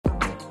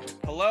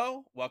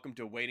Hello, welcome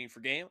to Waiting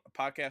for Game, a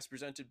podcast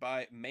presented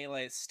by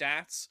Melee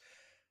Stats.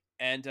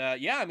 And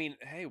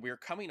hey, we're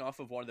coming off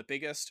of one of the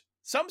biggest,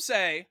 some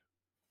say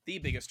the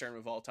biggest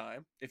tournament of all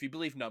time. If you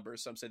believe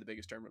numbers, some say the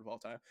biggest tournament of all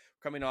time.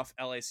 We're coming off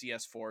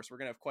LACS 4, so we're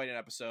going to have quite an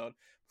episode.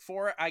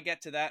 Before I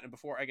get to that and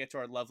before I get to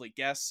our lovely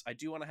guests, I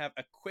do want to have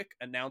a quick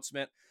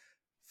announcement.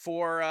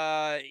 For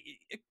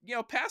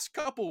past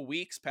couple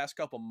weeks, past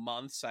couple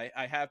months,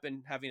 I have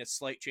been having a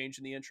slight change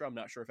in the intro. I'm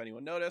not sure if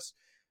anyone noticed.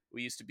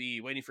 We used to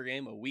be Waiting for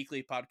Game, a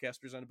weekly podcast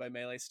presented by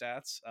Melee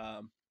Stats.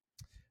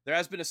 There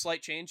has been a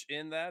slight change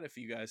in that. If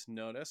you guys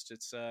noticed,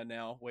 it's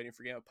now Waiting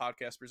for Game, a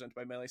podcast presented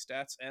by Melee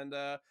Stats. And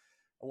I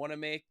want to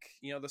make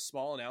the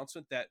small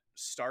announcement that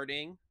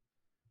starting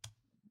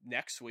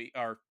next week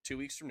or 2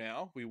 weeks from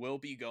now, we will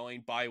be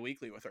going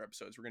bi-weekly with our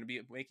episodes. We're going to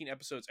be making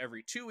episodes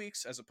every 2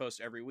 weeks as opposed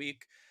to every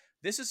week.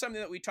 This is something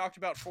that we talked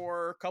about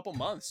for a couple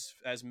months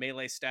as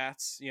Melee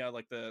Stats,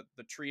 like the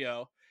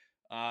trio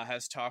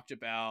has talked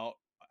about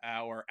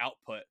our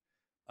output.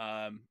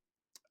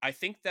 I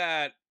think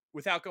that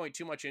without going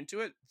too much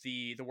into it,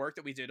 the work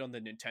that we did on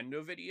the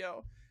Nintendo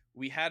video,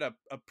 we had a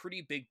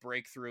pretty big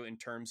breakthrough in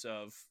terms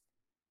of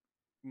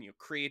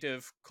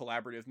creative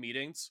collaborative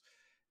meetings.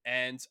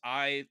 And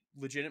I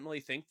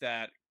legitimately think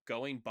that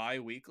going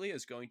bi-weekly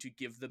is going to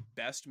give the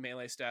best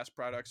Melee Stats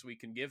products we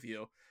can give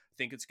you. I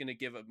think it's going to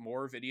give it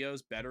more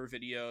videos, better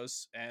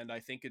videos, and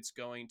I think it's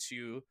going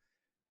to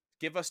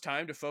give us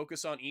time to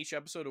focus on each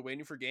episode of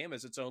Waiting for Game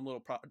as its own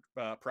little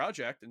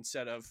project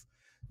instead of,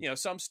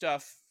 some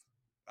stuff,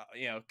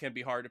 can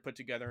be hard to put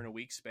together in a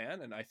week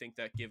span. And I think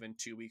that given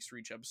 2 weeks for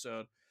each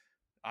episode,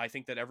 I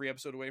think that every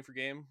episode of Waiting for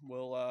Game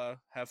will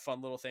have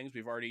fun little things.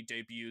 We've already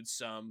debuted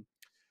some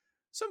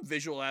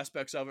visual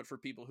aspects of it for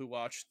people who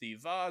watch the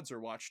VODs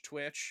or watch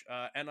Twitch.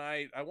 And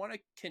I want to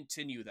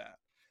continue that.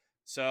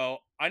 So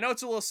I know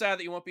it's a little sad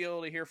that you won't be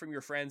able to hear from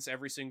your friends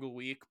every single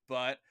week,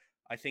 but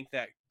I think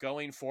that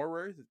going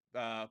forward,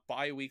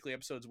 bi-weekly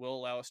episodes will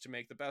allow us to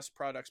make the best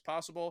products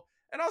possible.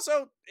 And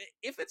also,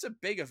 if it's a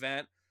big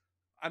event,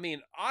 I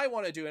mean, I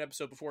want to do an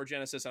episode before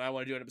Genesis and I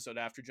want to do an episode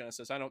after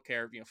Genesis. I don't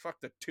care, fuck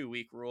the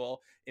 2-week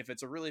rule. If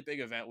it's a really big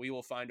event, we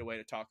will find a way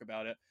to talk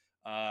about it.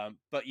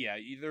 But yeah,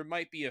 there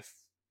might be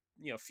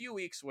a few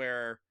weeks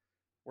where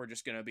we're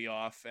just going to be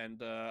off.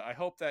 And I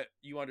hope that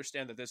you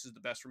understand that this is the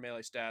best for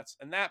Melee Stats.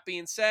 And that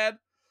being said,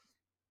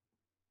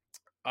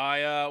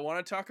 I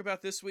want to talk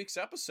about this week's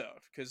episode,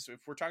 because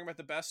if we're talking about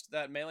the best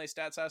that Melee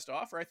Stats has to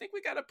offer, I think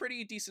we got a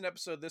pretty decent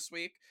episode this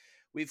week.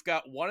 We've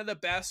got one of the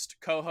best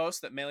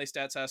co-hosts that Melee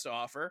Stats has to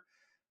offer.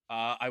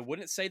 I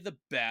wouldn't say the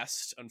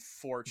best,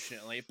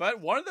 unfortunately, but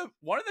one of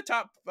the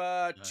top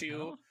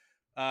two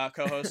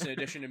co-hosts in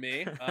addition to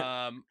me.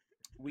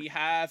 We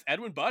have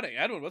Edwin Budding.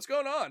 Edwin, what's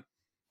going on?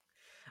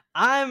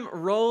 I'm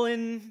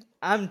rolling.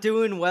 I'm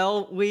doing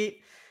well.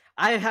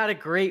 I had a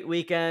great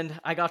weekend.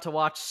 I got to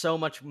watch so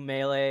much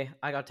Melee.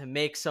 I got to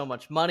make so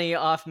much money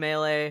off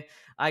Melee.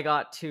 I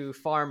got to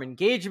farm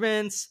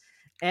engagements,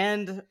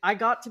 and I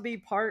got to be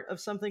part of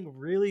something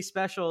really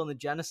special in the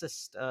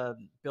Genesis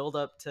build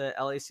up to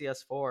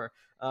LACS 4.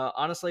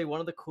 Honestly, one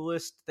of the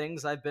coolest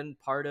things I've been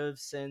part of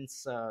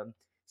since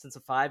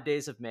the 5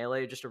 days of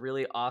Melee. Just a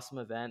really awesome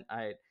event.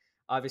 I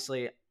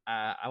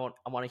want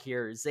to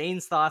hear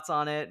Zane's thoughts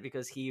on it,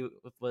 because he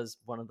was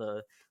one of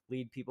the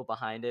lead people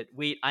behind it.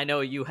 I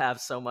know you have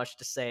so much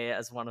to say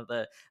as one of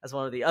the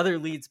other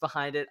leads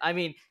behind it. I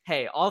mean,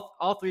 hey,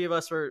 all three of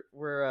us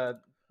were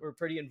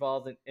pretty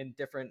involved in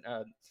different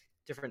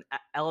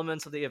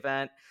elements of the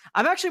event.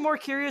 I'm actually more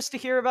curious to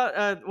hear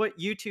about what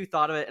you two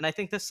thought of it, and I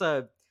think this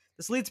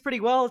leads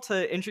pretty well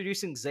to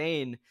introducing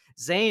Zane.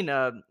 Zane,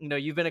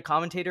 you've been a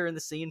commentator in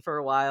the scene for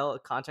a while, a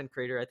content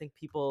creator. I think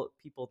people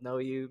know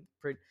you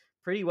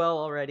pretty well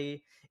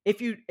already.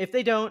 If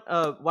they don't,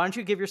 why don't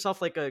you give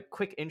yourself like a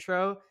quick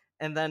intro,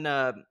 and then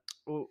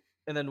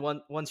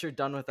once you're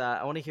done with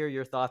that, I want to hear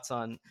your thoughts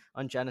on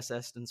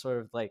Genesis and sort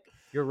of like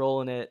your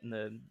role in it and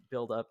the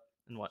build up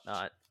and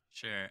whatnot.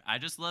 Sure. I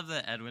just love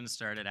that Edwin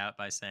started out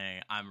by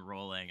saying, "I'm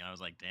rolling." And I was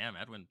like, damn,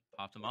 Edwin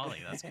popped a molly.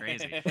 That's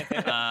crazy.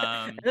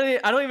 I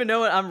don't even know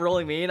what I'm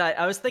rolling mean.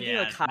 I was thinking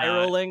like high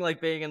rolling, like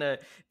being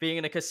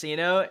in a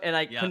casino, and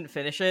I couldn't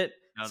finish it.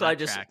 No, so I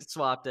just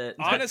swapped it.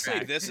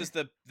 Honestly, this is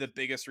the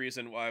biggest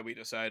reason why we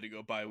decided to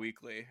go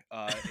bi-weekly,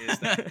 is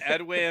that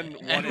Edwin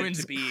wanted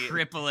to be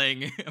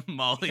crippling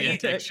Molly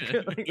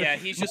addiction. Yeah,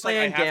 he's just like,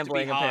 I have to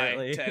be high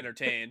to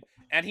entertain.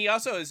 And he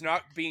also is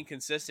not being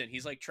consistent.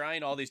 He's like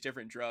trying all these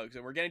different drugs,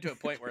 and we're getting to a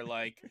point where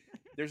like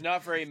there's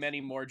not very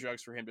many more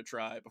drugs for him to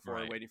try before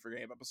we're waiting for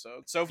game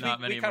episode. So if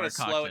we kind of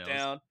slow it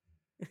down,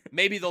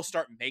 maybe they'll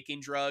start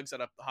making drugs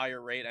at a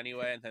higher rate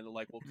anyway, and then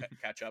like we'll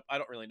catch up. I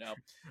don't really know.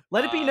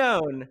 Let it be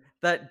known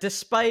that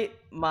despite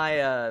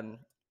my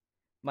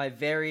my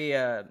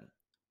various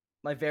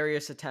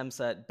attempts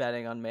at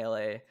betting on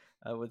Melee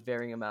with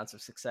varying amounts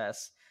of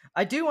success,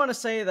 I do want to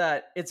say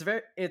that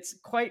it's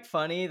quite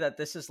funny that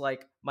this is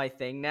like my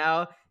thing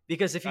now,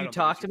 because if you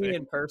talk to me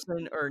in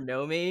person or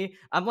know me,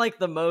 I'm like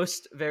the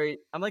most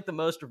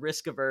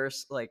risk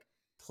averse, like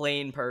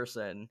plain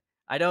person.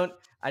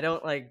 I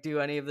don't like do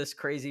any of this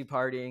crazy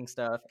partying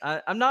stuff.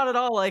 I'm not at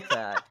all like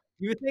that.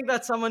 You would think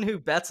that someone who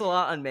bets a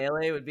lot on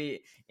Melee would be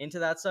into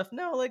that stuff.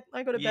 No, like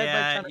I go to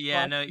bed by 10 Yeah,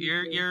 o'clock. no,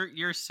 usually.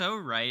 you're so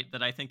right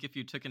that I think if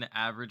you took an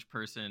average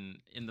person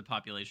in the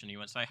population, you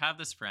went. So I have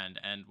this friend,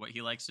 and what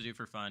he likes to do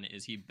for fun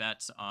is he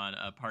bets on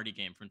a party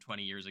game from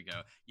 20 years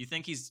ago. You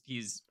think he's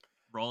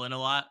rolling a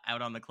lot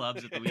out on the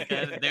clubs at the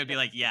weekend? They would be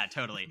like, yeah,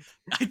 totally.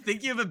 I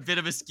think you have a bit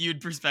of a skewed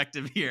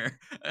perspective here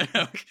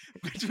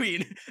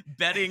between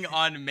betting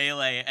on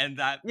Melee and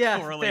that Yeah,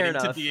 fair correlating to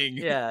enough. being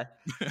Yeah,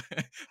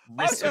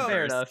 risk Also,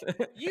 fair averse.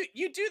 enough.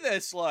 You do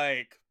this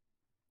like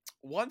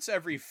once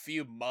every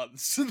few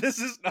months. This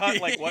is not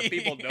like what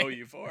people know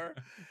you for.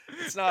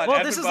 It's not. Well,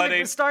 Edmund this is like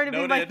Budding, starting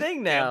to be my noted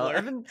thing now.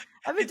 gambler.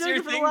 I've been It's doing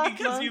your it for the thing last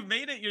because month. you've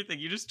made it your thing.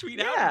 You just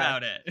tweet out Yeah.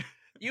 about it.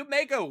 You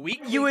make a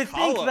weekly You would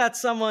think column. that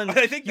someone.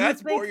 I think you would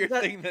that's more think your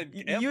that- thing than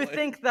You gambling. would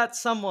think that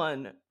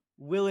someone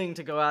willing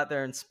to go out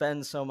there and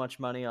spend so much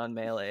money on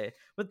Melee,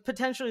 with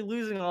potentially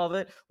losing all of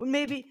it, would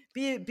maybe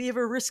be of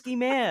a risky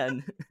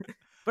man.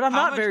 But I'm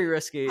How not much- very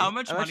risky. How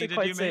much I'm money actually did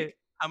quite you safe. make?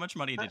 How much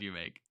money did you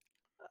make?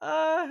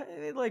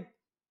 Like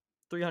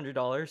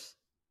 $300.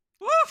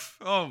 Woof!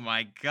 Oh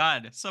my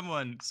god!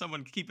 Someone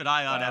keep an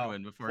eye on Wow.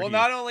 Edwin before Well, he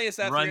not only is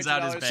that runs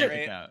out his $300 bank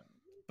great, account.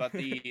 but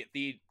the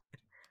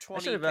I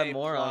should 20K have bet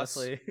more, plus,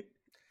 honestly.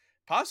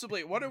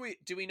 Possibly. What are we?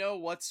 Do we know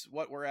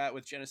what we're at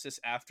with Genesis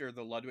after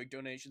the Ludwig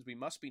donations? We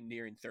must be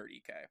nearing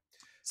 30K.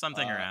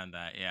 Something Uh, around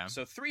that, yeah.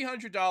 So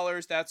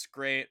 $300. That's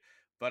great.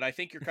 But I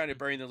think you're kind of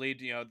burying the lead.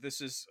 You know, this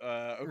is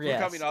we're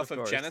Yes, coming off of of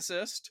course.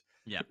 Genesis,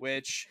 Yeah.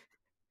 which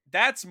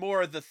that's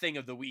more the thing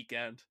of the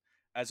weekend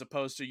as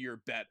opposed to your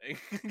betting.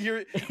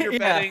 your Yeah.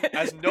 betting,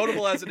 as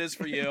notable as it is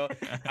for you,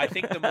 I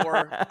think the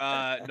more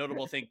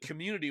notable thing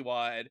community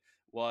wide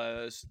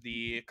was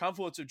the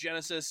confluence of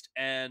Genesis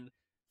and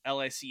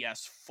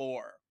LACS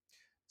 4.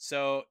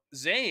 So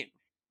Zane,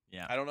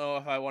 Yeah. I don't know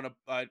if I want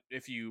to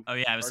if you Oh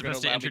yeah, I was are gonna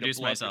supposed to allow me to introduce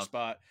blow up your myself.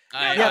 spot.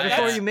 I- Yeah, I- before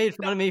that's- you made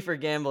fun of me for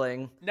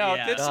gambling. No,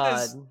 Yeah. this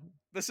God. is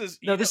this is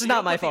No, you this don't- is you not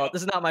don't my put the- fault.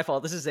 This is not my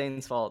fault. This is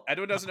Zane's fault.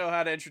 Edwin doesn't know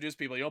how to introduce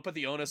people. You don't put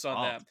the onus on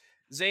Fault. them.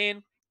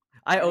 Zane,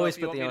 I don't know always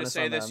if you put want the me to onus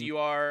say on this. them.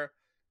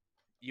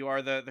 You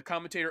are the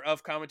commentator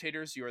of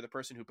commentators. You are the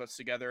person who puts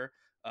together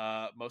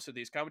most of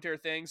these commentary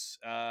things.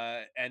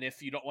 And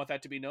if you don't want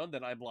that to be known,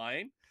 then I'm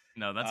lying.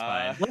 No, that's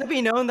Uh, fine. Let it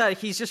be known that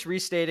he's just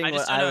restating I what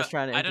just I don't was know.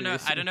 trying to I don't know.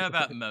 introduce. I don't know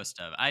about most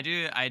of.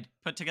 I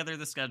put together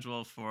the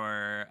schedule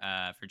for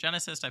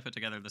Genesis. I put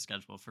together the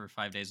schedule for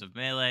 5 days of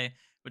Melee,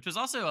 which was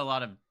also a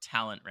lot of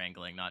talent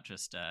wrangling, not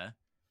just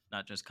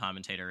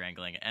commentator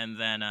wrangling. And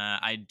then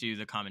I do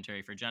the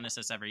commentary for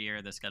Genesis every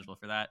year. The schedule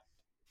for that.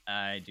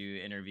 I do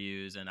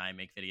interviews and I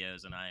make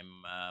videos, and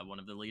I'm one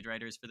of the lead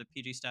writers for the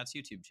PG Stats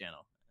YouTube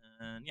channel.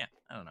 And yeah,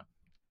 I don't know.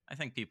 I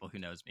think people who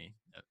knows me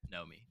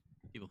know me.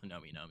 People who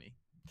know me know me.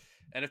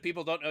 And if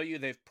people don't know you,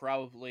 they've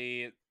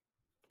probably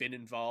been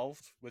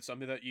involved with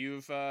something that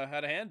you've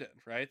had a hand in,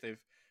 right?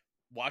 They've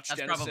watched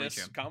That's probably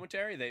Genesis true.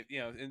 commentary. They,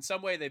 in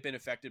some way, they've been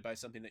affected by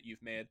something that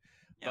you've made.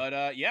 Yeah.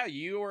 But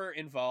you were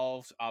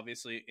involved,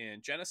 obviously,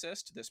 in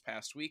Genesis this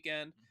past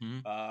weekend.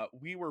 Mhm.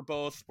 We were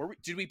both.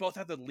 Did we both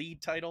have the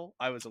lead title?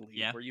 I was a lead.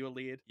 Yeah. Were you a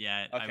lead?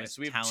 Yeah, I Okay, was so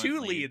we have talent two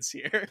lead. leads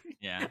here.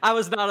 Yeah. I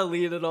was not a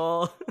lead at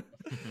all.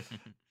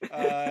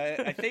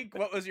 I think.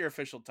 What was your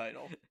official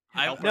title?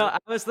 Helper? No, I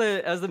was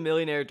the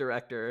millionaire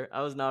director.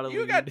 I was not a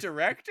You lead. got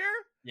director.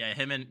 Yeah,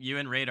 you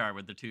and Radar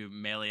were the two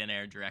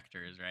millionaire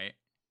directors, right?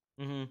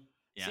 hmm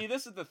Yeah. See,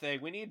 this is the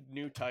thing. We need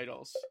new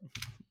titles.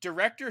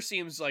 Director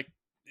seems like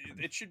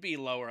it should be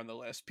lower on the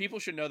list. People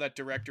should know that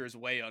director is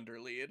way under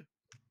lead.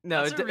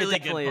 No, That's a it really good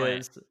definitely point.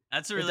 is.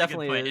 That's a It really good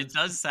definitely point. is. It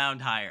does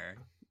sound higher,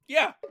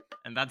 Yeah.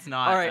 and that's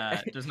not All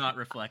right. does not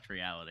reflect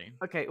reality.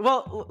 Okay,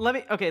 well,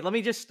 let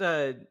me just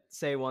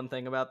say one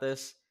thing about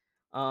this.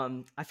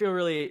 I feel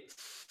really.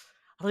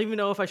 I don't even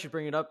know if I should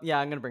bring it up. Yeah,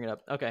 I'm gonna bring it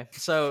up. Okay,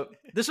 so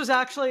this was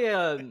actually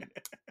a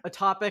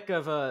topic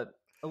of a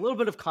little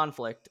bit of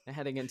conflict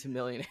heading into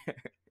Millionaire.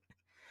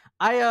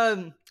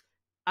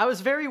 I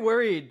was very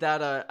worried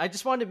that I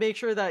just wanted to make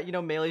sure that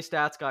Melee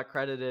Stats got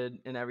credited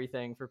and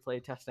everything for play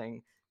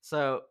testing.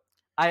 So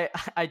I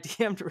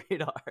DM'd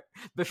Radar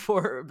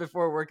before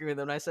working with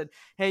him. And I said,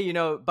 hey,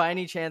 by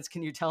any chance,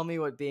 can you tell me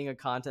what being a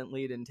content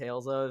lead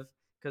entails of?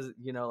 Because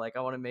like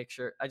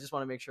I just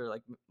want to make sure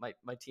like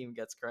my team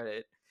gets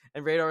credit.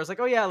 And Radar was like,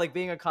 oh yeah, like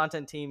being a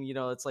content team,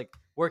 it's like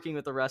working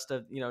with the rest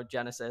of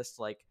Genesis,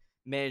 like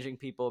managing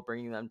people,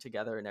 bringing them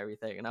together and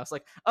everything. And I was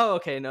like, oh,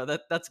 okay, no,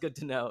 that's good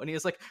to know. And he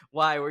was like,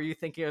 why were you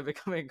thinking of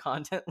becoming a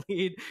content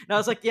lead? And I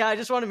was like, yeah, I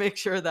just want to make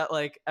sure that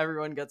like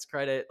everyone gets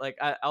credit. Like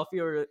I'll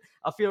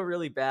feel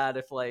really bad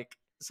if like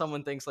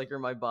someone thinks like you're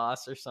my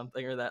boss or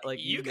something, or that like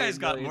You guys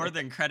got more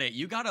than credit.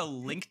 You got a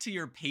link to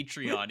your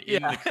Patreon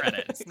in Yeah. the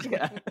credits.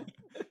 Yeah.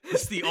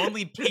 It's the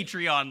only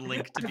Patreon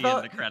link to be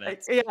in the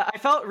credits. I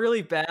felt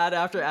really bad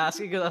after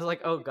asking because I was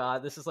like, oh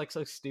god, this is like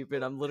so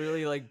stupid. I'm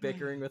literally like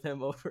bickering with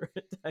him over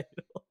a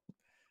title.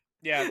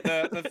 Yeah,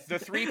 the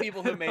three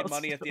people who made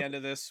money at the end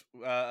of this,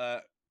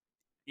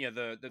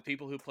 the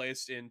people who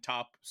placed in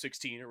top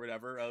 16 or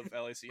whatever of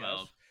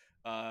LACS,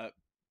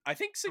 I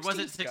think Or 16. was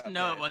it 16?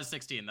 No, it was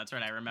 16. That's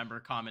right. I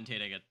remember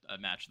commentating a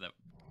match that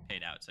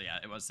paid out. So yeah,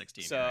 it was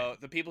 16. So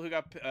right. the people who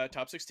got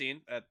top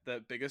 16 at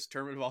the biggest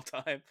tournament of all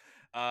time,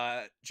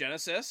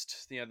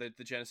 Genesis, the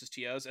Genesis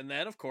TOs, and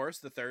then of course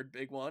the third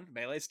big one,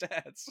 Melee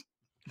Stats.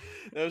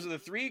 Those are the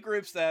three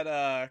groups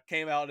that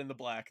came out in the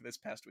black this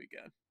past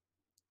weekend.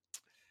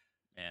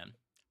 Man,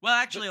 well,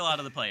 actually, a lot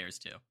of the players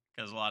too,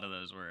 because a lot of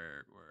those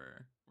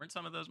weren't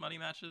some of those money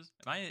matches.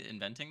 Am I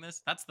inventing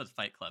this? That's the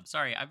Fight Club.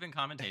 Sorry, I've been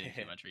commentating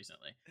too much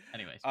recently.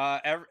 Anyways,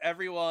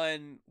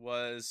 everyone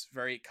was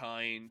very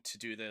kind to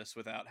do this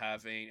without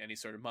having any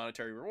sort of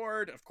monetary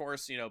reward. Of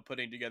course,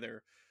 putting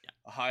together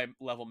a high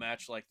level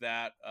match like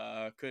that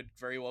could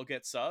very well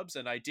get subs,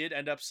 and I did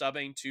end up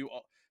subbing to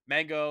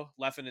Mango,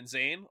 Leffen, and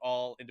Zane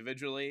all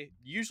individually,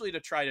 usually to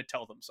try to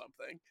tell them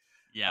something.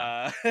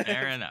 Yeah,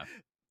 fair enough.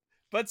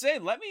 But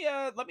Zane, let me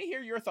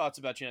hear your thoughts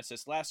about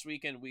Genesis. Last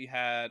week we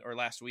had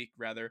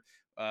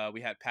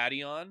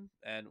Patty on,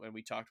 and when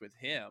we talked with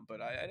him,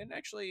 but I didn't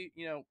actually,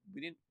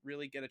 we didn't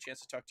really get a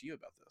chance to talk to you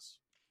about this.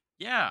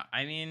 Yeah,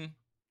 I mean,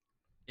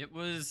 it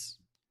was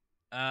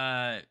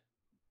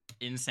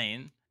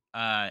insane.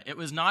 It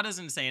was not as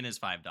insane as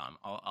 5Dom.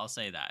 I'll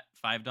say that.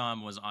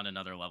 5Dom was on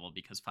another level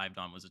because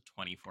 5Dom was a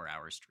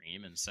 24-hour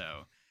stream, and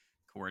so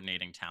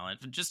coordinating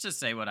talent. Just to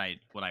say what I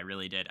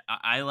really did,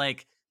 I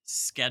like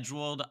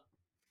scheduled.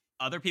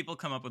 Other people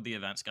come up with the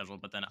event schedule,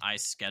 but then I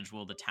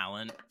schedule the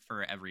talent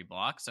for every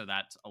block. So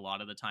that's a lot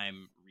of the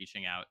time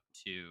reaching out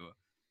to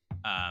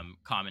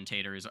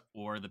commentators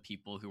or the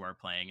people who are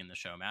playing in the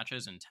show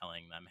matches and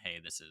telling them, hey,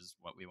 this is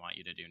what we want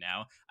you to do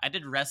now. I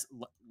did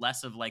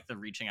less of like the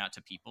reaching out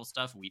to people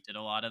stuff. We did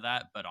a lot of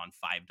that, but on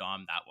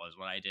 5Dom, that was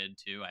what I did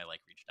too. I like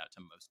reached out to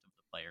most of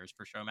the players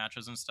for show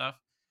matches and stuff.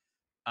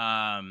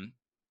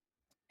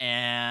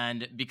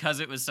 And because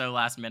it was so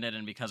last minute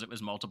and because it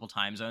was multiple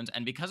time zones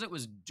and because it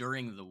was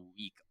during the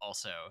week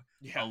also,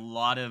 a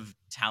lot of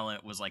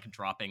talent was like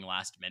dropping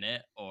last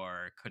minute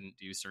or couldn't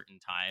do certain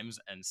times.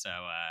 And so,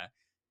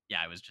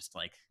 I was just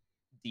like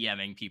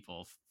DMing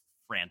people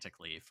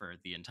frantically for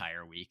the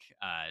entire week.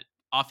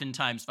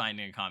 Oftentimes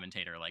finding a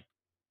commentator like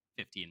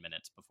 15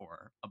 minutes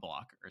before a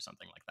block or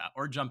something like that,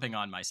 or jumping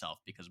on myself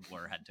because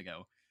Blur had to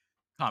go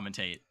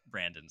commentate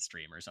Brandon's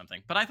stream or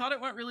something. But I thought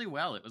it went really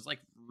well. It was like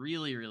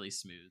really, really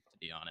smooth, to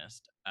be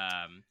honest.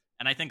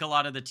 And I think a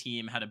lot of the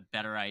team had a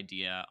better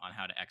idea on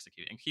how to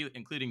execute,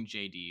 including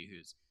JD,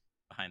 who's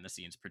behind the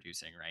scenes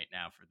producing right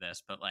now for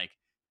this. But like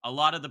a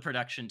lot of the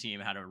production team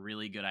had a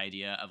really good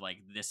idea of like,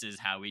 this is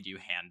how we do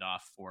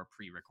handoff for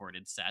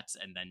pre-recorded sets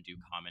and then do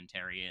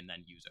commentary and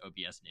then use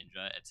OBS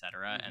Ninja,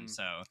 etc. And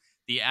so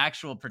the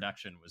actual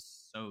production was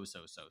so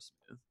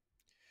smooth.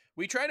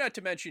 We try not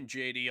to mention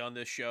JD on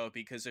this show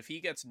because if he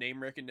gets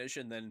name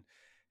recognition, then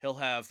he'll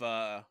have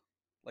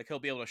he'll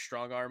be able to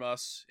strong arm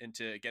us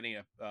into getting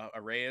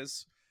a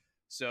raise.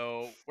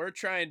 So we're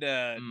trying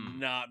to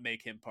not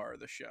make him part of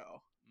the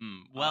show.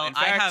 Well, in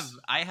fact,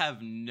 I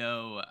have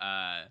no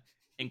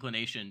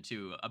inclination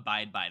to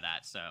abide by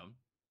that, so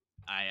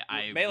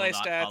I will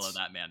not follow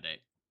that mandate.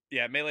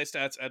 Yeah, Melee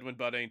Stats, Edwin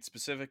Budding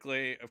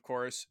specifically, of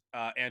course,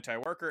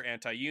 anti-worker,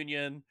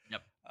 anti-union.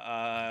 Yep.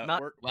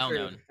 Not well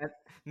known.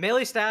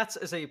 Melee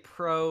Stats is a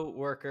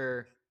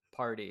pro-worker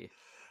party.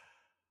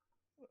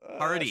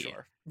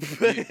 Sure.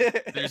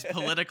 There's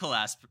political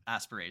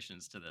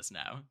aspirations to this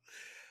now.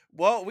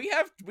 Well, we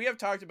have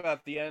talked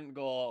about the end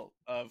goal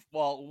of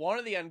one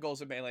of the end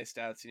goals of Melee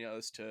Stats,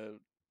 is to,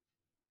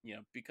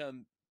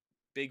 become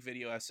big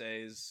video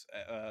essays,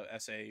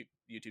 essay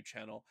YouTube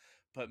channel.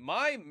 But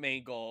my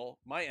end goal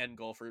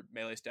for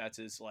Melee Stats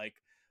is like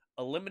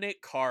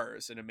eliminate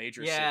cars in a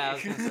major city. I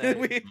was gonna say,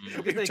 we've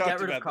talked get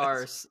rid about of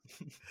cars.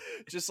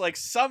 Just like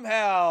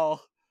somehow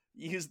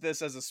use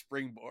this as a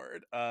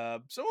springboard.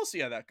 So we'll see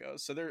how that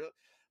goes. So there are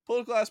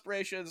political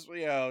aspirations,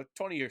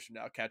 20 years from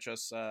now, catch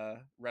us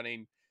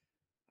running.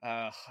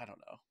 I don't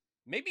know.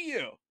 Maybe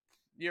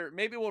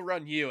maybe we'll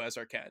run you as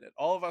our candidate.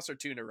 All of us are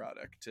too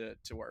neurotic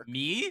to work.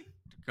 Me?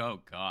 Oh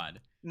God.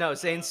 No,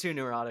 Zane's too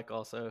neurotic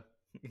also.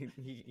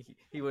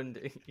 He wouldn't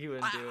do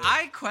it.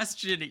 I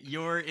question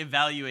your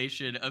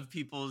evaluation of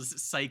people's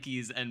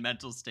psyches and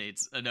mental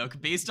states, Anok,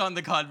 based on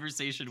the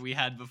conversation we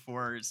had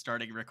before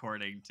starting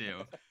recording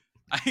too.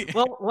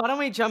 Well, why don't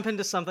we jump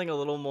into something a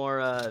little more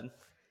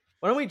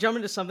why don't we jump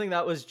into something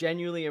that was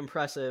genuinely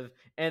impressive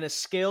and a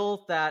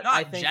skill that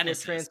I think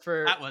Genesis. would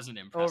transfer that wasn't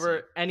impressive.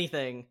 over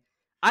anything.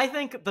 I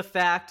think the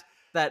fact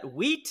that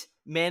Wheat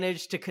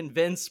managed to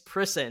convince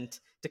Priscent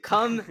to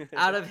come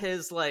out of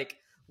his like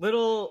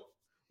little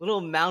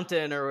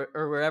mountain or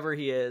wherever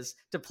he is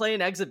to play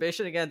an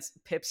exhibition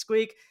against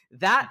Pipsqueak.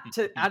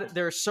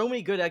 There are so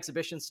many good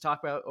exhibitions to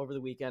talk about over the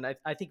weekend.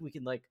 I think we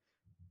can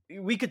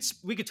we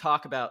could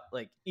talk about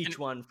like each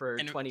one for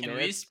 20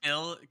 minutes.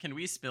 Can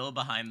we spill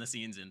behind the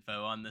scenes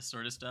info on this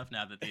sort of stuff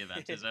now that the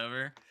event is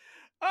over?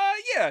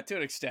 Yeah, to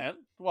an extent.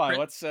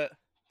 Why?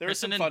 There were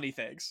some funny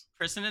things.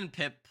 Priscent and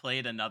Pip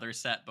played another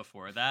set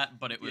before that,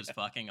 but it was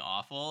fucking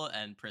awful,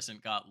 and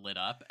Priscent got lit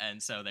up,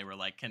 and so they were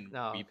like, "Can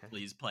we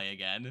please play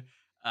again?"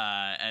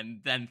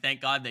 And then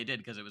thank God they did,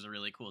 because it was a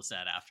really cool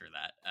set after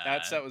that.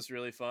 That set was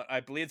really fun. I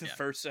believe the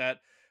first set,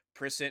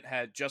 Priscent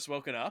had just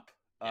woken up.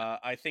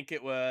 I think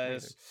it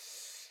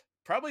was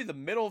probably the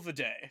middle of the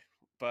day.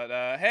 But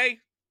hey,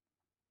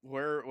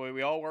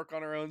 we all work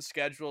on our own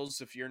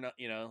schedules. If you're not,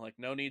 like,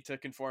 no need to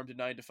conform to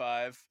 9 to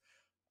 5.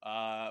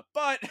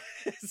 But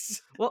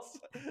well,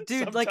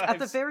 dude, like at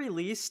the sometimes- very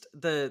least,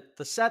 the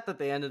set that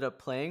they ended up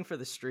playing for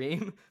the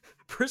stream,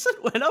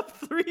 Priscent went up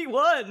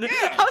 3-1.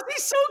 Yeah. How's he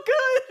so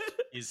good?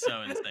 He's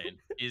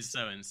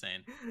so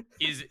insane.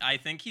 I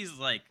think he's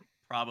like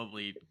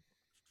probably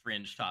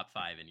fringe top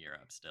 5 in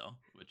Europe still,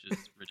 which is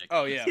ridiculous.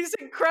 Oh yeah, He's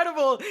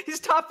incredible. He's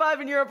top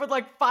 5 in Europe with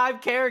like 5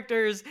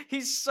 characters.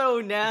 He's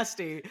so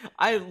nasty.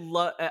 I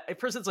love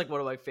Priscent's like one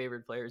of my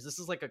favorite players. This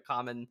is like a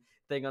common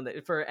thing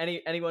for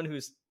anyone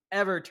who's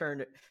ever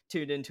tuned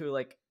into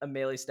like a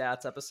Melee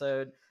Stats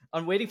episode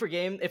on Waiting for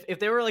Game. If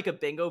they were like a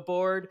bingo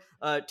board,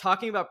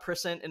 talking about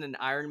Priscent in an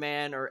Iron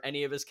Man or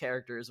any of his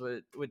characters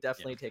would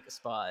definitely take a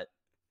spot.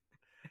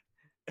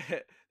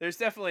 There's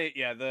definitely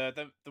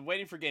the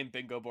Waiting for Game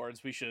bingo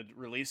boards. We should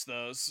release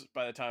those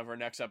by the time of our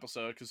next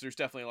episode, because there's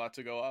definitely a lot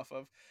to go off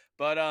of.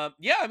 But I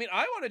mean,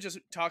 I want to just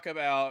talk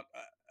about.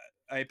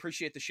 I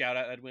appreciate the shout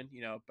out, Edwin.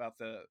 About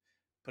the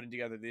putting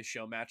together these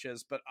show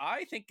matches, but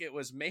I think it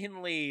was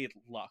mainly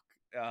luck.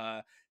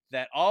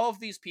 That all of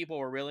these people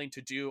were willing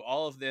to do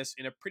all of this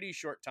in a pretty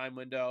short time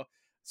window.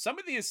 Some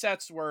of these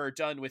sets were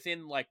done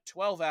within like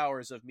 12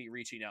 hours of me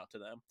reaching out to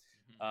them.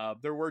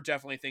 There were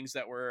definitely things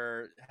that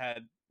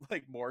had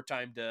like more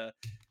time to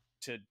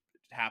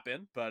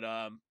happen, but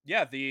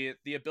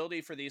the ability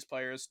for these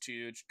players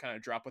to kind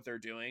of drop what they're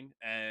doing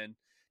and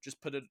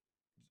just put it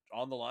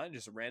on the line,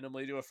 just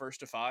randomly do a 1st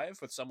to 5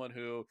 with someone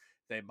who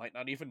they might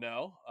not even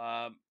know.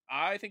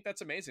 I think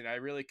that's amazing. I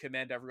really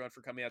commend everyone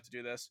for coming out to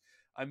do this.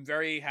 I'm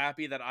very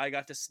happy that I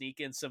got to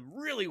sneak in some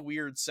really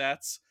weird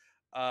sets.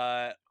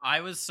 I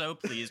was so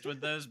pleased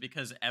with those,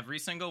 because every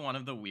single one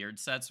of the weird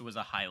sets was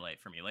a highlight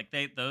for me. Like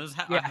those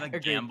have a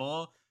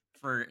gamble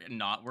for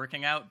not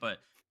working out, but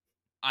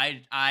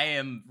I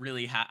am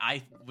really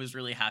I was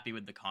really happy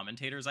with the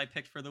commentators I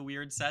picked for the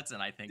weird sets,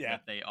 and I think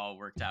that they all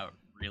worked out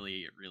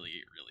really,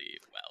 really, really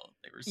well.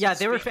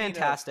 They were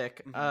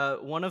fantastic.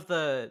 One of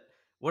the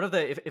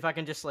if I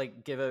can just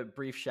like give a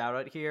brief shout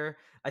out here,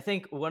 I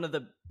think one of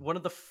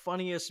the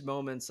funniest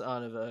moments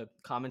on a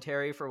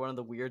commentary for one of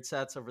the weird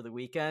sets over the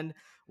weekend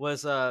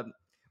was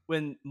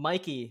when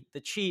Mikey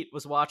the cheat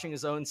was watching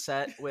his own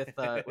set with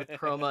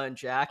Chroma and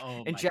Jack,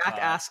 and Jack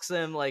asks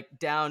him like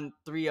down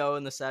 3-0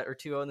 in the set or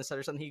 2-0 in the set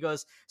or something. He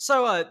goes,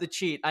 "So the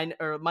cheat,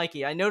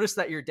 Mikey, I noticed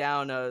that you're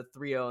down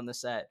 3-0 in the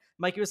set."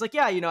 Mikey was like,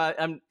 "Yeah,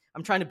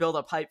 I'm trying to build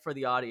up hype for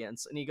the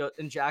audience."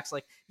 And Jack's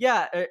like,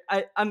 "Yeah,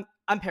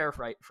 I'm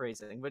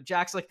paraphrasing, but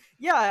Jack's like,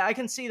 "Yeah, I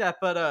can see that,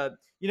 but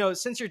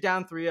since you're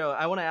down 3-0,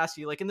 I want to ask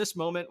you, like, in this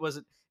moment,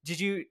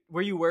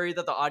 were you worried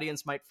that the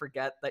audience might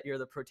forget that you're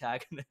the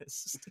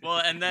protagonist?" Well,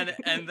 and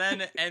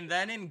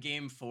then in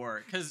game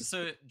 4, because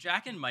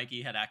Jack and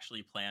Mikey had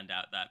actually planned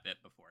out that bit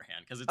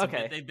beforehand, because it's a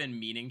bit they've been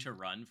meaning to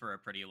run for a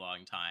pretty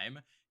long time,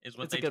 is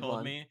what they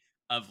told me.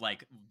 Of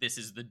like, this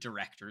is the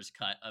director's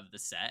cut of the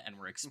set, and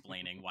we're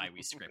explaining why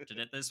we scripted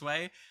it this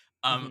way.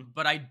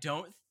 But I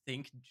don't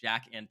think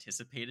Jack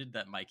anticipated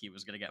that Mikey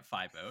was going to get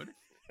 5-0'd.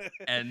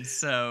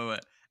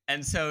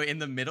 And so in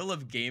the middle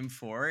of game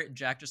 4,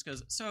 Jack just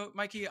goes, "So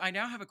Mikey, I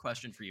now have a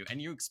question for you."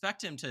 And you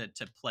expect him to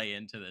play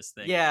into this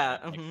thing. Yeah.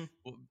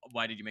 Like,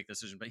 why did you make this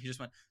decision? But he just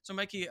went, "So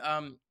Mikey,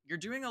 you're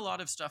doing a lot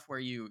of stuff where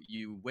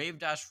you wave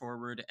dash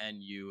forward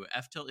and you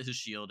F tilt his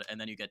shield and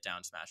then you get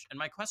down smash. And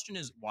my question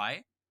is,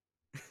 why?"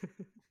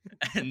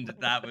 And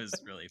that was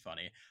really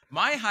funny.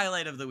 My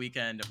highlight of the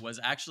weekend was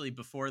actually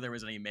before there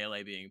was any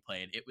Melee being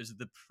played. It was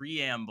the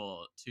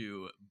preamble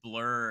to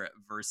Blur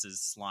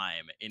versus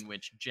Slime, in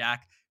which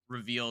Jack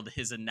revealed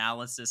his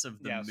analysis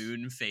of the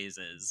moon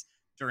phases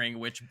during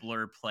which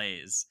Blur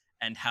plays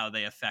and how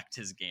they affect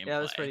his gameplay. Yeah,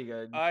 that was pretty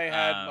good. I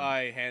had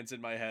my hands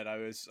in my head. I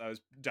was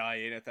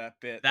dying at that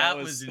bit. That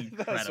was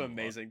incredible. That was some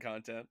amazing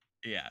content.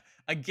 Yeah.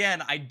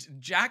 Again,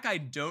 Jack, I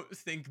don't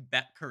think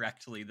bet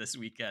correctly this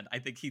weekend. I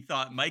think he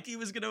thought Mikey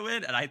was going to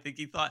win, and I think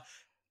he thought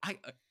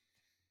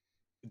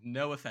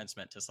no offense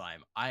meant to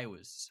Slime. I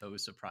was so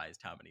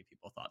surprised how many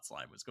people thought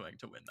Slime was going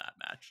to win that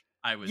match.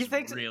 I was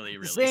really,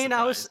 really Zane,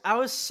 surprised. I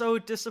was so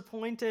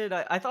disappointed.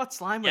 I thought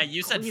Slime would. Yeah,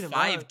 you said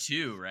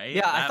 5-2, right?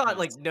 Yeah, I thought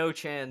like no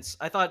chance.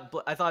 I thought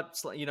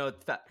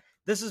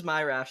this is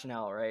my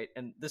rationale, right?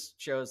 And this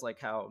shows like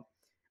how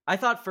I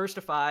thought 1st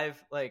to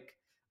 5, like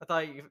I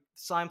thought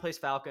Slime plays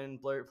Falcon,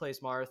 Blur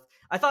plays Marth.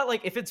 I thought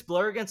like if it's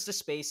Blur against a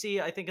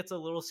Spacey, I think it's a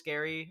little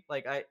scary.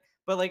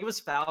 But like it was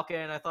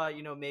Falcon. I thought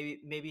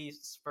maybe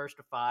 1st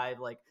to 5,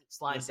 like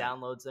Slime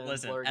downloads in.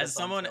 Blur as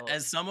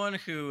someone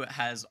who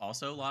has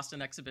also lost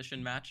an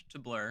exhibition match to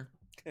Blur,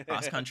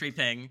 cross country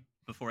ping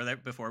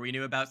before we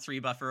knew about 3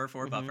 buffer or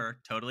 4 buffer,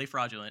 totally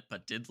fraudulent,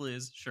 but did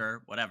lose,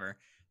 sure, whatever.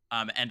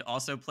 And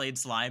also played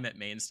Slime at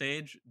main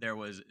stage. There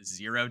was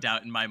zero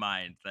doubt in my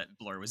mind that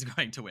Blur was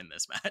going to win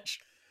this match.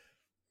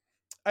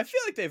 I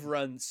feel like they've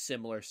run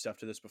similar stuff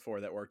to this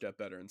before that worked out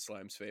better in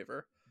Slime's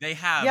favor. They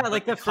have, Yeah, but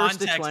like the first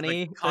to 20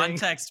 thing.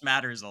 context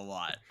matters a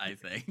lot. I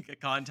think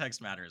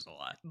context matters a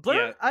lot.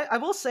 Blur, yeah. I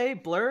will say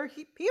Blur,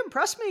 he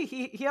impressed me.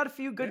 He had a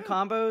few good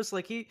combos.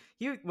 Like he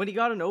when he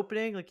got an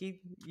opening, like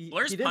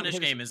Blur's punish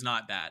game is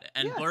not bad,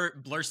 and Yeah.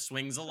 Blur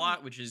swings a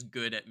lot, which is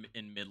good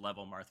in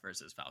mid-level Marth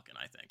versus Falcon,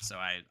 I think. So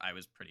I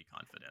was pretty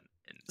confident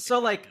in. So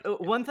like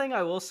one thing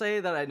I will say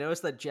that I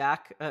noticed that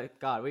Jack,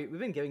 God, we've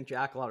been giving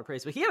Jack a lot of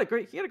praise, but he had a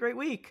great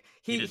week.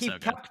 He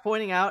kept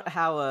pointing out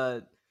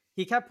how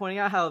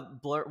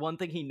Blur. One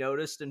thing he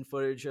noticed in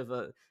footage of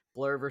a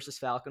Blur versus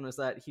Falcon was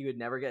that he would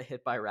never get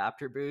hit by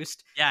Raptor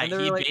Boost. Yeah,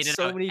 he baited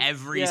out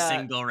every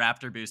single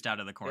Raptor Boost out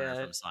of the corner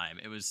from Slime.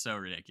 It was so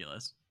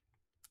ridiculous.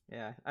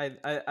 Yeah,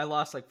 I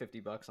lost like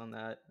 $50 on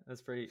that.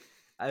 That's pretty.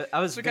 I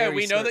was okay.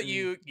 We know that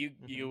certain...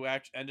 you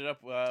actually ended up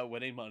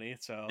winning money.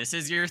 So this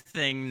is your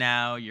thing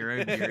now. You're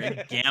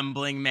a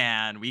gambling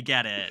man. We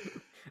get it.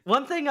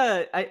 One thing,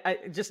 I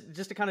just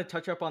to kind of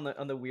touch up on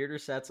the weirder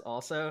sets.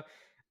 Also,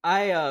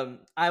 I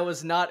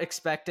was not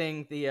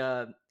expecting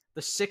the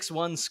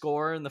 6-1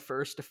 score in the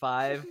first to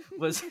 5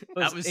 was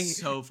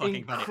so fucking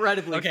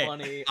incredibly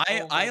funny.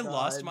 I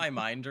lost my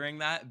mind during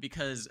that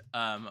because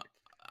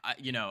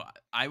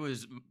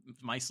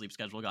my sleep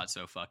schedule got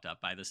so fucked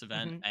up by this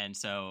event, and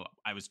so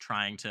I was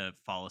trying to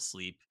fall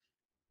asleep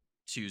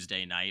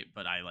Tuesday night,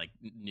 but I like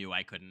knew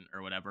I couldn't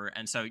or whatever.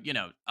 And so,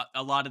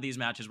 a lot of these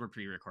matches were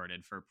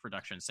pre-recorded for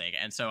production's sake.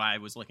 And so I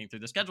was looking through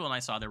the schedule and I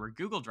saw there were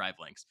Google Drive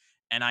links,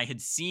 and I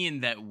had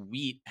seen that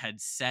Wheat had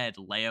said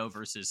Leo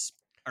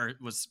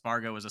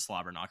Spargo was a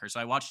slobber knocker. So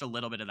I watched a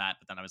little bit of that,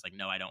 but then I was like,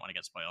 no, I don't want to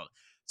get spoiled.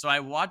 So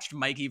I watched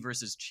Mikey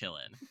versus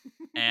Chillin,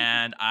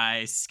 and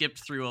I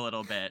skipped through a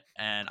little bit,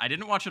 and I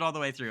didn't watch it all the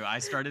way through. I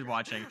started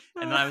watching,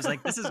 and then I was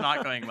like, this is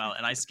not going well.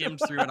 And I skimmed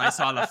through, and I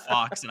saw the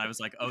Fox, and I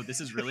was like, oh,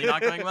 this is really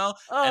not going well.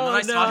 And then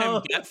I saw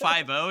him get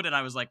 5-0'd, and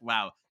I was like,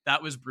 wow,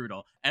 that was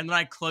brutal. And then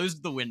I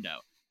closed the window.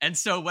 And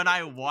so when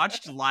I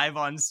watched live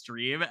on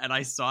stream and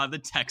I saw the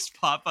text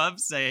pop up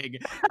saying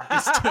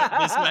this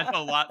went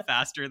a lot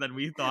faster than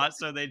we thought,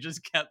 so they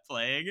just kept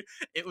playing,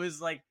 it was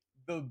like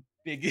the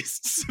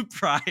biggest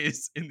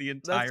surprise in the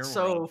entire world. That's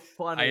so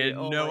funny. I had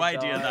no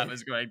idea that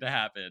was going to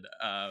happen.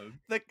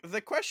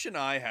 The question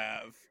I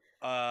have,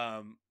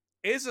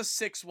 is a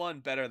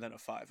 6-1 better than a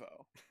 5-0?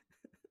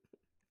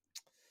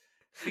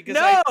 Because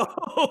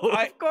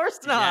of course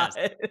not.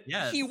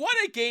 Yes. He won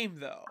a game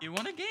though. He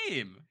won a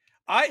game.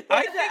 I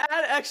had to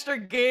add extra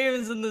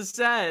games in the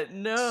set.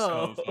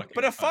 No. So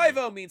but a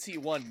 5-0 means he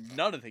won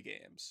none of the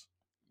games.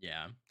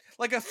 Yeah.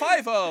 Like a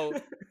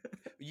 5-0,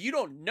 you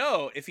don't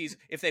know if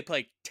they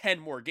play 10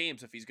 more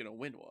games if he's going to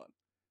win one.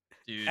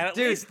 Dude, and at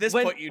least this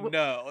point you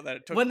know that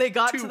it took when they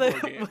got two to more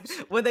games.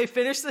 When they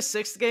finished the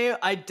 6th game,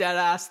 I dead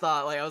ass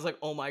thought I was like,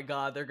 oh my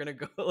god, they're gonna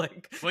go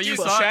like. Well, you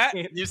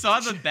saw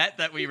the bet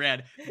that we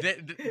ran.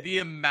 The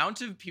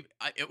amount of people,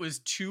 it was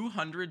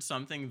 200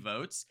 something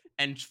votes,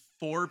 and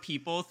 4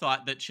 people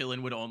thought that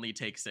Chillin would only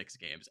take 6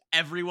 games.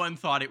 Everyone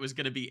thought it was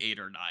going to be 8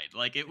 or 9.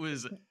 Like it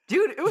was,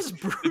 dude. It was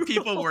brutal. The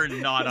people were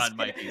not on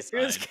Mikey's side.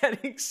 It was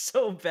getting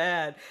so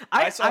bad.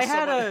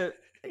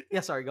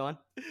 Sorry, go on.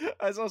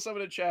 I saw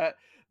someone in chat.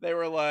 They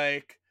were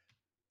like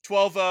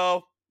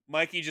 12-0.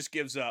 Mikey just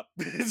gives up.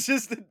 It's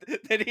just they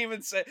didn't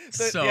even say.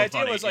 The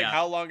idea was like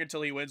how long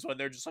until he wins one.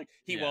 They're just like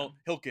he won't.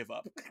 He'll give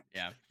up.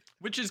 Yeah,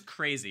 which is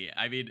crazy.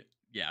 I mean,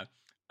 yeah.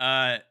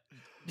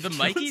 The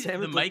Mikey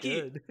Chillin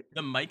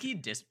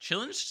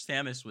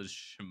Samus was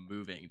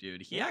schmoving,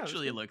 dude. He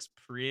actually looks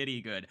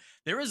pretty good.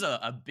 There was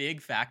a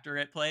big factor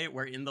at play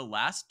where in the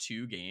last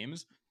 2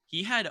 games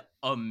he had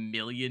a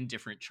million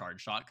different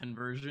charge shot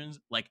conversions,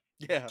 like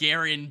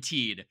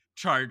guaranteed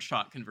charge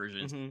shot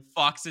conversions.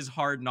 Fox's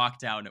hard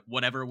knockdown,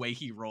 whatever way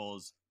he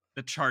rolls,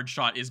 the charge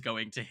shot is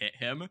going to hit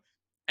him,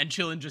 and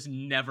Chillin just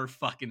never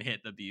fucking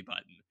hit the B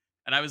button.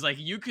 And I was like,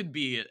 you could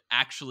be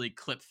actually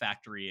clip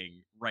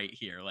factorying right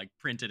here, like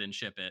print it and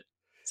ship it,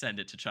 send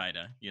it to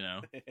China, you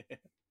know?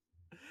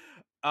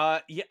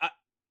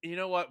 You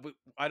know what?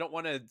 I don't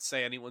want to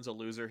say anyone's a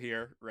loser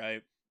here,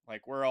 right?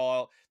 Like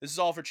this is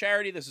all for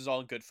charity. This is all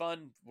in good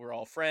fun. We're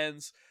all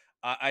friends.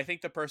 I think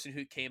the person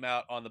who came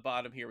out on the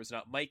bottom here was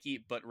not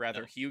Mikey, but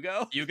rather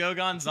Hugo. Hugo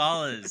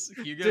Gonzalez.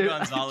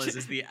 Gonzalez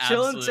is the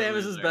absolute Chillin Samus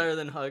loser. is better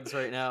than Hugs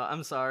right now.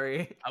 I'm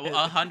sorry.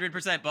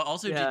 100%. But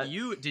also,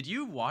 did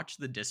you watch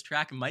the diss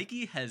track?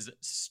 Mikey has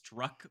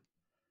struck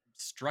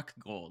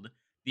gold.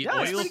 The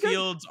oil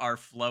fields are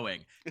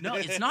flowing. No,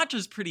 it's not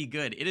just pretty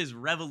good. It is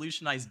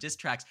revolutionized diss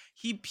tracks.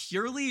 He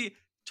purely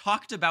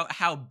talked about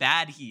how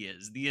bad he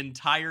is the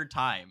entire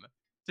time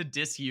to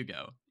diss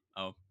Hugo.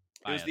 Oh.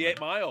 It was the 8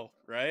 Mile,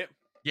 right?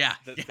 Yeah,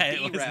 the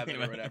D-Rabbit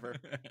or whatever.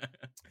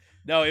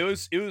 No, it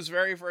was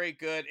very, very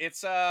good. It's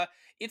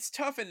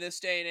tough in this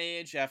day and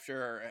age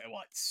after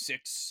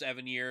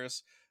 6-7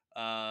 years.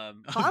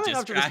 Climbing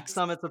up to the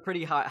summit's a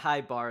pretty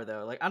high bar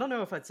though. Like I don't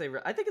know if I'd say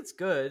I think it's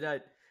good. I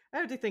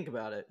have to think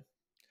about it.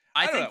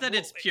 I don't think know. that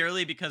it's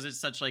purely because it's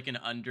such like an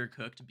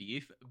undercooked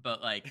beef,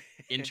 but like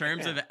in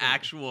terms of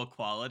actual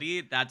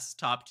quality, that's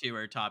top 2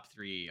 or top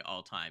 3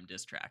 all time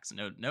diss tracks.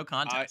 No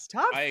contest.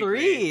 Top I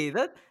agree.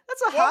 3.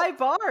 That's a Well, high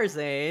bar,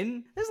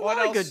 Zane. There's a what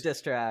lot of else? good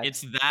diss tracks.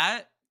 It's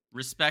that,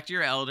 Respect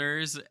Your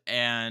Elders,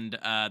 and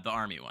the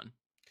Army one.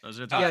 Those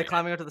are the top yeah, 3.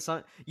 climbing up to the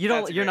sun. That's You're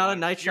a great not one. a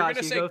Night You're Shot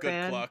gonna Hugo say Good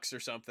fan. Clucks or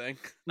something.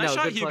 Night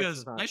Shot Good Clucks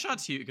is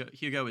not.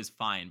 Hugo is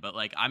fine, but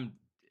like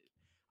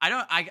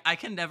I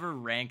can never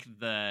rank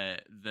the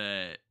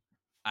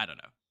I don't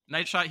know.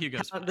 Night Shot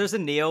Hugo's fine. There's the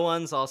Neo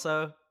ones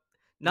also.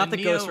 Not the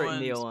Neo Ghostwritten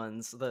Neo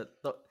ones. The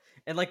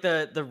and like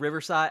the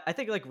Riverside. I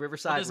think like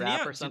Riverside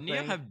rap or something. Did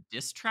Neo have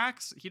diss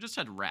tracks? He just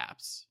had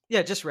raps.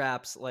 Yeah, just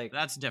raps. Like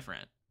That's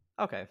different.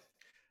 okay.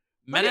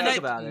 Meta think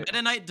about it.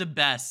 Meta Knight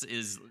DeBess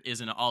is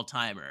an all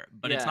timer,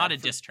 but it's Yeah, not a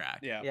diss track.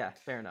 Yeah. Yeah,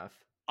 fair enough.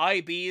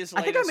 IB's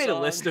I think I latest made a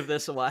song. list of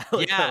this a while ago.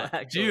 Yeah,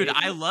 actually. dude,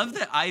 I love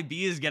that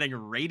IB is getting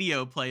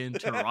radio play in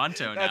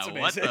Toronto That's now.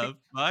 What the amazing.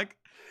 fuck?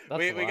 That's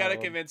we got to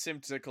wild. convince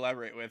him to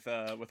collaborate with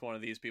one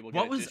of these people.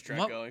 What Get a was- diss track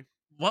what- going.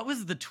 What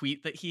was the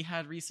tweet that he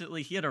had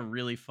recently? He had a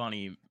really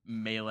funny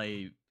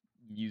Melee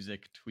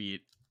music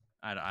tweet.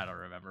 I don't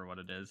remember what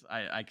it is.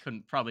 I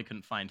probably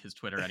couldn't find his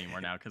Twitter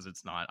anymore now because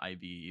it's not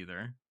IB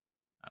either.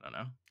 I don't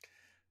know.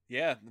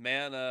 Yeah, the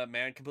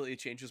man completely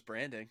changed his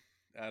branding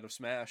out of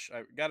Smash.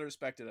 I gotta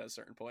respect it at a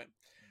certain point.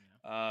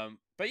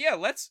 But yeah,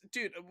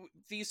 dude,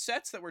 these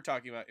sets that we're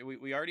talking about,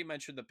 we already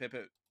mentioned the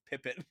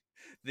Pippet,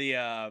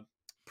 the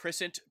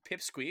Priscent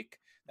Pipsqueak.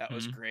 That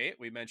was great.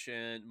 We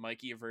mentioned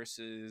Mikey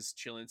versus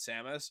Chillin'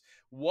 Samus.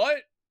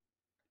 What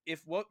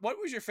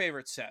was your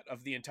favorite set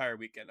of the entire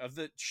weekend of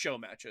the show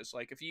matches?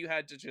 Like if you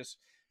had to just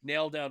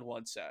nail down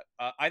one set,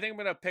 I think I'm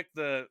gonna pick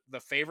the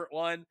favorite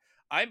one.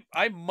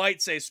 I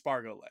might say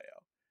Spargo Leo.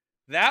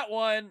 That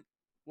one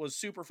was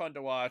super fun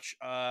to watch.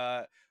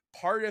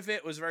 Part of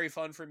it was very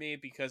fun for me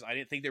because I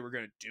didn't think they were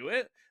going to do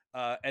it.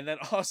 And then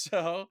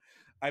also,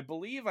 I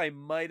believe I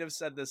might have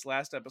said this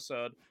last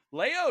episode,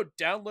 Leo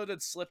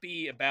downloaded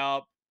Slippy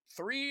about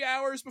 3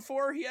 hours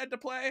before he had to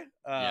play.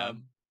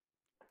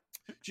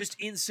 Just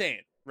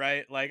insane,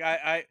 right? Like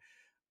I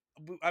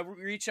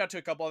reached out to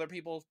a couple other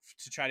people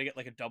to try to get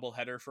like a double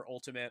header for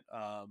Ultimate,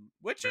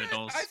 which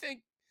I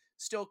think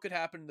still could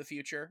happen in the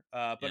future.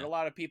 But a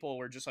lot of people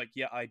were just like,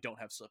 yeah, I don't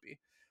have Slippy.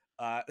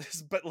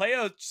 But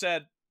Leo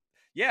said,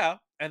 yeah,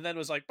 and then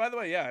was like, by the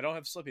way, yeah, I don't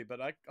have Slippy, but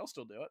I'll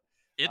still do it.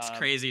 It's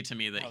crazy to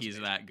me that he's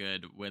that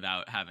good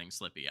without having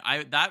Slippy.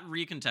 That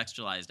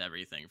recontextualized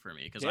everything for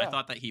me because I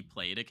thought that he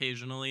played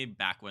occasionally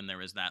back when there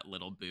was that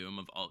little boom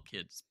of alt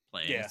kids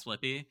playing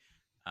Slippy.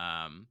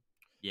 That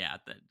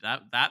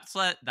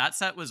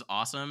set was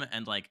awesome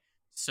and like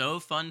so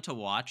fun to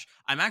watch.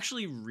 I'm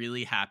actually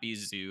really happy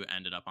Zoo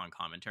ended up on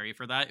commentary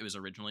for that. It was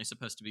originally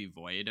supposed to be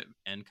Void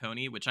and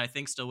Coney, which I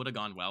think still would have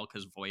gone well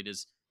because Void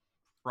is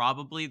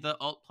probably the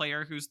alt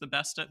player who's the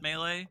best at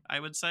Melee, I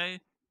would say.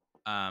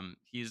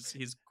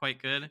 He's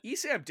quite good.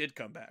 ESAM did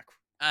come back.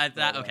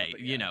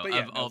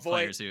 Alt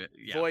players who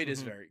Void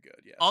is very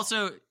good. Yeah.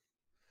 Also,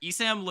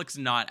 ESAM looks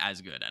not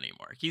as good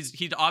anymore.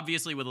 He'd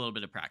obviously with a little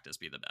bit of practice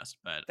be the best,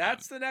 but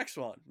that's the next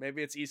one.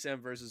 Maybe it's ESAM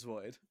versus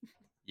Void.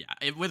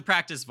 Yeah, with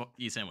practice,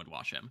 ESAM would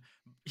wash him.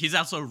 He's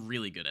also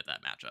really good at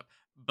that matchup.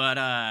 But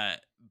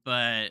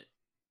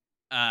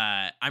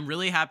I'm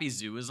really happy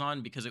Zoo is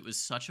on because it was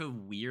such a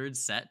weird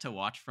set to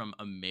watch from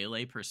a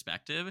Melee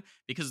perspective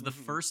because the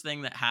first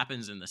thing that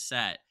happens in the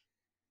set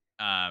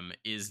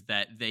is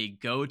that they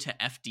go to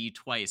FD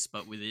twice,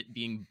 but with it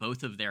being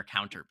both of their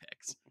counter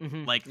picks.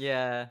 Like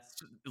Leo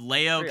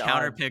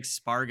counterpicks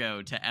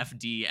Spargo to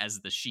FD as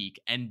the Sheik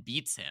and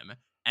beats him.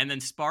 And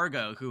then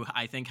Spargo, who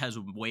I think has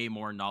way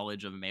more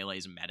knowledge of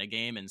Melee's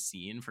metagame and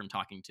scene from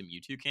talking to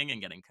Mewtwo King and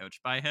getting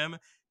coached by him,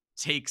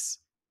 takes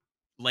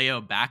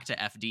Leo back to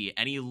FD,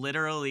 and he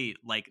literally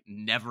like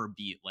never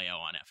beat Leo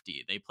on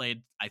FD. They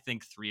played, I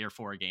think, 3 or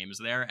 4 games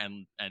there,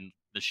 and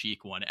the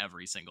Sheik won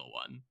every single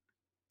one.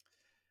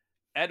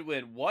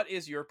 Edwin, what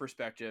is your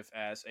perspective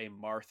as a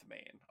Marth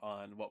main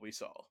on what we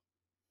saw?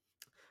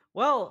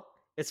 Well,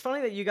 it's funny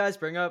that you guys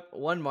bring up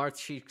one Marth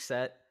Sheik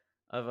set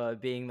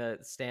of being the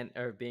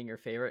being your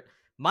favorite.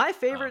 My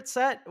favorite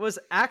set was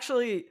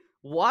actually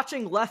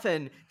watching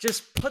Leffen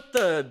just put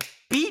the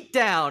beat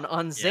down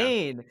on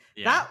Zane.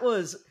 Yeah. That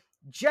was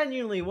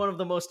genuinely one of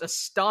the most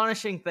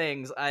astonishing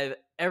things I've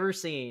ever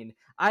seen.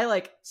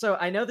 So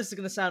I know this is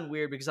going to sound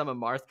weird because I'm a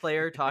Marth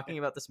player talking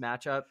about this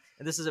matchup,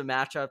 and this is a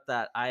matchup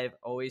that I've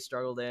always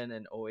struggled in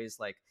and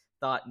always like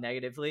thought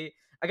negatively.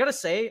 I gotta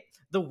say,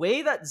 the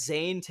way that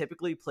Zane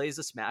typically plays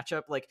this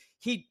matchup, like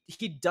he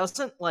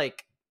doesn't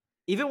like,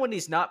 even when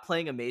he's not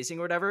playing amazing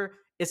or whatever,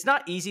 it's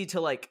not easy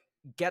to like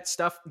get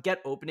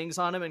openings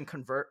on him and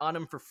convert on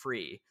him for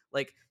free.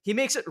 Like he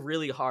makes it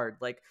really hard.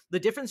 Like the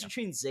difference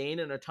between Zane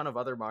and a ton of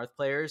other Marth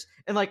players,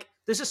 and like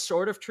this is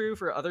sort of true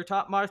for other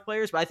top Marth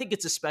players, but I think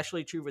it's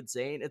especially true with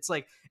Zane. It's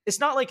like, it's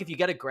not like if you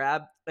get a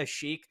grab a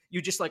Sheik,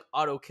 you just like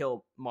auto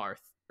kill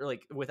Marth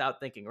like without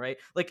thinking, right?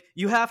 Like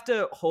you have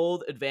to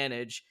hold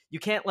advantage. You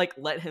can't like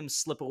let him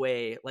slip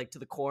away like to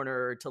the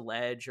corner or to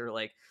ledge or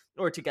like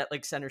or to get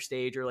like center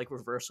stage or like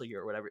reversal you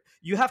or whatever.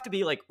 You have to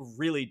be like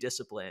really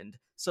disciplined.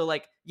 So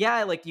like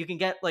yeah, like you can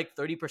get like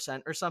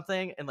 30% or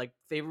something in like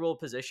favorable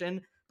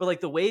position, but like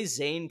the way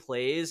Zayn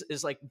plays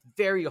is like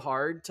very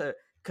hard to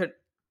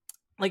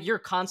like you're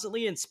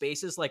constantly in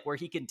spaces like where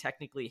he can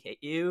technically hit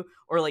you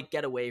or like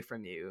get away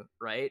from you,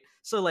 right?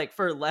 So like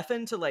for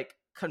Leffen to like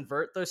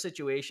convert those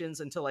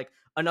situations into like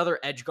another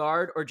edge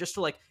guard or just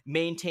to like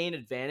maintain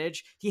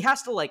advantage, he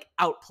has to like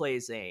outplay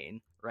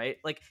Zayn, right?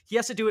 Like he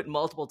has to do it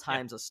multiple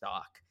times a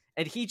stock.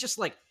 And he just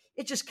like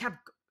it just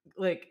kept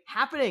like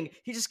happening.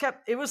 He just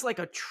kept it was like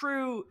a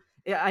true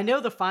yeah, I know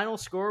the final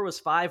score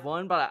was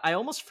 5-1, but I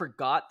almost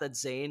forgot that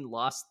Zayn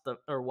lost the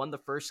or won the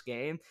first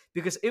game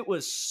because it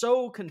was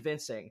so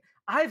convincing.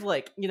 I've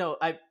like,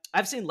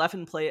 I've seen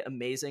Leffen play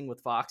amazing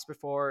with Fox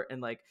before,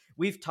 and like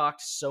we've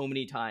talked so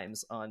many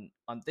times on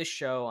this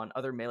show, on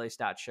other Melee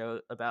Stats show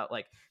about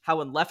like how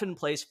when Leffen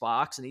plays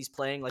Fox and he's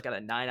playing like at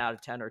a 9 out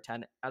of 10 or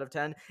 10 out of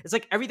 10, it's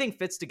like everything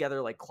fits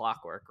together like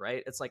clockwork,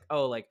 right? It's like,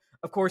 oh, like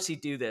of course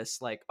he'd do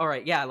this, like all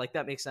right, yeah, like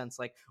that makes sense,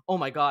 like oh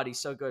my god, he's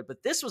so good.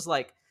 But this was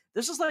like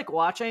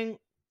watching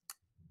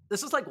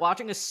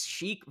a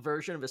Sheik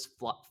version of his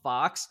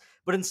Fox,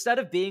 but instead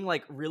of being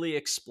like really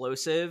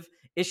explosive,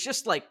 it's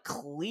just like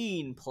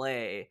clean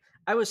play.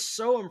 I was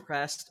so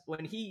impressed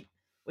when he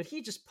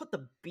just put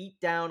the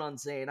beat down on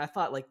Zayn. I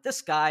thought like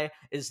this guy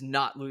is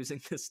not losing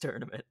this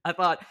tournament. I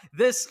thought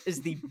this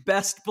is the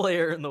best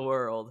player in the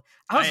world.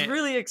 I was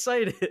really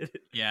excited.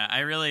 Yeah, I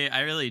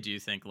really do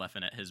think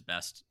Leffen at his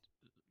best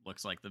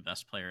looks like the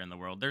best player in the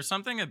world. There's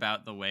something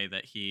about the way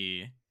that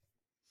he's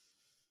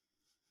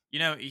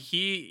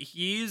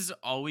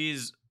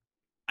always,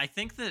 I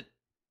think that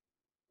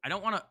I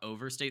don't want to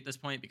overstate this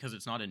point because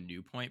it's not a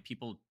new point.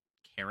 People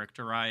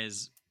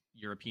characterize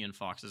European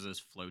Foxes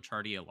as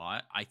flowcharty a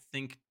lot. I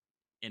think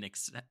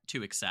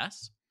to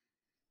excess.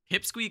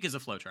 Pipsqueak is a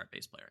flowchart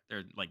based player.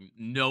 There's like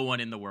no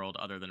one in the world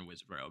other than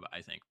Wizrobe,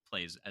 I think,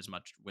 plays as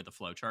much with a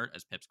flowchart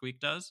as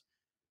Pipsqueak does.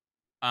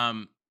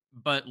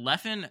 But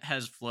Leffen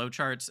has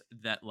flowcharts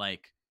that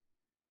like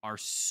are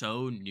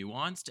so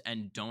nuanced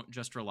and don't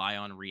just rely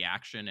on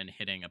reaction and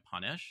hitting a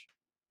punish.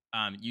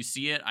 You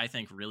see it, I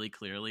think, really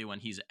clearly when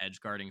he's edge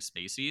guarding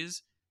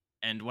spacies.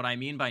 And what I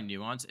mean by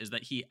nuance is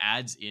that he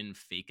adds in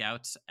fake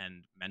outs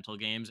and mental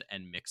games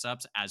and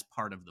mix-ups as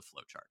part of the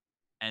flowchart,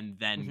 and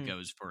then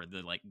goes for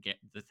the like get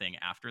the thing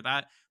after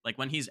that. Like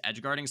when he's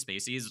edge guarding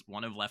spacies,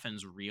 one of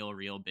Leffen's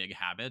real big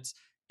habits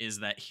is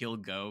that he'll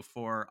go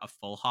for a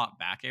full hop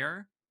back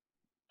air,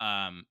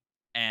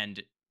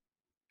 and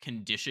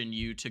condition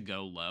you to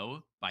go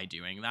low by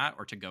doing that,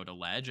 or to go to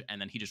ledge, and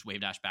then he just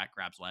wave dash back,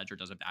 grabs ledge, or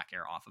does a back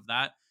air off of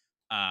that.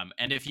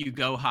 And if you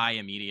go high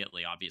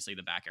immediately, obviously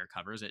the back air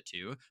covers it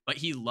too. But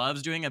he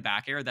loves doing a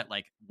back air that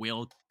like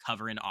will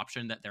cover an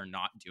option that they're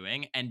not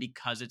doing. And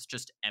because it's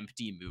just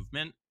empty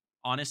movement,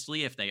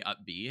 honestly, if they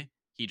up B,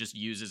 he just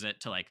uses it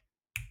to like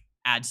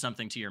add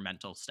something to your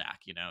mental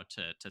stack,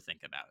 to think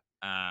about.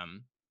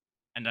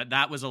 And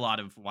that was a lot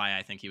of why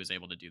I think he was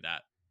able to do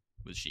that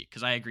with Sheik.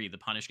 Because I agree, the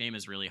punish game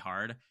is really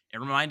hard. It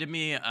reminded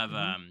me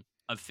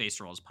of Face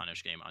Roll's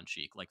punish game on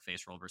Sheik, like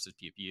Face Roll versus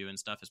Pew Pew and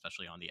stuff,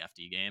 especially on the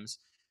FD games,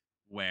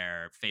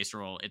 where Face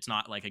Roll, it's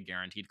not like a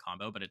guaranteed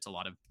combo, but it's a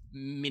lot of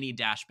mini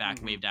dash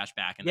back, wave dash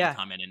back, and then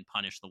come in and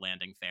punish the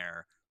landing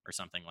fair or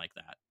something like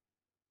that.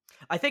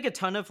 I think a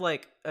ton of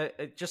like,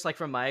 just like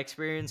from my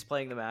experience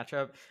playing the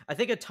matchup, I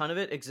think a ton of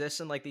it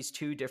exists in like these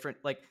two different,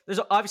 like there's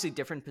obviously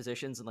different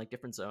positions and like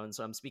different zones.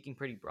 So I'm speaking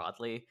pretty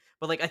broadly,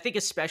 but like, I think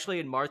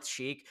especially in Marth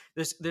Sheik,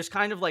 there's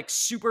kind of like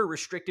super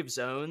restrictive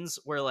zones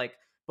where like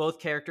both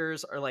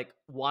characters are like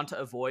want to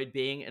avoid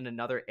being in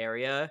another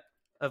area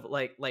of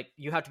like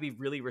you have to be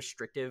really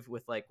restrictive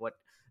with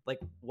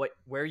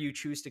where you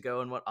choose to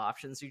go and what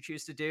options you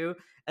choose to do.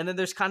 And then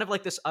there's kind of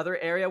like this other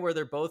area where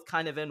they're both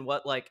kind of in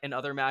what like in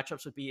other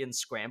matchups would be in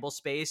scramble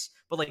space,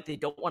 but like they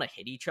don't want to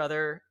hit each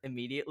other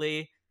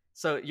immediately.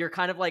 So you're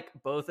kind of like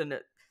both in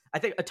I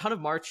think a ton of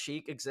Marth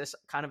Sheik exists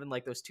kind of in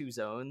like those two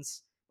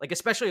zones, like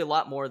especially a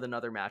lot more than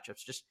other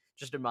matchups, just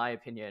in my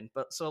opinion.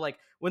 But so like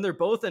when they're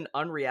both in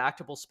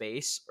unreactable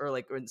space or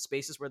like in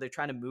spaces where they're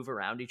trying to move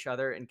around each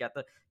other and get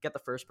the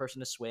first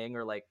person to swing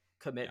or like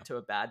commit to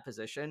a bad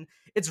position,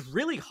 it's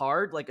really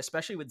hard, like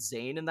especially with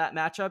Zayn in that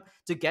matchup,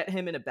 to get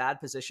him in a bad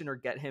position or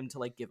get him to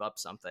like give up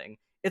something.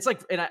 It's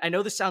like, and I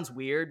know this sounds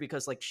weird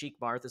because like Sheik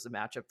Marth is a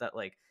matchup that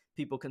like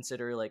people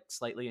consider like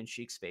slightly in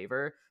Sheik's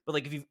favor, but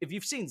like if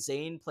you've seen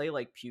Zayn play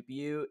like Pew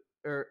Pew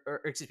or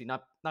excuse me,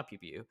 not Pew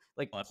Pew,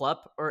 like Plup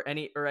or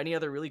any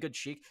other really good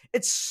Sheik,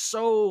 it's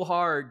so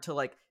hard to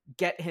like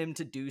get him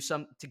to do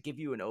to give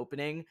you an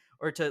opening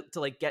or to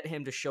like get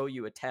him to show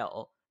you a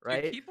tell.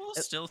 Right? Do people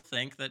still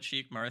think that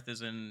Sheik Marth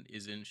is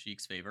in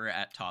Sheik's favor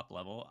at top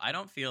level? I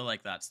don't feel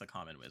like that's the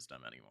common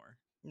wisdom anymore.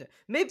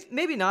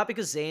 Maybe not,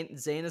 because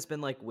Zayn has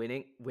been like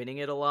winning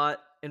it a lot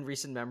in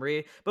recent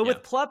memory. But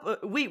with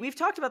Plup, we've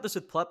talked about this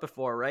with Plup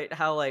before, right?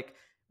 How like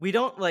we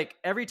don't like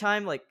every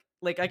time like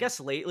like I guess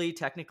lately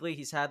technically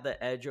he's had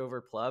the edge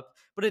over Plup,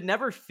 but it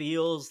never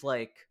feels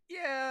like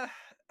Yeah,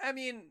 I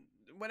mean,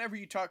 whenever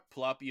you talk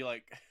Plup, you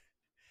like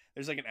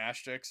there's like an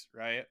asterisk,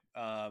 right?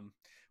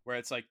 Where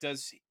it's like,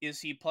 is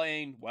he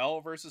playing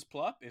well versus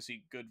Plup? Is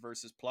he good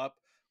versus Plup?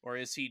 Or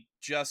is he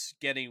just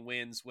getting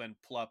wins when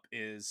Plup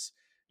is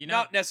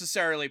not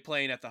necessarily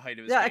playing at the height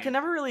of his game? I can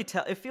never really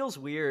tell. It feels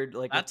weird,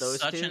 like that's with those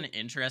such two. an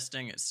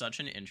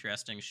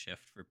interesting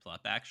shift for Plup,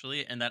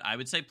 actually, and that I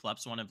would say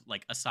Plup's one of,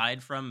 like,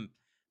 aside from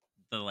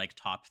the like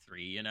top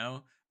 3, you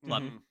know,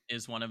 Plup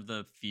is one of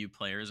the few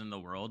players in the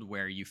world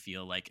where you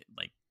feel like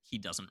he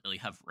doesn't really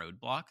have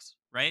roadblocks,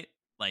 right?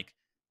 Like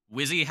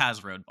Wizzy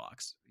has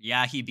roadblocks.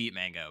 Yeah, he beat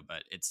Mango,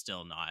 but it's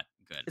still not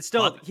good. It's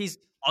still Plup, he's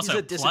also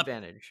a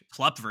disadvantage.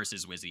 Plup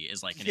versus Wizzy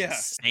is like an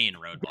insane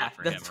roadblock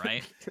for him, that's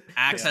right?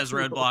 Axe has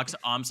roadblocks,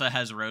 Amsa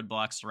has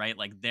roadblocks, right?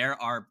 Like there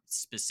are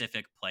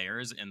specific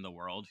players in the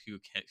world who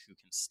can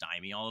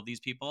stymie all of these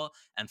people,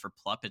 and for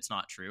Plup it's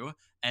not true.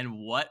 And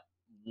what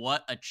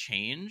a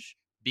change,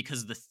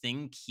 because the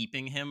thing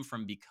keeping him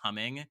from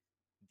becoming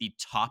the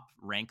top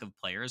rank of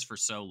players for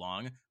so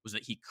long was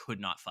that he could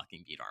not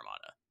fucking beat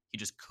Armada. He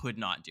just could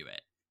not do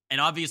it. And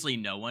obviously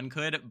no one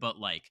could, but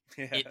like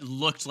it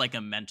looked like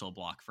a mental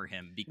block for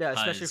him because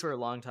especially for a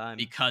long time,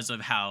 because of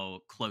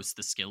how close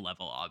the skill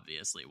level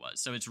obviously was.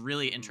 So it's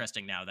really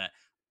interesting now that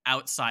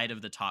outside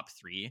of the top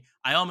 3,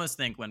 I almost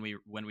think when we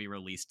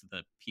released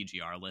the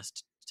PGR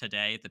list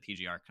today, the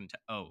PGR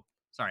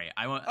sorry,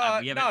 I won't.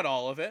 We haven't, not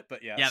all of it,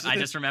 but yes. Yeah, I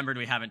just remembered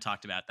we haven't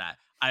talked about that.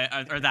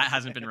 Or that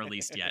hasn't been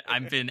released yet.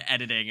 I've been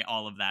editing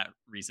all of that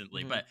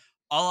recently, but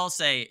all I'll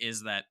say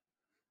is that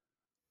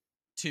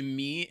to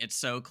me, it's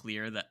so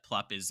clear that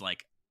Plup is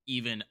like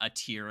even a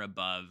tier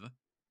above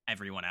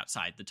everyone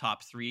outside the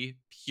top 3,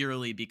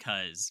 purely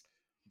because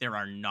there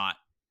are not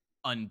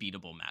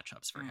unbeatable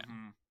matchups for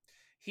him.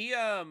 He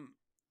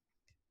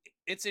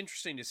it's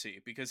interesting to see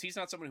because he's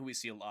not someone who we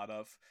see a lot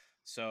of.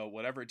 So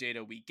whatever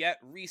data we get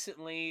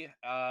recently,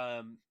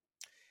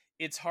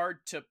 it's hard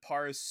to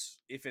parse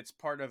if it's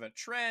part of a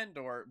trend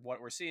or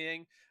what we're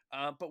seeing.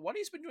 But what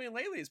he's been doing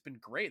lately has been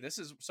great. This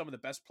is some of the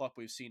best Plup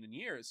we've seen in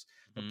years.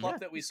 The Plup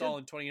that we saw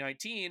in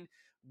 2019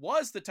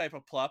 was the type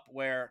of Plup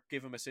where,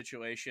 give him a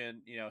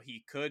situation, you know,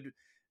 he could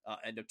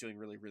end up doing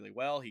really, really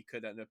well. He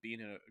could end up being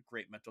in a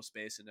great mental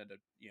space and end up,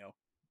 you know,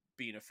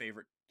 being a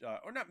favorite,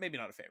 or not, maybe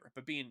not a favorite,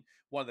 but being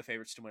one of the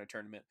favorites to win a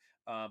tournament.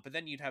 But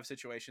then you'd have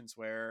situations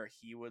where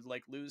he would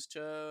like lose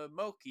to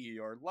Moki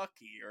or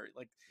Lucky, or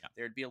like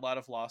there'd be a lot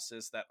of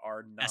losses that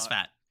are not.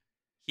 SFAT.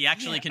 He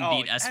actually can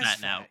beat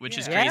SFAT now, which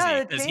is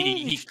crazy because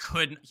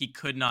he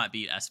could not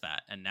beat SFAT,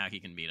 and now he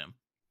can beat him.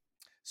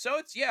 So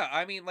it's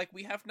I mean, like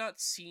we have not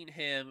seen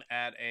him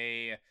at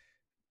a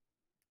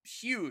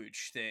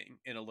huge thing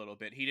in a little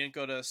bit. He didn't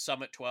go to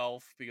Summit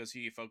 12 because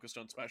he focused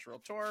on Smash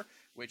World Tour,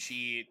 where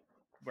he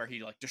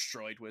like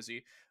destroyed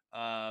Wizzy.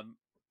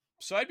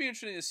 So I'd be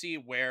interested to see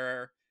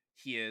where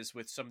he is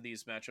with some of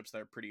these matchups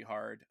that are pretty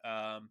hard.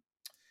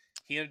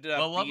 He ended up.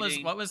 Well,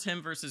 what was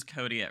him versus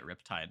Cody at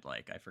Riptide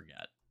like? I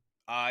forget.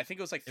 I think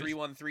it was like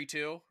 3-1,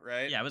 3-2,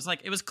 right? Yeah,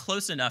 it was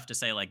close enough to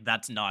say like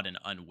that's not an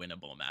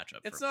unwinnable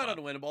matchup. It's not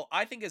unwinnable.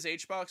 I think as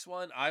HBox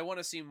won, I want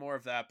to see more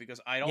of that because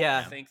I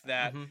don't think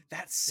that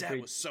that set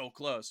was so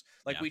close.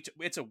 Like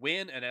it's a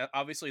win, and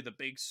obviously the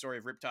big story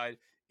of Riptide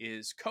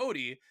is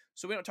Cody.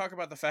 So we don't talk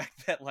about the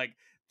fact that like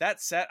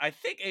that set. I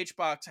think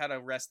HBox had a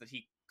rest that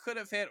he could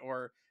have hit,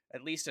 or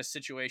at least a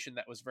situation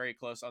that was very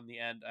close on the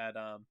end at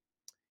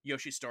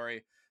Yoshi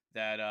Story.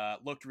 That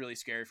looked really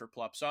scary for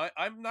Plup. So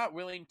I'm not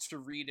willing to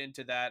read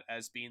into that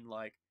as being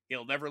like,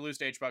 he'll never lose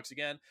to HBox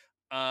again.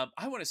 I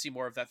want to see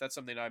more of that. That's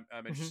something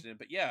I'm interested in.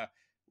 But yeah,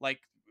 like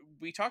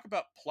we talk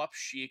about Plup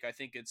Sheik, I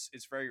think it's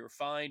very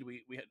refined.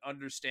 We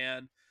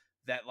understand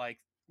that like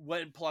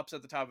when Plup's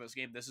at the top of his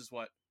game, this is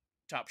what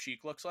top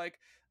Sheik looks like.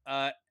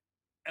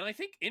 And I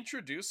think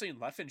introducing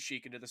Leffen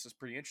Sheik into this is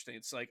pretty interesting.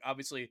 It's like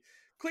obviously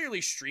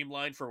clearly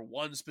streamlined for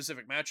one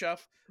specific matchup,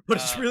 but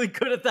it's really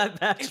good at that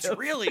matchup. It's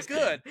really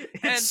good.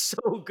 It's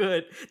so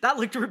good. That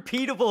looked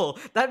repeatable.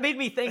 That made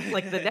me think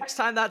like the next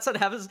time that set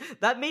happens,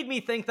 that made me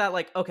think that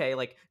like, okay,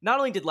 like not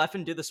only did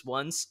Leffen do this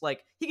once,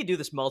 like he could do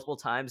this multiple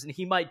times and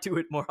he might do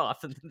it more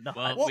often than not.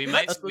 Well,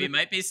 we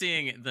might be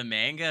seeing the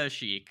Mango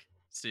Sheik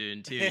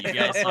soon too. You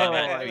guys saw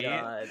that tweet?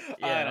 God.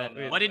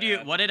 Yeah.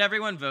 What did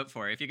everyone vote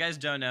for? If you guys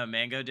don't know,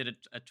 Mango did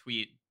a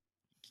tweet.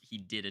 He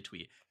did a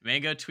tweet.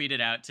 Mango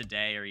tweeted out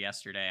today or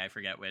yesterday, I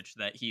forget which,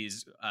 that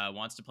he's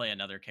wants to play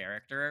another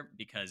character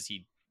because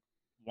he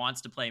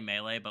wants to play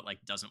Melee, but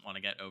like doesn't want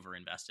to get over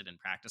invested in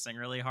practicing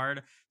really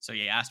hard. So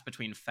he asked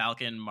between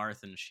Falcon,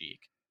 Marth, and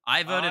Sheik.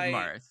 I voted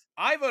Marth.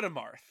 I voted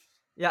Marth.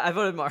 Yeah, I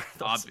voted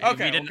Marth.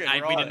 Okay,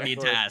 we didn't need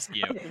to ask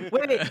you.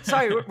 Wait,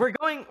 sorry. We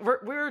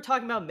were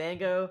talking about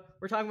Mango.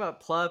 We're talking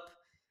about Plup.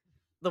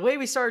 The way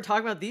we started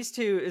talking about these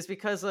two is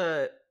because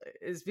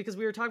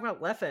we were talking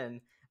about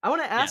Leffen. I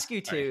want to ask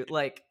you to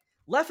like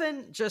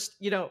Leffen, just,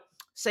 you know,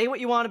 say what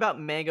you want about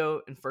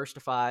Mango in first to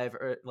 5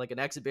 or like an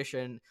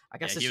exhibition. I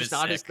guess it's just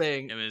not his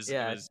thing. It was,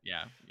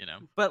 you know.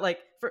 But like,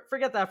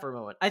 forget that for a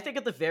moment. I think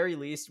at the very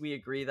least we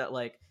agree that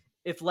like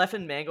if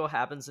Leffen Mango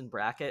happens in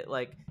bracket,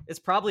 like it's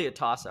probably a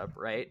toss up,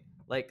 right?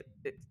 Like,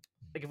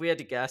 like if we had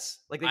to guess,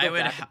 like they go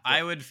back and I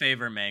forth. would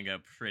favor Mango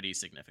pretty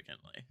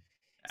significantly.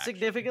 Actually.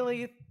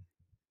 Significantly.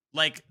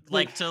 Like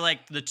to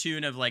like the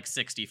tune of like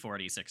 60-40,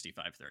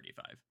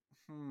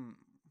 65-35.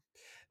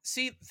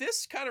 See,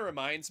 this kind of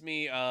reminds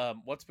me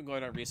what's been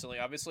going on recently.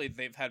 Obviously,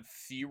 they've had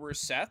fewer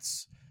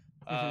sets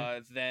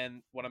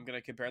than what I'm going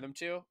to compare them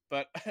to.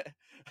 But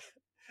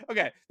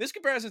okay, this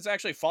comparison is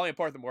actually falling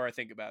apart the more I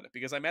think about it,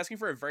 because I'm asking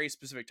for a very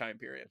specific time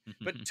period.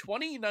 But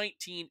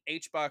 2019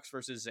 HBox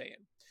versus Zain.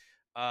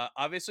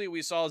 Obviously,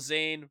 we saw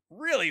Zain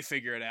really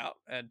figure it out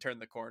and turn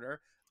the corner.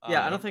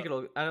 Yeah, I don't think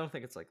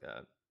it's like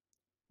that.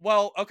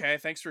 Well, okay,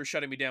 thanks for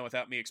shutting me down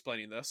without me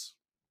explaining this.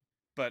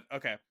 But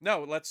okay,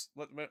 no,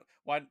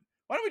 why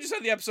don't we just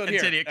end the episode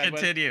here?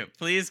 Continue.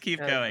 Please keep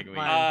going.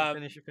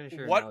 Finish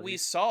what analogy. we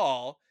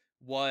saw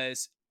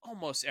was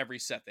almost every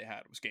set they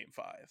had was game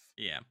 5.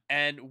 Yeah.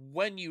 And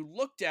when you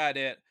looked at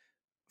it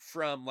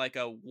from like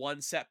a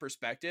one set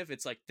perspective,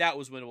 it's like that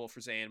was winnable for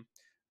Zain.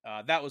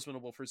 That was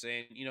winnable for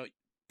Zain.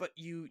 But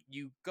you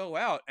go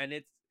out and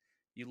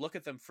you look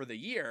at them for the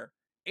year.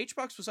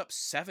 HBox was up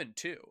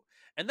 7-2.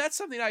 And that's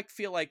something I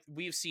feel like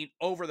we've seen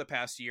over the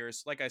past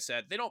years. Like I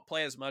said, they don't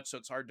play as much, so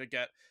it's hard to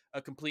get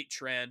a complete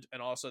trend.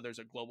 And also there's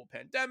a global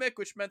pandemic,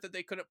 which meant that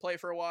they couldn't play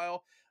for a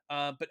while.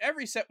 But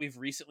every set we've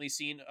recently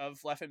seen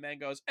of Leffen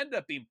Mango's ended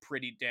up being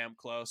pretty damn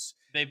close.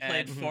 They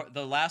played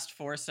the last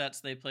 4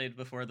 sets they played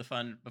before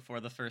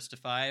the first to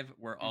 5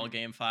 were all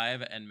game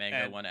 5, and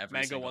Mango won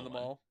every single one. Mango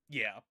won them all.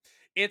 Yeah.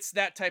 It's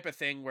that type of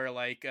thing where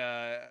like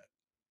at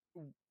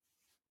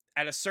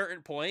a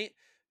certain point,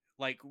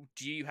 like,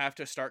 do you have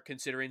to start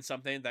considering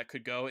something that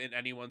could go in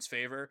anyone's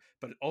favor,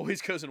 but it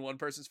always goes in one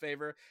person's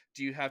favor?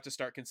 Do you have to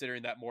start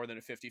considering that more than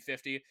a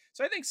 50-50?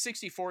 So I think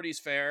 60-40 is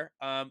fair.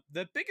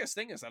 The biggest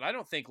thing is that I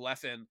don't think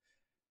Leffen,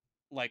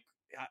 like,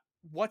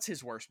 what's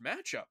his worst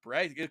matchup,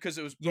 right? Because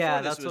it was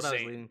that's what I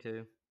was leading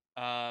to.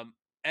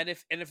 And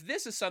if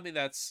this is something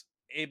that's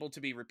able to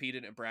be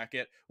repeated in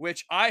bracket,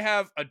 which I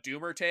have a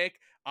doomer take,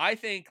 I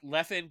think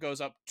Leffen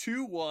goes up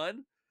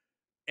 2-1.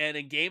 And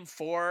in game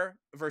 4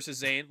 versus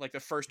Zain, like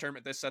the first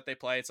tournament this set they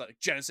play, it's like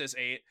Genesis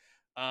 8.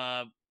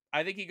 I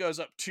think he goes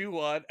up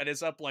 2-1 and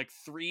is up like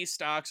 3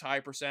 stocks high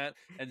percent,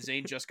 and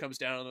Zain just comes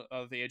down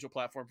on the Angel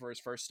platform for his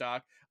first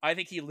stock. I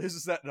think he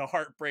loses that in a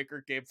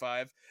heartbreaker game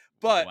 5.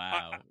 But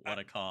wow, what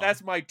a call!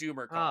 That's my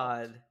doomer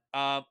call.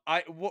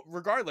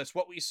 Regardless,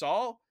 what we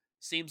saw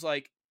seems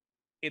like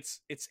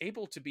it's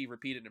able to be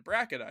repeated in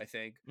bracket, I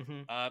think.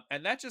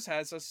 And that just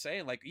has us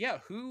saying like, yeah,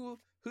 who's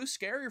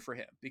scarier for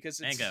him? Because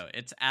it's Mango.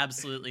 It's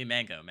absolutely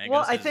Mango. Mango.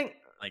 Well, I think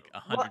like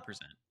 100%.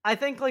 I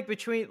think like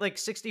between like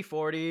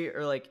 60-40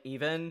 or like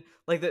even,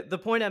 like the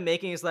point I'm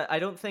making is that I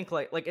don't think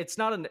like it's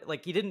not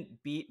like he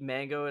didn't beat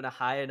Mango in a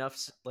high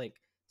enough like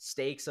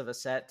stakes of a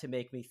set to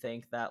make me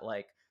think that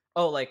like,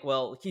 oh, like,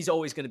 well, he's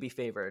always going to be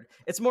favored.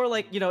 It's more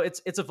like,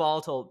 it's a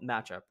volatile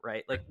matchup,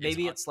 right? Like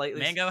maybe it's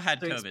slightly. Mango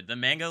had COVID. The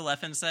Mango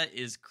Leffen set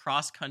is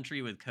cross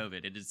country with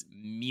COVID. It is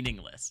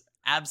meaningless.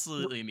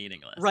 Absolutely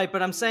meaningless. Right,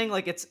 but I'm saying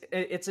like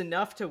it's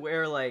enough to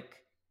where like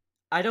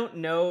I don't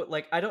know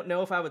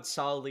if I would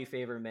solidly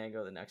favor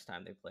Mango the next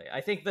time they play.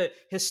 I think the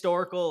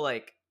historical,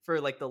 like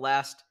for like the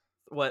last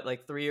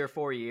 3 or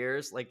 4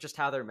 years, like just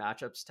how their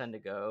matchups tend to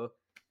go,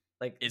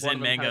 like is in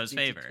Mango's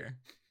favor.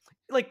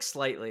 Like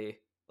slightly.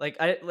 Like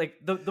I like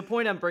the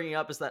point I'm bringing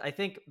up is that I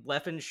think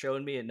Leffen's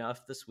shown me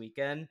enough this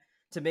weekend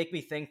to make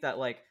me think that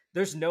like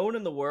there's no one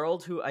in the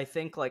world who I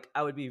think like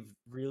I would be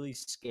really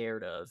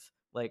scared of,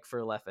 like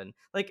for Leffen.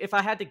 Like if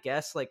I had to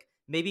guess, like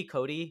maybe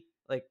Cody,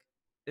 like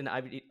in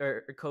IBD,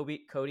 or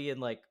Cody and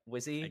like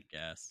Wizzy. I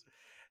guess.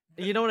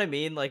 You know what I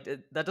mean? Like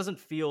that doesn't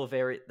feel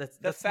very. That's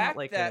the fact not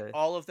like that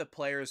all of the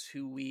players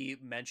who we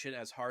mention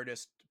as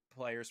hardest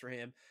players for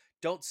him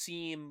don't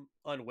seem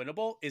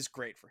unwinnable is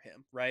great for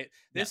him, right?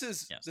 This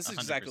is 100%.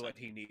 Exactly what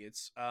he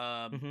needs.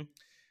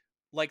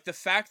 Like the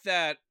fact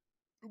that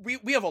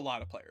we have a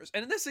lot of players,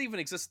 and this even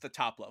exists at the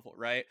top level,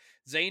 right?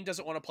 Zain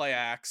doesn't want to play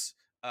Axe.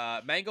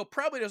 Mango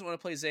probably doesn't want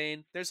to play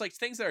Zain. There's like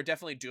things that are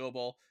definitely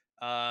doable.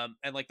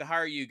 And like the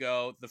higher you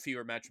go, the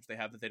fewer matchups they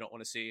have that they don't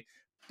want to see.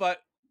 But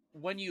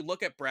when you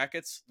look at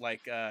brackets,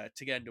 like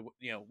to get into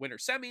winner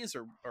semis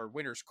or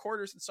winners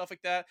quarters and stuff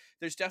like that,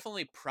 there's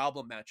definitely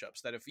problem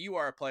matchups that if you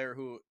are a player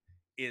who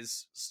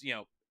is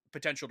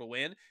potential to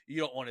win, you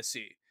don't want to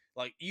see.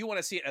 Like you want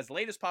to see it as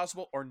late as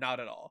possible or not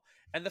at all.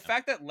 And the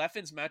fact that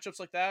Leffen's matchups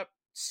like that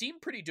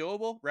seem pretty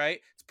doable, right?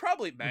 It's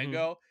probably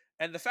Mango.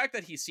 And the fact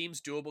that he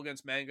seems doable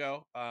against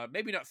Mango,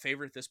 maybe not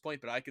favored at this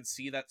point, but I could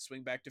see that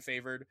swing back to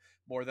favored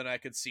more than I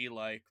could see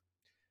like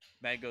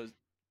Mango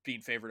being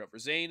favored over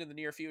Zain in the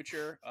near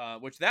future,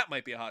 which that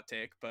might be a hot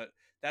take, but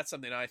that's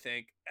something I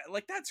think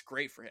like that's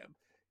great for him.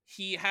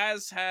 He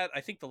has had,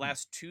 I think, the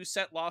last 2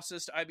 set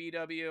losses to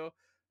IBW.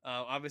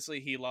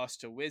 Obviously, he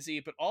lost to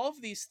Wizzy, but all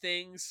of these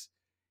things,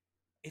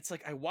 it's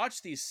like I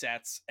watch these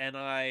sets and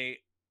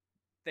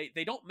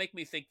they don't make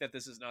me think that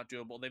this is not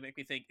doable. They make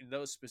me think in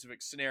those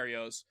specific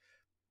scenarios,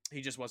 he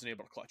just wasn't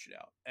able to clutch it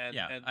out. And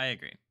I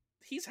agree.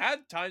 he's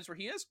had times where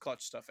he has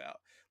clutched stuff out.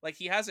 Like,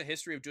 he has a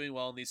history of doing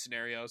well in these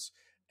scenarios,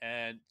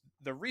 and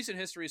the recent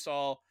history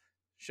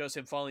shows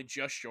him falling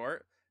just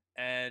short.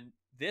 And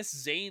this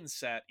Zayn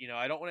set,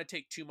 I don't want to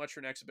take too much for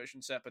an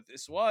exhibition set, but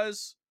this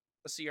was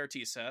a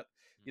CRT set.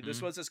 Mhm.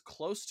 This was as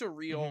close to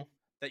real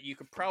that you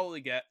could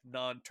probably get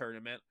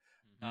non-tournament.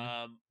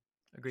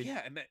 Agreed.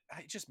 Yeah, and it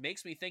just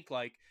makes me think,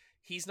 like,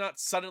 he's not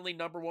suddenly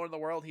number one in the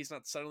world. He's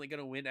not suddenly going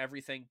to win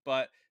everything,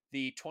 but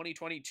the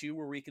 2022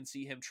 where we can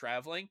see him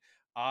traveling,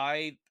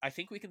 I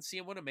think we can see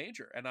him win a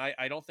major, and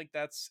I don't think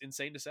that's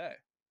insane to say.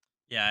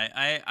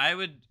 Yeah, I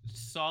would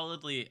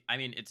solidly. I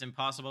mean, it's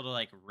impossible to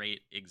like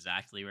rate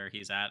exactly where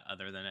he's at,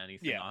 other than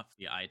anything off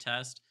the eye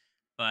test.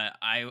 But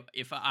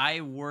if I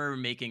were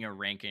making a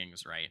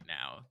rankings right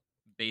now,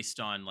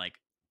 based on like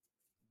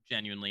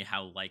genuinely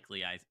how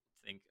likely I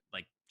think,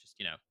 like just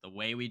the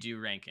way we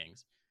do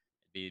rankings,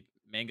 it'd be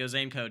Mango,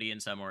 Zane, Cody in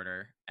some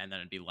order, and then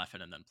it'd be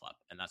Leffen and then Plup,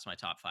 and that's my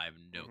top 5,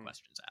 no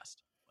questions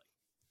asked,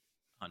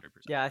 like 100%.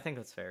 Yeah, I think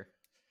that's fair.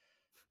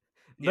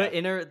 The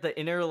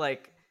inner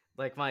like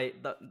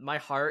my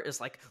heart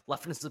is like,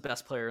 Leffen is the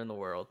best player in the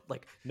world.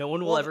 Like, no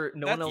one will ever.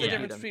 No one will beat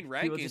him. That's the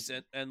difference between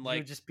rankings and like. He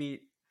would just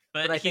beat.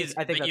 But I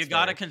think you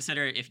gotta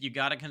consider, if you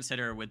gotta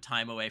consider with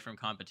time away from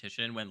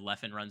competition, when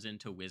Leffen runs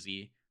into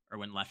Wizzy, or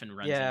when Leffen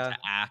runs into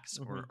Axe,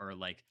 or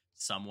like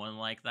someone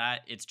like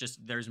that, it's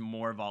just there's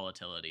more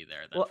volatility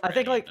there than I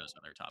think like those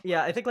other top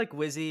players. I think like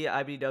Wizzy,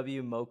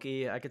 IBW,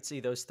 Moki, I could see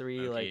those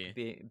three like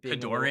being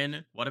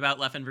Kadoran. What about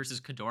Leffen versus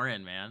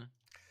Kadoran, man?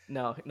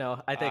 No,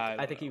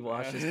 I think he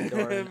washes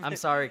Kadoran. I'm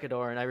sorry,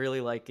 Kadoran. I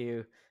really like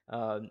you.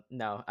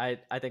 No, I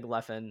think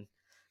Leffen,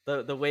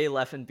 the way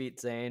Leffen beat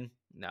Zayn.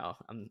 No,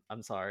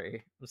 I'm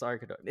sorry. I'm sorry,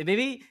 Kadoran.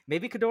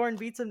 Maybe Kadoran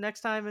beats him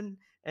next time,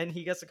 and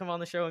he gets to come on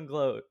the show and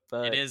gloat.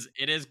 But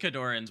it is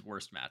Kadoran's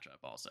worst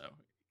matchup. Also,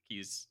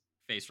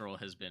 face roll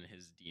has been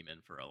his demon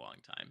for a long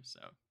time. So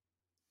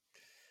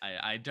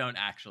I don't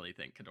actually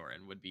think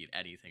Kadoran would beat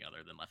anything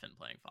other than Leffen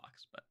playing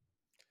Fox, but.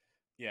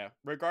 Yeah,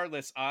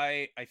 regardless,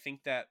 I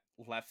think that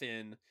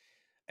Leffen,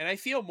 and I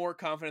feel more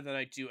confident than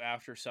I do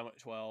after Summit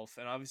 12,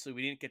 and obviously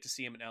we didn't get to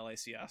see him in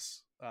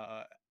LACS.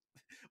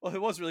 Well,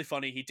 it was really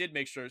funny. He did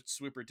make sure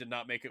Swooper did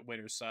not make it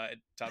winner's side,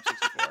 top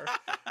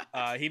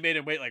 64. He made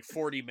him wait like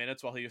 40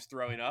 minutes while he was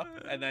throwing up,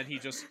 and then he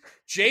just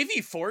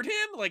JV4'd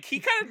him. Like, he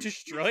kind of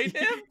destroyed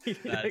him.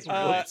 That's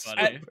really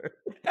funny.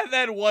 And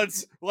then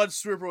once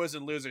Swooper was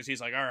in losers,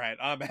 he's like, all right,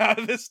 I'm out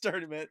of this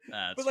tournament.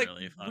 That's but like,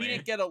 really funny. We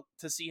didn't get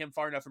to see him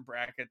far enough in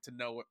bracket to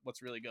know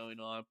what's really going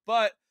on.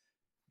 But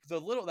the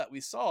little that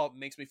we saw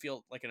makes me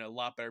feel like in a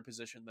lot better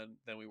position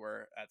than we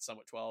were at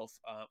Summit 12.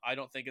 I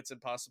don't think it's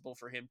impossible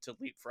for him to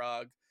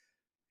leapfrog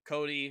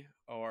Cody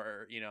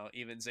or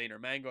even Zayn or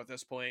Mango at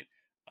this point.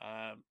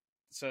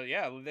 So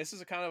yeah, this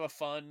is a kind of a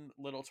fun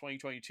little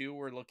 2022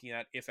 we're looking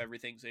at, if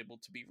everything's able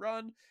to be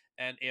run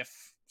and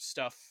if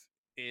stuff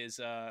is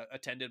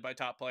attended by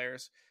top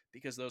players,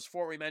 because those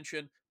 4 we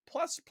mentioned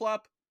plus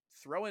Plup,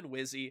 throw in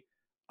Wizzy.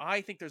 I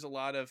think there's a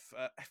lot of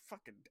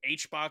fucking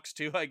HBox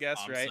too, I guess.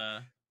 Amsa.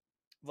 Right?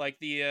 Like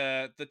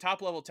the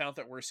top level talent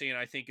that we're seeing,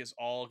 I think, is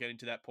all getting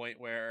to that point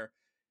where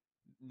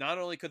not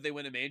only could they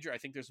win a major, I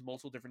think there's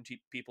multiple different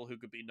people who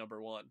could be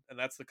number one, and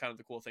that's the kind of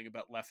the cool thing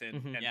about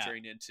Leffen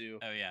entering into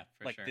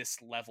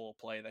this level of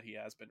play that he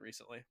has been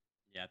recently.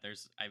 Yeah,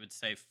 there's, I would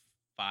say,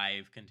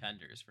 5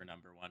 contenders for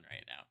number one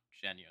right now,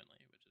 genuinely,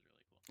 which is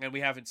really cool. And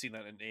we haven't seen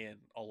that in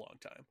a long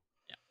time.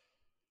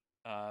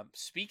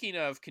 Speaking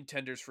of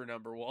contenders for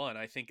number one,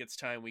 I think it's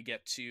time we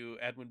get to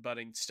Edwin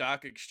Budding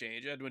Stock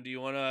Exchange. Edwin, do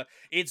you want to?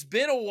 It's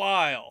been a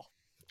while.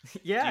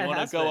 Yeah, do you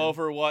want to go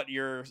over what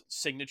your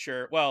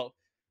signature? Well,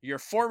 your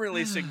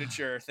formerly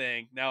signature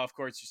thing. Now, of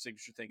course, your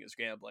signature thing is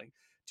gambling.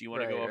 Do you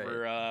want to go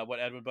over what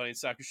Edwin Budding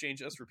Stock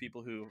Exchange is for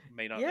people who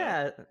may not know?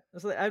 Yeah,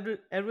 so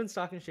Edwin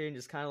Stock Exchange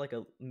is kind of like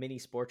a mini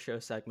sports show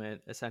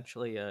segment.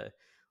 Essentially,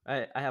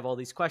 I have all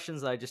these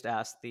questions that I just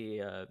asked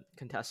the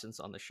contestants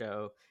on the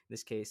show. In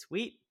this case,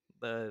 Wheat,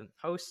 the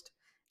host,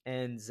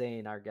 and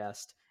Zane, our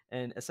guest.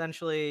 And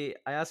essentially,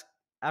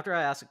 after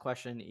I ask a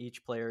question,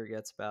 each player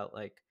gets about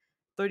like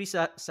 30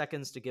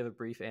 seconds to give a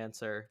brief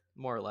answer,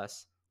 more or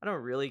less. I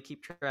don't really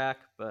keep track,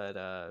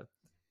 but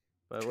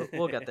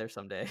we'll get there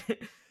someday.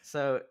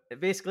 So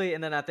basically,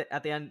 and then at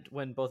the end,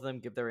 when both of them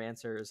give their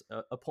answers,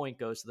 a point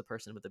goes to the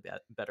person with the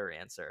better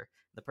answer.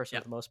 The person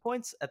with the most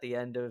points at the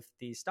end of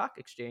the stock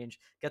exchange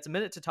gets a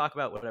minute to talk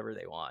about whatever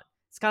they want.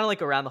 It's kind of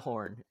like Around the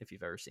Horn, if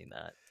you've ever seen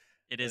that.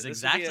 It is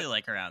exactly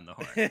like Around the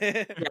Horn.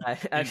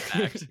 Yeah, in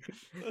fact.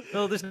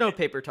 Well, there's no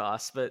paper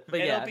toss, but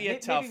it'll be a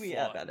tough maybe we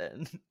add that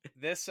in.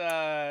 This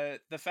the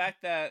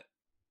fact that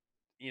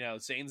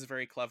Zane's a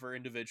very clever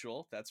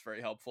individual, that's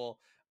very helpful.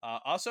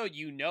 Also,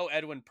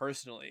 Edwin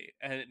personally,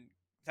 and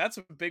that's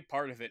a big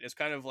part of it. It's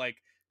kind of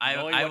like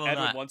knowing what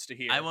Edwin wants to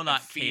hear. I will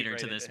not cater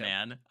to this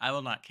man. I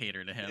will not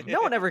cater to him.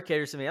 No one ever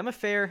caters to me. I'm a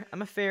fair,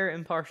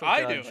 impartial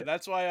judge. I do.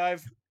 That's why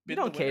I've been. You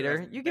don't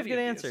cater. You give good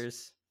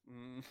answers.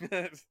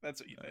 That's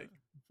what you think.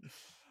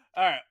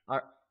 All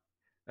right.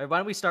 All right, why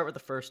don't we start with the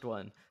first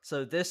one?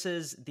 So this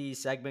is the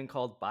segment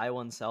called Buy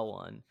One, Sell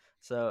One.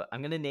 So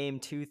I'm going to name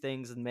two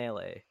things in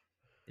Melee.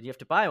 And you have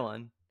to buy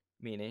one,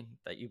 meaning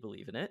that you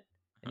believe in it,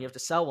 and you have to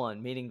sell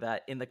one, meaning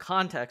that in the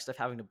context of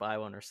having to buy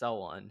one or sell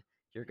one,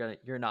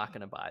 you're not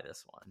gonna buy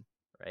this one,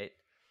 right?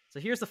 So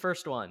here's the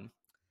first one.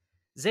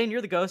 Zane,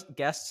 you're the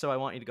guest, so I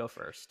want you to go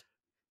first.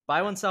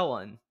 Buy one, sell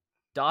one.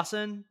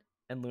 Dawson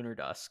and Lunar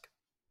Dusk.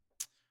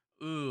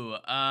 Ooh,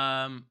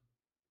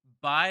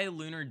 buy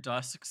Lunar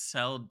Dusk,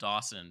 sell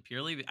Dawson.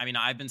 Purely, I mean,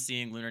 I've been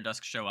seeing Lunar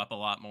Dusk show up a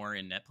lot more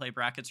in net play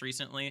brackets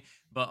recently,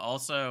 but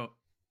also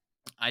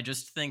I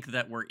just think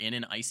that we're in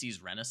an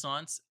Icy's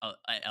renaissance,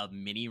 a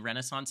mini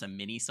renaissance, a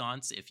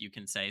mini-sance, if you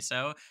can say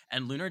so.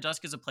 And Lunar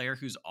Dusk is a player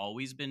who's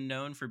always been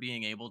known for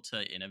being able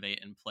to innovate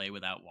and play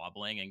without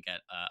wobbling and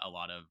get a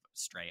lot of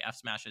stray F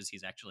smashes.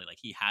 He's actually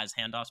he has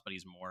handoffs, but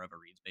he's more of a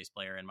reads-based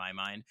player in my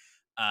mind.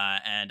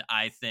 And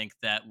I think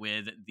that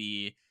with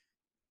the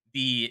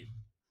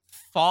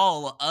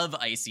fall of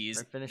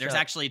Ices, there's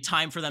actually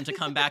time for them to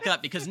come back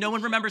up because no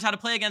one remembers how to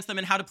play against them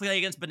and how to play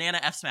against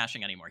Banana F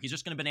smashing anymore. He's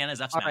just going to Bananas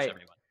F smash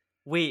everyone.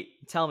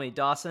 Wait, tell me,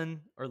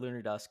 Dawson or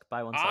Lunar Dusk?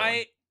 Buy one, sell one.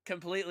 I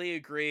completely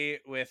agree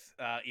with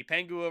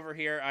Ipengu over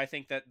here. I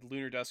think that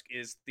Lunar Dusk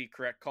is the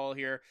correct call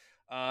here.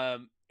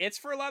 It's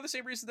for a lot of the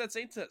same reasons that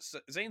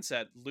Zane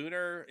said.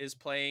 Lunar is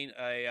playing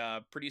a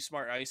pretty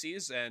smart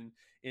Ices, and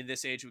in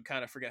this age, we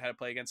kind of forget how to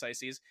play against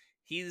Ices.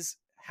 He's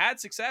had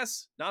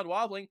success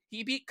non-wobbling.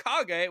 He beat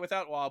Kage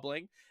without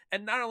wobbling,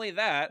 and not only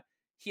that,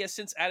 he has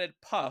since added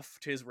Puff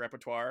to his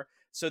repertoire.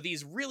 So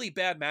these really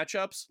bad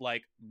matchups,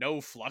 like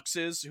no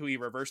Fluxes, who he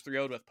reverse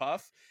 3-0'd with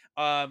Puff,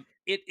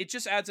 it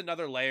just adds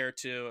another layer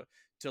to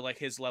like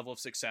his level of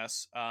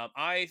success.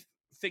 I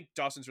think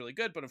Dawson's really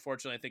good, but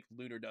unfortunately, I think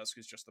Lunar Dusk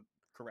is just the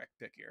correct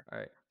pick here. All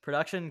right,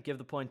 production, give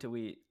the point to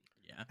Wheat.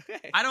 Yeah,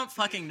 I don't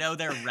fucking know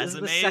their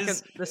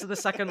resumes. This is the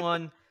second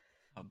one.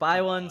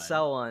 Buy one,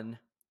 sell one.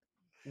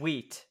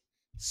 Wheat,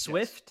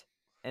 Swift,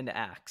 and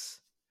Axe.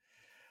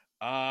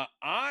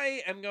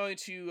 I am going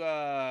to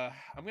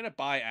I'm gonna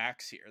buy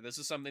Axe here. This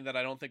is something that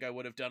I don't think I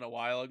would have done a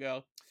while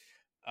ago.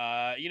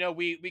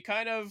 We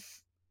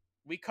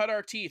cut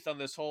our teeth on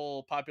this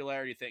whole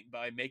popularity thing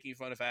by making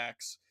fun of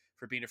Axe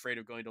for being afraid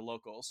of going to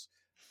locals.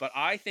 But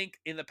I think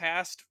in the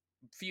past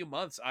few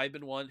months, I've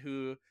been one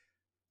who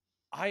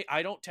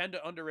I don't tend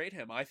to underrate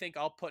him. I think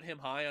I'll put him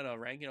high on a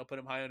ranking. I'll put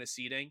him high on a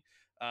seeding.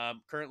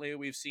 Currently,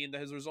 we've seen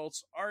that his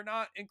results are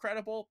not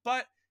incredible.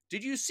 But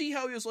did you see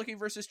how he was looking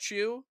versus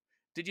Chu?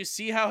 Did you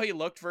see how he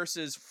looked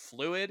versus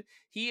Fluid?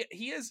 He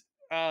has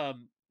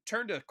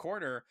turned a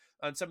corner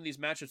on some of these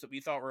matchups that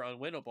we thought were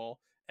unwinnable.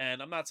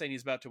 And I'm not saying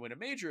he's about to win a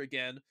major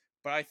again,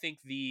 but I think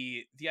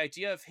the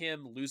idea of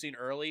him losing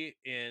early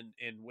in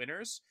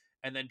winners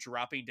and then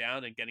dropping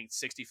down and getting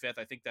 65th,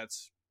 I think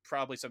that's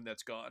probably something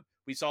that's gone.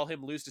 We saw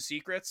him lose to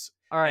Secrets,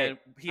 all right, and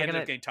he ended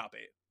up getting top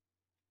 8.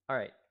 All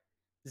right,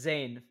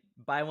 Zane,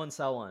 buy one,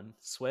 sell one.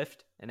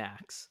 Swift and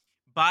Axe.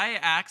 Buy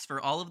Axe for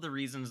all of the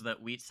reasons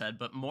that Wheat said,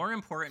 but more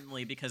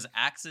importantly, because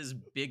Axe's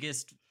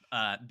biggest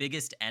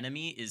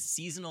enemy is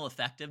seasonal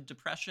affective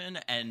depression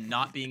and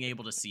not being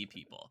able to see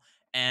people.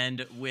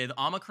 And with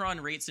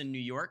Omicron rates in New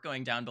York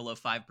going down below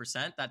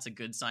 5%, that's a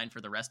good sign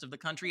for the rest of the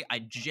country. I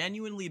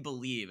genuinely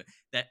believe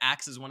that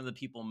Axe is one of the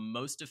people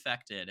most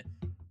affected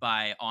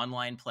by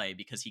online play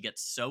because he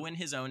gets so in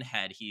his own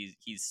head.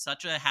 He's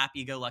such a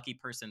happy-go-lucky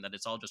person that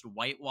it's all just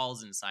white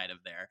walls inside of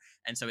there.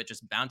 And so it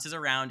just bounces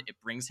around, it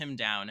brings him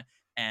down.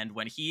 And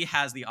when he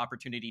has the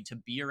opportunity to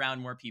be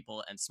around more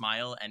people and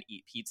smile and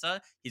eat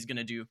pizza, he's going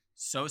to do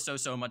so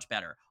much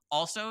better.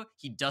 Also,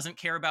 he doesn't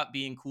care about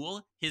being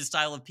cool. His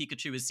style of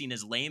Pikachu is seen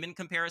as lame in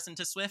comparison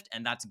to Swift,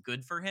 and that's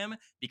good for him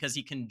because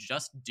he can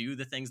just do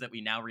the things that we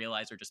now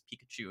realize are just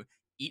Pikachu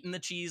eating the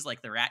cheese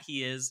like the rat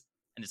he is,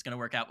 and it's going to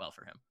work out well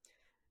for him.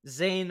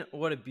 Zane,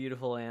 what a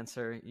beautiful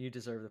answer. You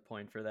deserve the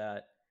point for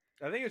that.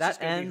 I think it's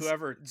just going to be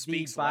whoever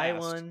speaks the buy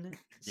last. One,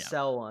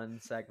 sell one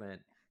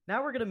segment.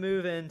 Now we're going to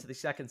move into the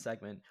second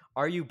segment.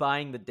 Are you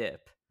buying the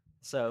dip?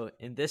 So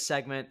in this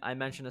segment, I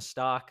mention a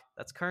stock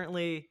that's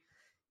currently,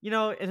 in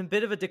a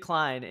bit of a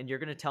decline, and you're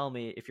going to tell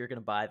me if you're going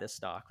to buy this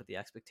stock with the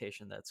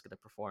expectation that it's going to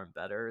perform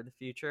better in the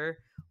future,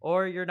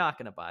 or you're not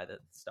going to buy the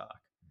stock.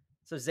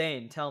 So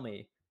Zane, tell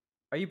me,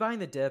 are you buying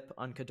the dip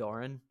on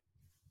Kadoran?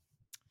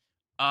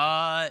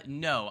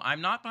 No,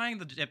 I'm not buying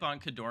the dip on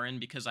Kadoran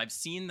because I've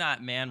seen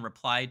that man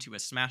reply to a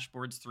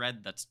Smashboards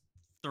thread that's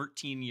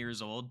 13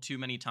 years old too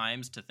many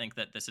times to think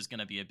that this is going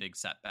to be a big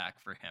setback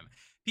for him.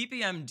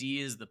 PPMD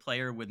is the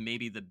player with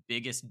maybe the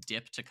biggest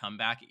dip to come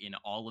back in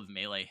all of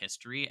Melee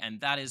history, and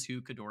that is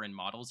who Kadoran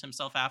models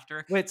himself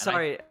after. Wait,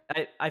 sorry,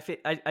 I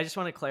just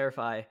want to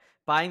clarify.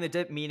 Buying the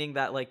dip meaning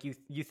that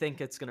you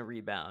think it's going to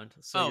rebound.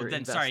 So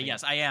sorry,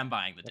 yes, I am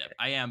buying the dip. Okay.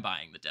 I am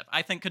buying the dip.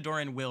 I think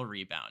Kadoran will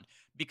rebound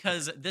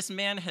because this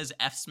man has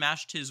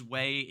F-smashed his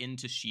way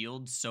into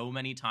Shield so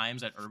many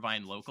times at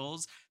Irvine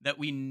Locals that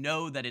we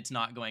know that it's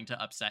not going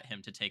to upset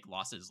him to take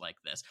losses like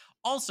this.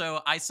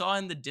 Also, I saw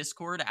in the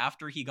Discord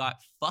after he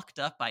got fucked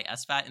up by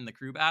SFAT in the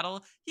crew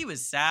battle, he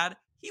was sad.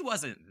 he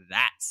wasn't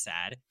that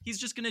sad. He's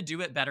just going to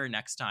do it better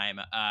next time.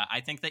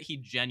 I think that he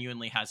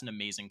genuinely has an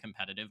amazing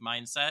competitive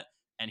mindset,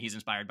 and he's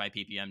inspired by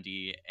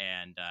PPMD,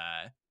 and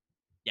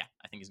yeah,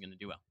 I think he's going to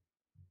do well.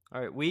 All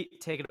right,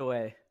 Wheat, take it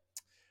away.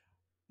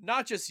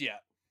 Not just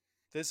yet.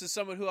 This is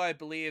someone who I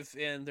believe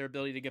in their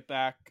ability to get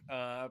back,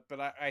 but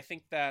I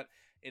think that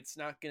it's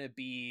not going to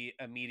be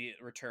immediate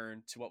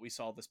return to what we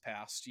saw this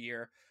past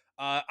year.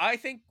 I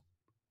think,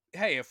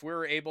 hey, if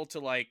we're able to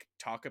like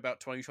talk about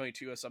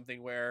 2022 as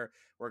something where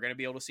we're going to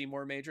be able to see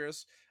more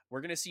majors,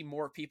 we're going to see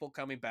more people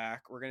coming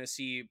back. We're going to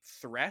see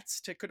threats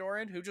to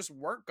Kadoran who just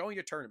weren't going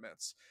to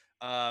tournaments.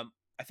 I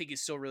think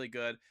he's still really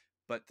good,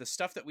 but the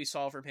stuff that we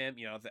saw from him,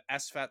 you know, the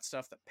SFAT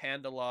stuff, the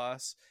Panda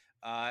loss,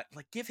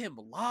 like give him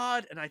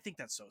Laud, and I think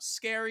that's so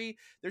scary.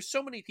 There's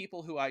so many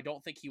people who I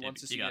don't think he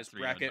wants to see in his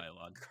bracket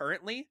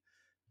currently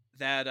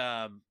that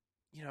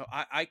you know,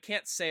 I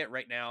can't say it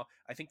right now.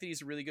 I think that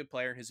he's a really good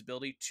player, and his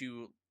ability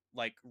to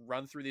like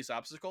run through these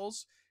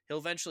obstacles, he'll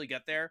eventually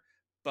get there.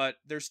 But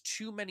there's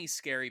too many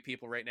scary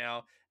people right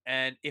now,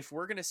 and if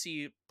we're gonna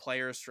see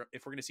players from,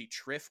 if we're gonna see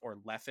Triff or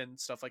Leffen,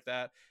 stuff like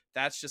that,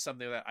 that's just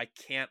something that I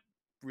can't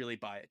really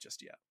buy it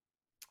just yet.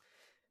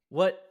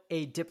 What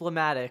a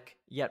diplomatic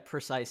yet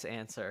precise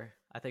answer.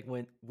 I think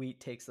when Wheat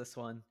takes this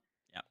one.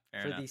 Yeah,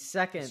 fair For enough. the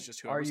second,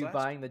 are you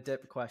buying the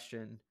dip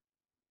question?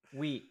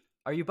 Wheat,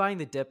 are you buying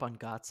the dip on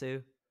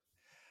Gatsu?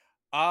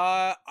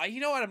 You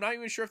know what? I'm not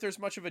even sure if there's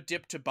much of a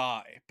dip to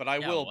buy, but I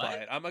will buy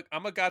it.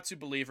 I'm a Gatsu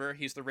believer.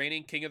 He's the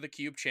reigning King of the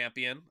Cube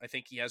champion. I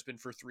think he has been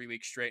for 3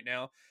 weeks straight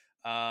now.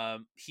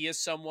 He is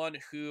someone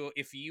who,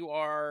 if you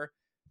are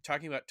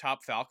talking about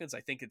top Falcons, I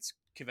think it's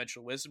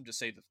conventional wisdom to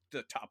say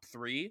the top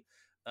 3.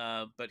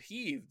 But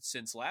he,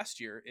 since last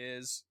year,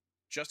 is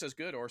just as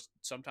good or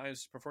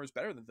sometimes performs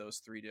better than those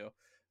 3 do.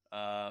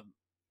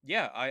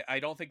 Yeah, I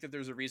don't think that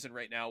there's a reason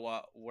right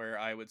now where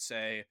I would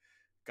say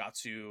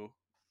Gatsu,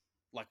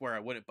 like where I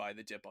wouldn't buy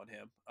the dip on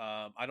him.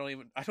 I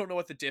don't know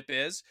what the dip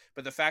is,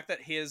 but the fact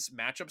that his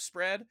matchup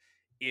spread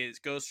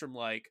goes from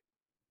like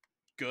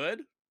good,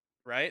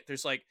 right?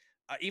 There's like,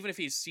 even if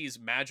he sees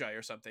Magi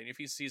or something, if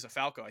he sees a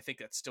Falco, I think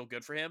that's still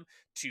good for him,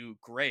 to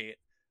great.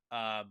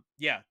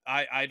 Yeah,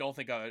 I don't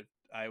think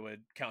I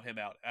would count him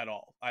out at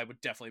all. I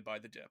would definitely buy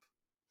the dip.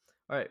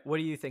 All right, what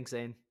do you think,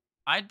 Zane?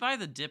 I'd buy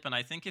the dip, and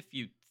I think if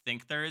you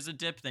think there is a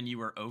dip, then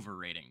you are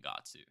overrating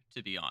Gatsu,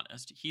 to be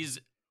honest.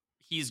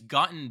 He's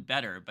gotten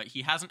better, but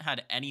he hasn't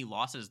had any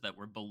losses that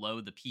were below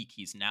the peak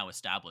he's now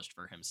established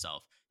for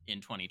himself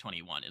in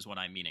 2021, is what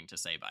I'm meaning to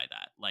say by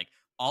that. Like,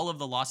 all of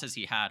the losses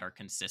he had are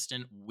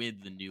consistent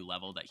with the new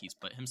level that he's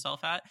put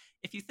himself at.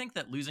 If you think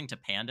that losing to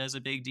Panda is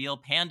a big deal,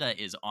 Panda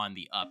is on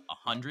the up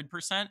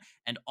 100%,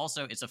 and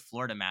also it's a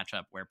Florida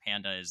matchup where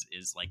Panda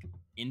is like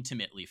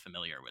intimately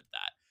familiar with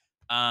that.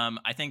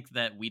 I think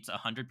that Wheat's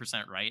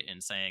 100% right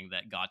in saying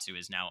that Gatsu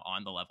is now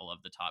on the level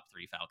of the top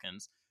 3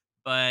 Falcons.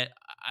 But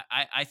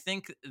I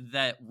think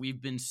that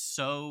we've been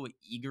so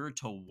eager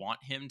to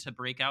want him to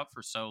break out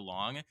for so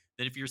long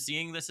that if you're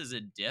seeing this as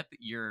a dip,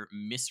 you're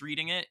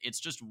misreading it.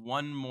 It's just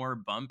one more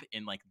bump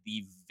in like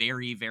the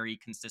very, very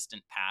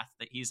consistent path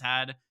that he's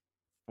had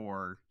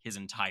for his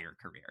entire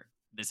career.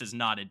 This is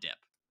not a dip.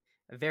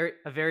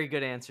 A very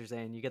good answer,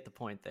 Zane. You get the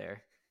point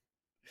there.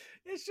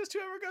 It's just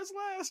whoever goes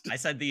last. I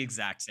said the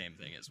exact same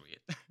thing as Wheat.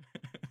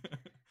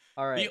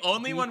 All right. The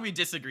only one we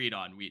disagreed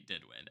on, Wheat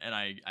did win, and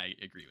I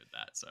agree with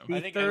that. So the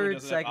I think third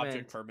doesn't segment, have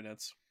object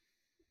permanence.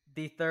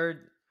 The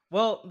third,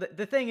 well,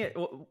 the thing is,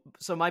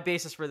 so my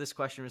basis for this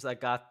question was that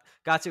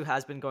Gatsu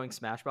has been going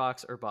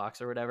Smashbox or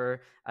Box or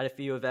whatever at a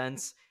few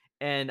events,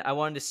 and I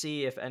wanted to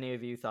see if any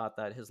of you thought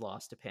that his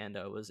loss to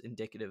Panda was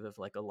indicative of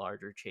like a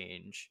larger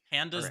change.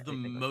 Panda's the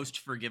most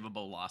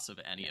forgivable loss of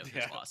any of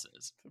his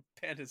losses.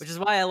 Which is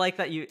why I like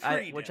that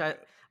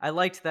I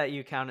liked that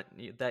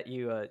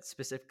you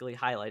specifically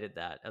highlighted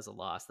that as a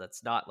loss.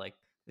 That's not like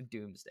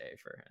doomsday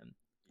for him.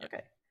 Yeah.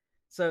 Okay.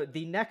 So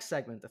the next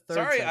segment, the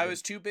third segment, I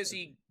was too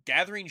busy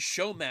gathering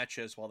show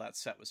matches while that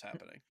set was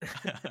happening.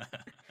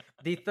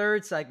 The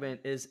third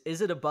segment is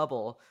it a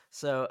bubble?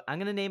 So I'm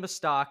going to name a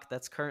stock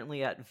that's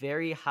currently at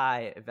very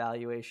high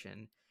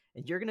valuation,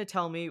 and you're going to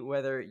tell me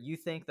whether you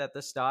think that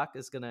the stock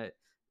is going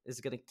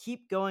to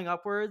keep going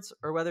upwards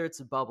or whether it's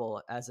a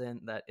bubble, as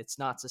in that it's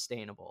not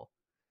sustainable.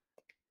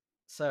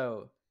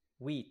 So,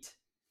 Wheat.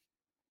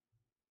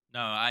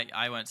 No,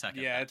 I went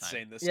second. Yeah, it's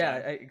Zane this time.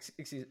 Yeah,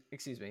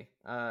 excuse me.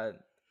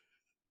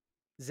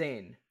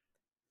 Zane,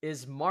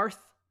 is Marth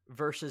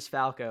versus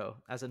Falco,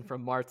 as in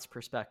from Marth's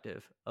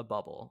perspective, a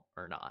bubble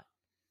or not?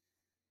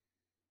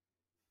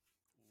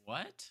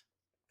 What?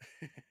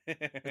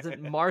 As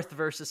in Marth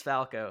versus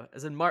Falco,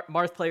 as in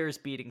Marth players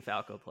beating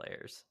Falco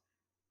players.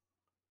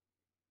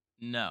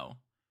 No,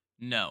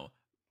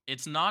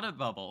 it's not a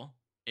bubble.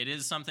 It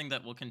is something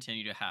that will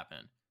continue to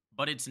happen,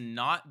 but it's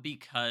not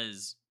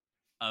because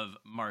of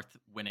Marth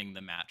winning the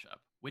matchup,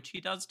 which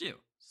he does do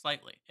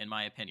slightly, in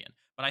my opinion.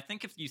 But I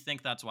think if you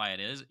think that's why it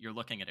is, you're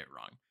looking at it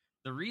wrong.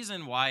 The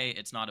reason why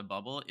it's not a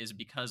bubble is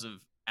because of,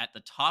 at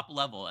the top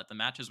level, at the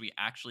matches we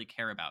actually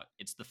care about,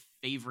 it's the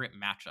favorite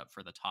matchup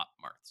for the top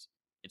Marths.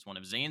 It's one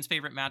of Zane's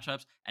favorite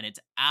matchups, and it's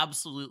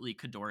absolutely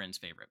Kadoran's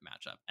favorite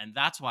matchup. And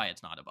that's why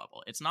it's not a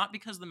bubble. It's not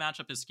because the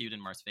matchup is skewed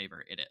in Marth's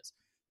favor. It is.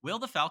 Will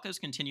the Falcos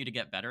continue to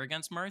get better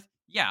against Marth?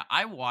 Yeah,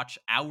 I watch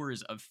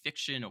hours of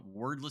Fiction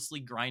wordlessly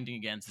grinding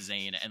against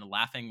Zane and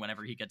laughing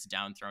whenever he gets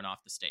down thrown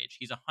off the stage.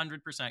 He's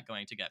 100%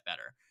 going to get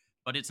better.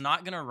 But it's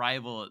not going to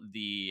rival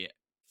the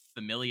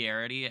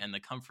familiarity and the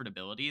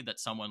comfortability that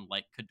someone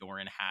like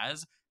Kadoran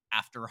has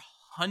after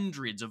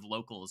hundreds of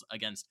locals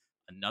against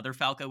another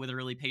Falco with a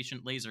really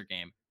patient laser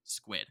game,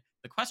 Squid.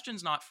 The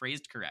question's not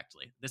phrased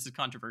correctly. This is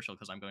controversial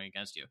because I'm going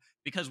against you.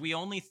 Because we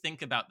only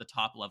think about the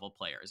top level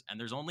players, and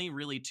there's only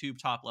really 2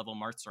 top level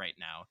Marths right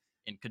now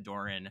in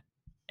Kadoran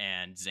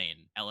and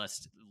Zane.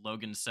 LS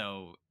Logan's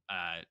so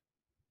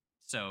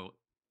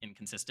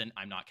inconsistent,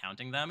 I'm not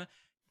counting them.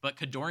 But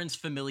Kadoran's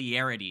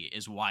familiarity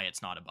is why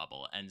it's not a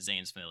bubble, and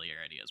Zane's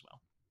familiarity as well.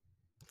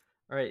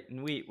 All right,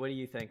 and what do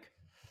you think?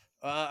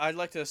 I'd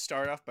like to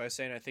start off by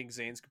saying I think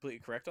Zane's completely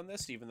correct on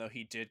this, even though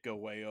he did go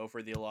way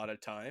over the allotted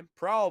time.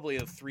 Probably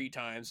 3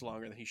 times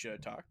longer than he should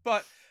have talked.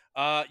 But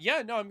I'm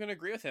going to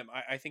agree with him.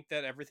 I think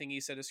that everything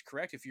he said is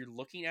correct. If you're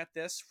looking at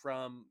this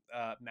from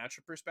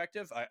matchup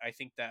perspective, I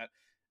think that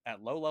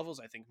at low levels,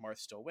 I think Marth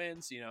still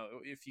wins.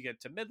 If you get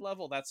to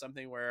mid-level, that's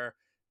something where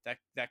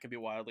that can be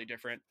wildly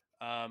different.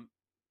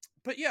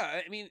 But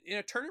yeah, I mean, in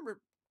a tournament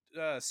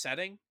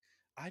setting,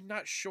 I'm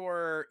not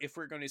sure if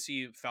we're going to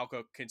see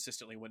Falco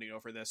consistently winning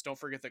over this. Don't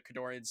forget that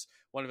Kadoran's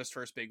one of his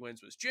first big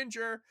wins was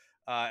Ginger,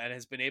 and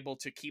has been able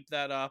to keep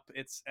that up.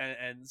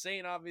 And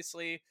Zane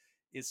obviously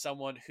is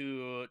someone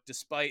who,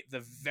 despite the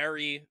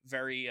very,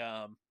 very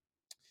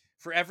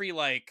for every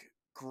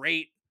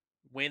great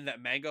win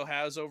that Mango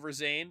has over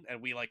Zane,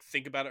 and we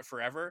think about it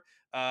forever,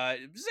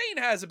 Zane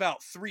has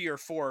about 3 or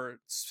 4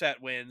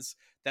 set wins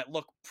that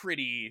look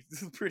pretty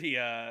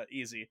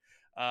easy.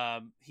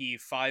 He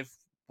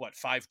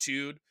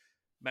 5-2'd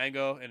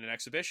Mango in an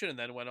exhibition, and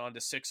then went on to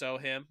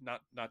 6-0 him.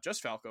 Not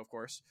just Falco, of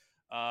course.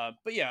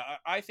 But yeah,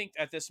 I think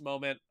at this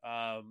moment,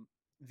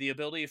 the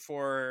ability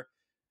for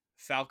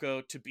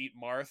Falco to beat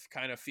Marth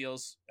kind of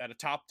feels at a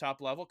top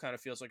level, kind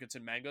of feels like it's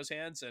in Mango's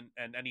hands.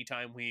 And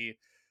anytime we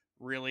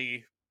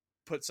really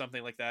put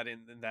something like that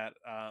in that,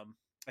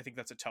 I think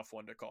that's a tough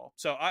one to call.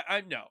 So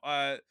I know,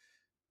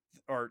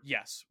 or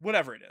yes,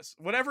 whatever it is,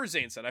 whatever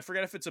Zane said. I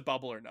forget if it's a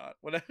bubble or not.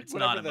 Whatever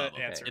not the bubble.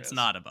 answer It's is.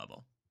 not a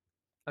bubble.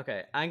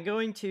 Okay, I'm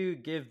going to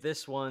give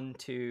this one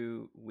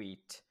to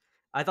Wheat.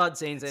 I thought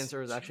Zane's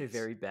answer was actually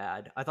very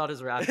bad. I thought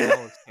his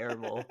rationale was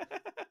terrible.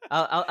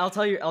 I'll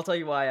tell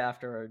you why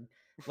afterward.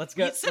 Let's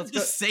go. He said the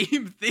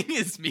same thing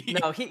as me.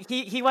 No,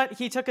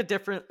 he took a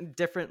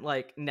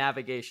different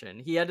navigation.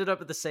 He ended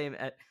up at the same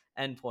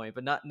endpoint,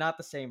 but not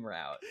the same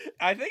route.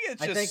 I think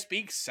it's just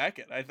speak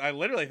second. I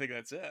literally think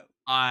that's it.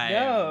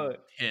 I'm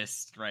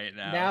pissed right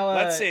now. Now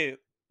let's see.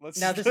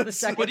 Now this is the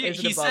second.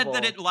 He said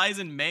that it lies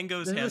in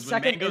Mango's hands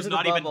when Mango's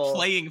not even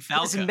playing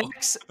Falco.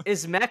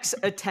 Is Mech's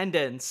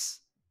attendance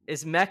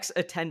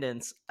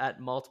at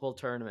multiple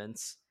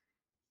tournaments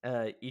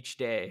each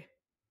day?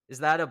 Is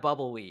that a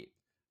bubble, Wheat?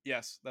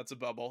 Yes, that's a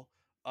bubble.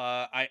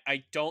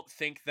 I don't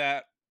think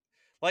that,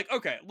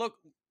 okay, look,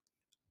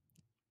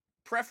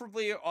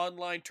 preferably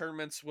online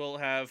tournaments will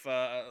have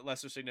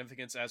lesser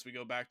significance as we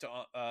go back to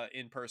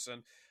in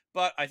person.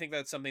 But I think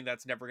that's something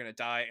that's never going to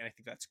die, and I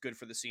think that's good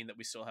for the scene that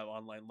we still have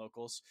online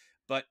locals.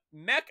 But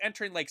Mech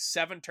entering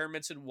 7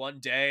 tournaments in one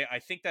day, I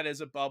think that is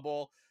a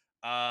bubble.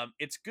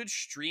 It's good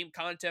stream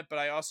content, but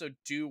I also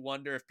do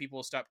wonder if people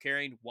will stop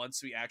caring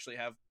once we actually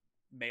have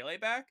Melee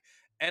back.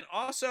 And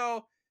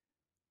also,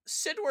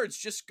 Sidward's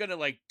just going to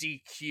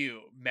DQ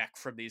Mech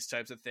from these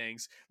types of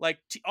things.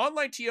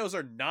 Online TOs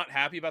are not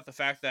happy about the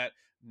fact that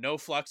No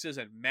Fluxes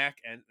and Mech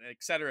and et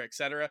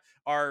cetera,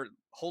 are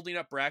holding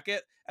up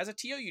bracket. As a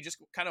TO, you just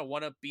kind of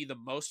want to be the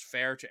most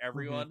fair to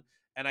everyone.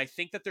 Mm-hmm. And I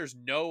think that there's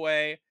no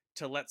way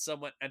to let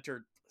someone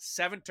enter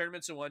 7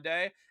 tournaments in one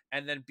day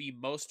and then be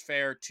most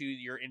fair to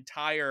your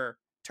entire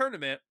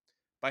tournament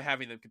by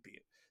having them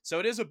compete. So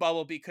it is a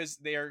bubble because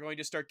they are going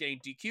to start getting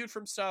DQ'd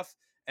from stuff.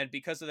 And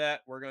because of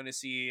that, we're going to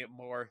see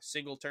more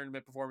single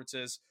tournament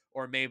performances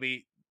or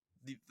maybe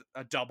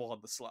a double on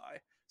the sly.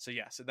 So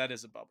yeah, so that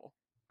is a bubble.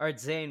 All right,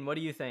 Zane, what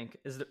do you think?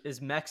 Is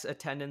Mech's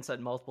attendance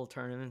at multiple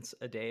tournaments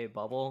a day a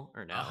bubble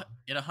or no?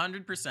 It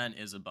 100%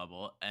 is a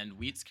bubble, and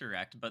Wheat's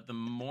correct. But the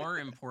more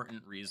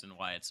important reason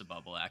why it's a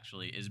bubble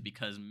actually is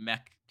because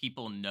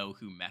people know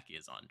who Mech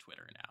is on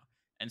Twitter now.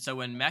 And so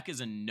when Mech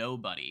is a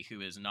nobody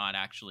who is not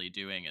actually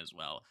doing as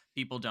well,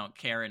 people don't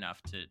care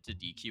enough to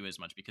DQ as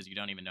much because you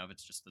don't even know if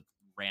it's just the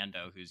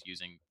rando who's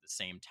using the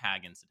same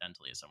tag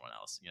incidentally as someone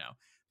else,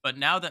 But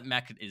now that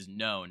Mech is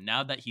known,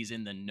 now that he's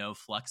in the No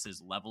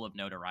Flux's level of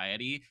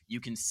notoriety,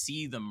 you can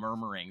see the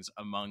murmurings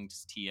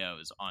amongst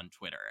TOs on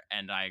Twitter.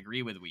 And I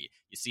agree with Wheat.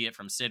 You see it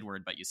from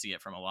Sidward, but you see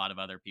it from a lot of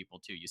other people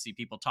too. You see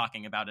people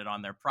talking about it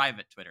on their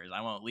private Twitters.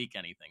 I won't leak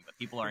anything, but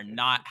people are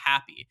not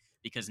happy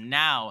because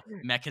now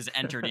Mech has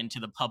entered into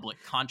the public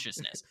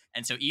consciousness.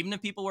 And so even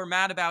if people were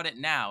mad about it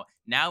now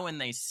when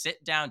they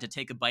sit down to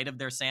take a bite of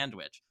their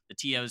sandwich, the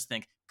TOs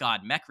think,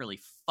 God, Mech really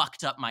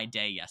fucked up my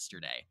day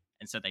yesterday.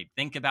 And so they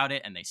think about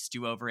it and they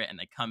stew over it and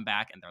they come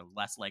back and they're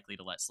less likely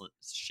to let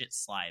shit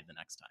slide the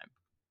next time.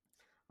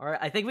 All right,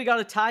 I think we got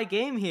a tie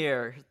game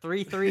here.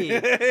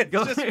 3-3.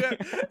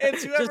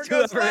 It's whoever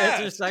goes last.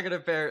 answers second,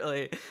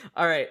 apparently.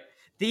 All right.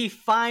 The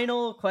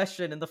final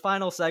question in the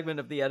final segment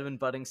of the Edwin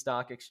Budding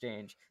Stock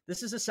Exchange.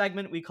 This is a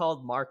segment we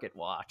called Market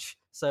Watch.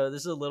 So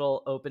this is a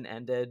little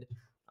open-ended.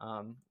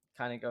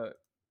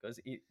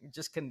 It's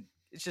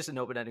just an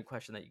open-ended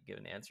question that you give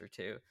an answer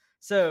to.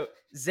 So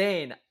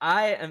Zane,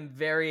 I am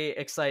very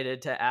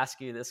excited to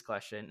ask you this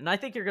question, and I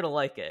think you're gonna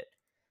like it.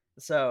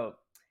 So,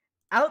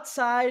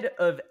 outside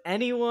of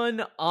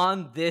anyone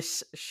on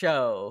this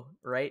show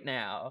right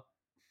now,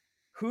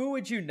 who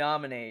would you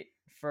nominate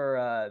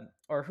for,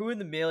 or who in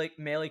the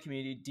Melee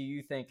community do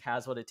you think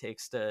has what it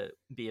takes to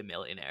be a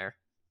millionaire?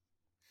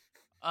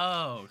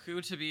 Oh,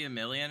 who to be a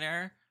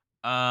millionaire?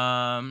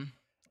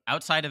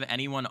 Outside of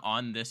anyone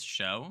on this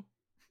show?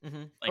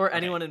 Mm-hmm. Like, or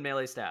anyone in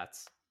Melee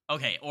Stats.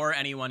 Okay, or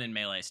anyone in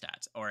Melee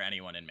Stats.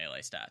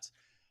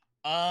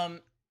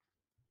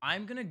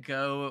 I'm gonna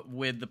go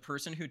with the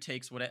person who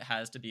takes what it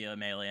has to be a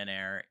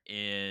millionaire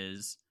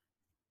is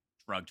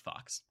Drugged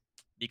Fox.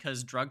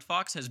 Because Drugged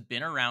Fox has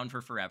been around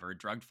for forever.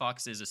 Drugged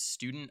Fox is a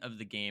student of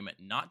the game,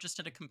 not just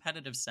in a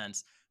competitive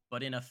sense,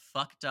 but in a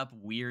fucked up,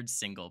 weird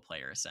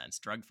single-player sense.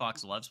 Drugged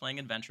Fox loves playing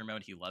adventure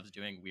mode. He loves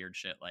doing weird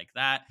shit like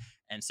that.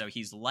 And so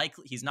he's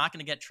not going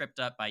to get tripped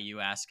up by you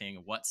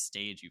asking what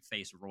stage you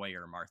face Roy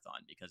or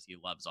Marthon, because he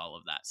loves all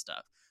of that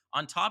stuff.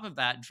 On top of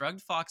that,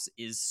 Drugged Fox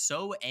is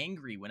so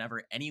angry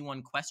whenever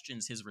anyone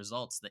questions his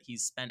results that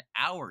he's spent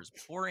hours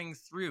pouring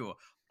through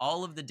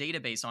all of the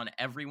database on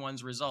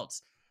everyone's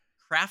results,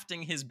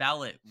 crafting his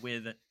ballot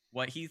with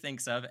what he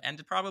thinks of, and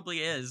it probably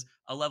is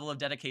a level of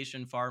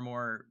dedication far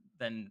more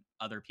than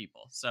other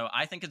people. So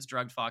I think it's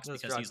Drugged Fox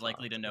because he's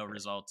likely to know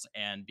results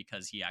and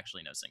because he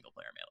actually knows single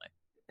player Melee.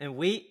 And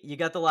you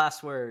got the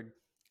last word.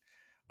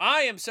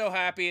 I am so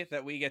happy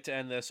that we get to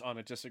end this on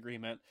a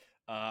disagreement.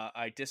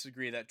 I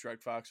disagree that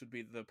Drugged Fox would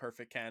be the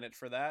perfect candidate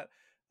for that.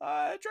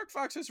 Drugged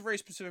Fox has a very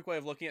specific way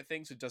of looking at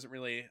things. It doesn't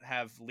really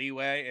have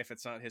leeway if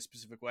it's not his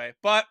specific way.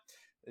 But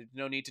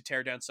no need to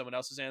tear down someone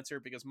else's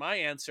answer, because my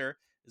answer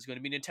is going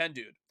to be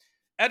Nintendude.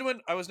 Edwin,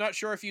 I was not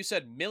sure if you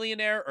said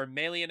millionaire or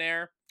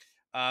millionaire.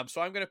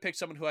 So I'm going to pick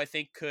someone who I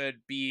think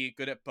could be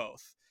good at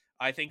both.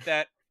 I think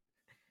that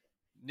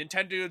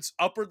Nintendude's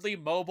upwardly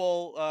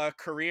mobile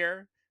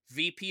career,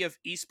 VP of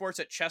esports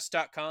at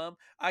chess.com,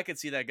 I could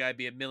see that guy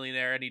be a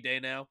millionaire any day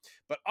now.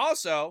 But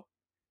also,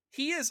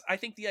 he is, I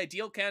think, the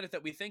ideal candidate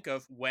that we think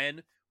of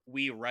when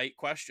we write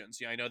questions.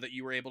 Yeah, I know that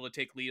you were able to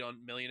take lead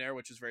on millionaire,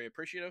 which is very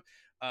appreciative.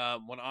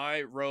 When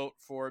I wrote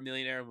for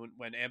millionaire,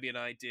 when Ambi and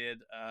I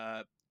did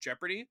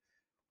Jeopardy,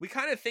 we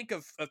kind of think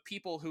of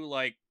people who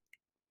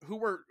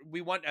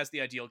we want as the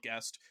ideal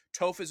guest.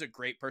 Toph is a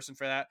great person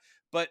for that.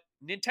 But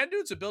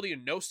Nintendo's ability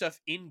to know stuff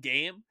in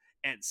game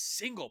and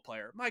single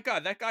player, my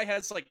God, that guy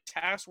has like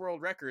TAS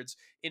world records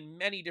in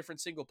many different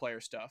single player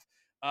stuff.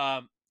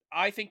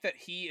 I think that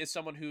he is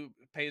someone who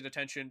pays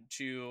attention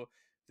to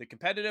the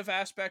competitive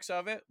aspects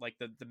of it, like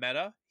the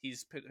meta.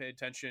 He's paid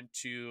attention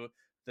to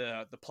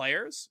the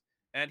players,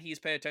 and he's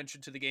paid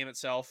attention to the game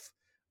itself.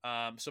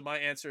 So my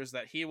answer is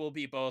that he will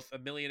be both a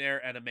millionaire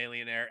and a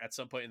millionaire at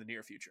some point in the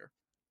near future.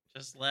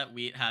 Just let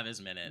Wheat have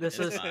his minute.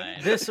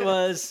 This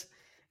was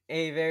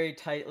a very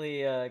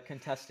tightly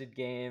contested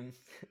game,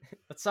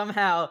 but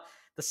somehow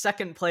the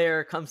second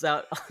player comes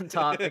out on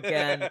top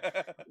again.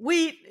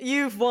 Wheat,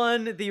 you've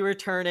won the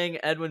returning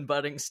Edwin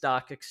Budding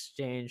Stock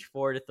Exchange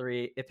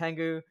 4-3.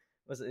 Ipengu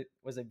was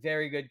a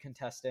very good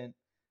contestant.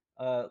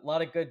 A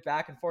lot of good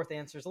back and forth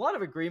answers, a lot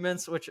of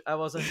agreements, which I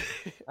wasn't.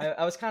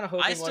 I was kind of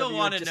hoping one of you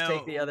would just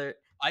take the other.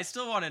 I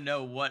still want to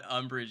know what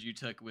umbrage you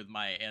took with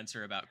my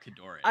answer about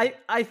Kadori.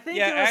 I think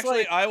yeah, it was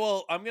actually,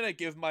 like, I'm gonna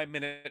give my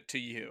minute to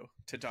you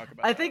to talk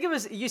about. I think it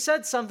was, you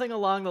said something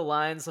along the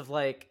lines of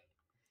like,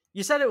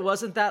 you said it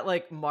wasn't that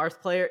like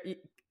Marth player,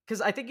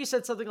 because I think you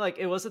said something like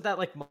it wasn't that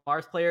like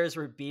Marth players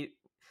were beat.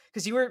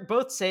 Because you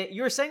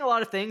were saying a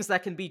lot of things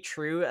that can be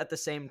true at the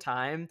same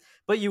time,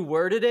 but you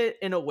worded it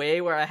in a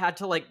way where I had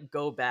to like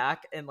go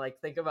back and like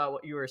think about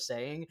what you were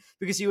saying,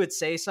 because you would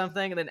say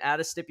something and then add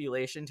a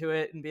stipulation to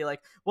it and be like,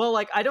 well,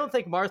 like I don't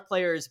think Marth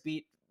players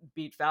beat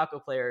Falco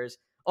players,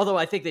 although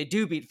I think they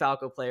do beat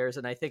Falco players,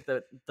 and I think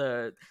that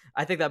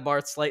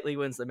Marth slightly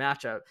wins the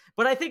matchup.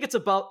 But I think it's a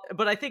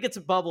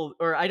bubble,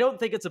 or I don't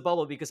think it's a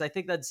bubble, because I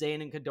think that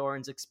Zane and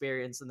Kadoran's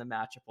experience in the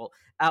matchup will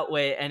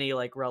outweigh any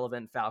like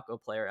relevant Falco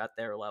player at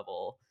their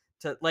level.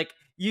 To like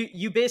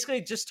you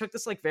basically just took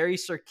this like very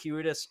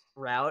circuitous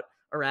route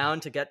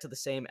around to get to the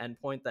same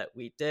endpoint that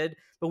Wheat did,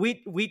 but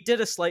we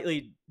did a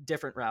slightly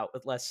different route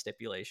with less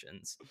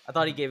stipulations. I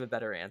thought he gave a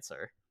better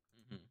answer.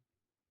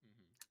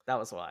 That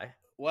was why.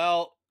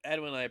 Well,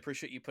 Edwin, I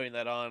appreciate you putting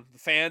that on. The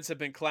fans have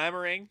been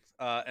clamoring,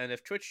 and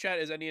if Twitch chat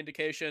is any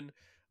indication,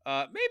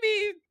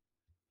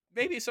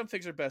 maybe some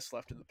things are best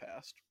left in the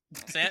past.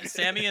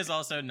 Sammy is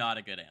also not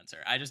a good answer.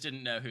 I just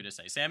didn't know who to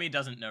say. Sammy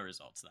doesn't know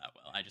results that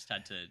well.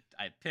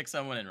 I pick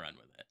someone and run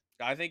with it.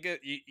 I think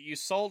you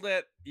sold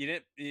it. You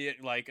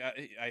didn't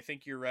I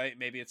think you're right.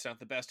 Maybe it's not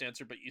the best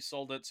answer, but you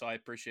sold it, so I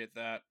appreciate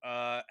that.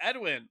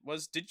 Edwin,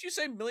 did you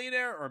say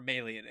millionaire or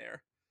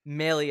millionaire?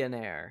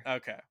 Millionaire.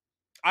 Okay,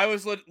 I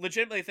was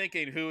legitimately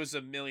thinking who is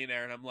a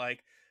millionaire, and I'm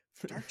like,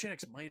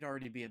 Darkgenix might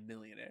already be a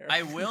millionaire.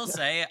 I will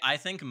say, I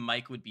think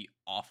Mike would be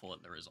awful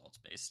at the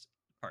results-based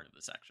part of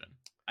the section.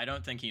 I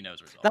don't think he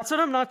knows results. That's what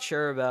I'm not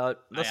sure about.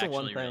 That's the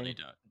one thing. Really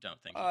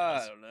don't think he I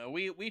does. don't know.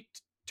 We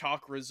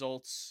talk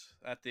results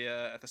at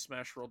the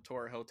Smash World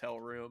Tour hotel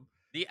room.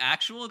 The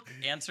actual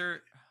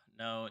answer,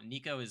 no,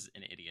 Nico is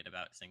an idiot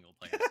about single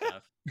player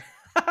stuff.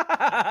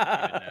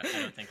 I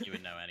don't think you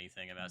would know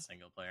anything about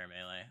single player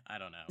Melee. I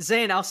don't know.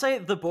 Zane, I'll say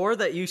the board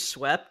that you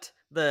swept,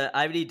 the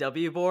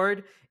IBDW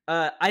board,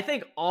 I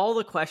think all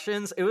the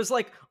questions, it was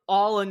like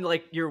all in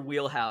like your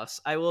wheelhouse.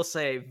 I will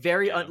say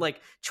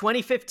like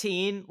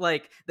 2015,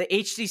 like the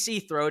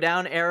HTC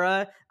Throwdown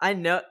era. I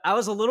know I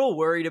was a little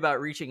worried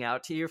about reaching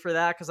out to you for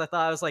that because I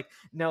thought I was like,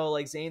 no,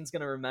 like Zane's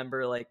gonna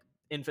remember like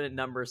infinite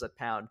numbers at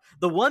pound.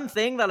 The one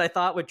thing that I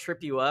thought would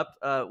trip you up,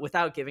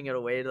 without giving it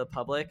away to the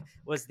public,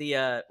 was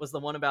the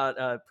one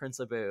about Prince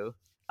Abu.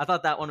 I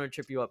thought that one would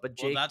trip you up, but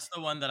Jake... Well, that's the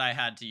one that I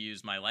had to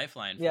use my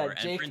lifeline for,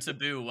 and Prince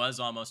Abu was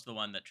almost the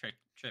one that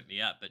tripped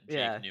me up, but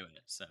Jake knew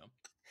it, so...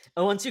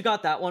 And once you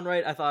got that one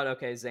right, I thought,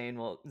 okay, Zane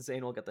will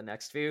get the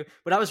next few.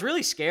 But I was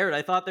really scared.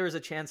 I thought there was a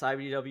chance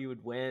IBDW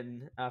would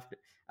win after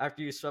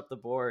you swept the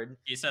board.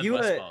 You said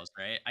Westfalls,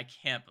 right? I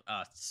can't...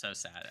 Oh, it's so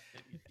sad.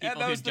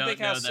 People who don't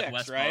know that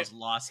Westfalls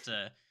lost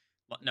to...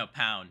 No,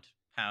 Pound.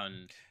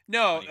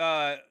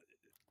 No,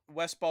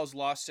 Westfalls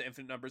lost to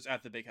Infinite Numbers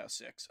at the Big House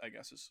 6, I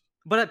guess is...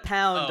 But at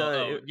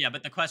Pound... yeah,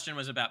 but the question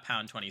was about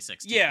Pound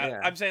 2016.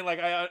 Yeah, I'm saying, like,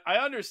 I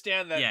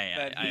understand that...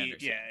 I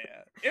understand.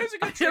 It was a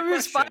good trick question. It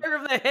was fire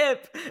of the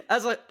hip! I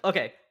was like,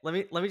 okay, let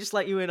me just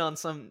let you in on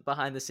some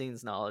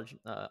behind-the-scenes knowledge,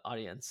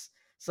 audience.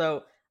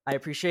 So, I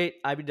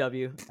appreciate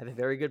IBW. I have a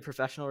very good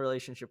professional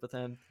relationship with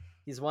him.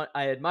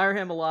 I admire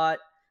him a lot.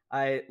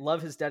 I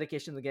love his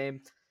dedication to the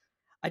game.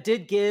 I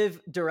did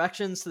give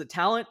directions to the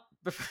talent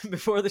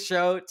before the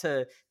show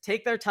to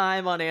take their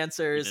time on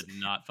answers. You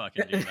did not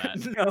fucking do that.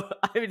 No,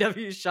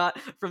 IBW shot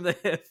from the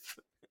hip.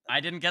 I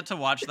didn't get to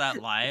watch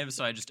that live,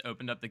 so I just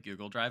opened up the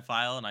Google Drive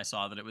file and I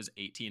saw that it was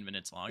 18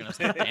 minutes long, and I was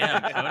like,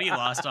 damn, Cody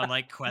lost on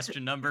like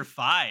question number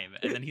 5,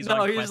 and then he's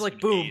like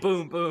boom, 8.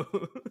 boom, boom.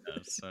 That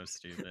was so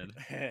stupid.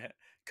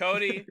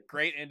 Cody,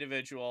 great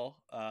individual.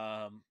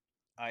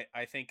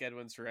 I think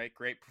Edwin's right.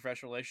 Great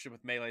professional relationship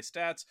with Melee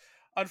Stats.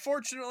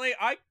 Unfortunately,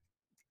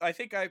 I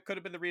think I could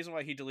have been the reason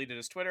why he deleted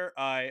his Twitter.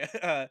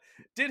 I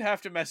did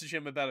have to message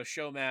him about a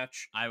show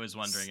match. I was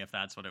wondering if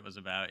that's what it was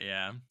about,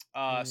 yeah.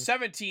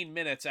 17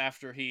 minutes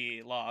after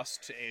he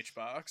lost to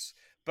HBox.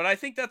 But I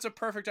think that's a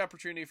perfect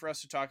opportunity for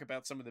us to talk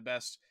about some of the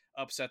best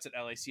upsets at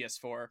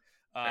LACS4.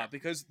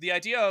 Because the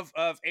idea of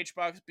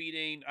HBox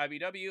beating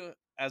IBW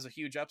as a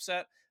huge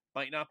upset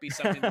might not be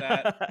something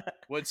that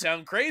would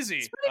sound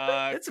crazy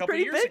a couple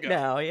years ago.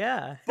 Now,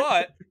 yeah.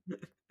 But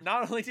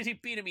not only did he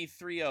beat him, he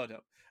 3-0'd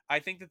him. I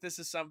think that this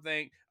is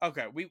something...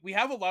 Okay, we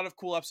have a lot of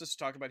cool upsets to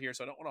talk about here,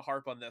 so I don't want to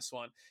harp on this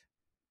one.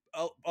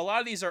 A lot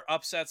of these are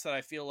upsets that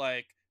I feel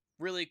like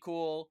really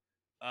cool,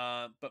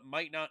 but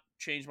might not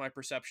change my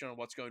perception on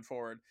what's going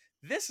forward.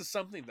 This is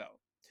something, though.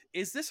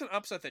 Is this an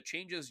upset that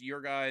changes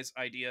your guys'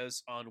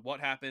 ideas on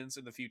what happens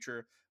in the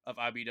future of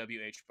IBW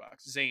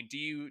HBox? Zane, did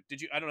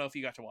you? I don't know if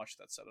you got to watch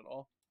that set at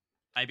all.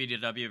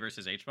 IBW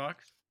versus HBox?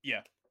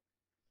 Yeah.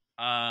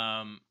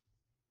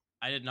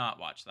 I did not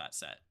watch that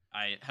set.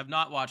 I have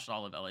not watched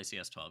all of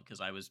LACS 12 because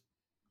I was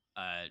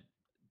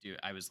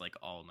like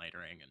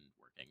all-nightering and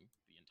working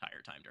the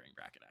entire time during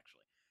bracket,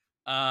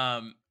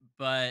 actually.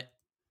 But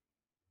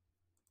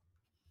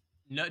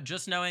no,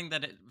 just knowing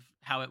that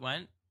how it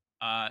went,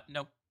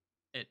 nope,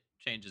 it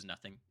changes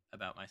nothing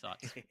about my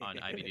thoughts on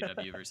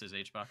IBDW versus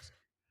HBox.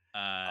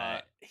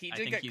 He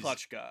did get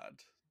Clutch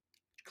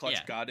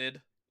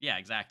Godded. Yeah,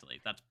 exactly.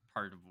 That's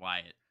part of why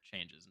it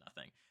changes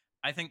nothing.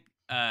 I think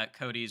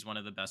Cody's one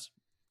of the best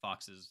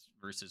Foxes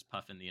versus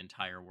Puff in the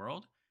entire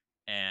world,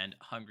 and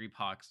Hungry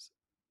Pox,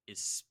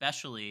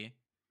 especially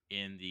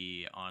in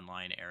the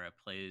online era,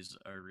 plays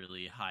a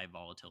really high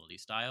volatility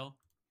style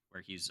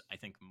where he's, I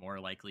think, more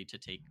likely to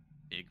take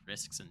big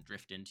risks and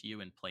drift into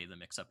you and play the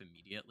mix-up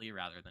immediately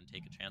rather than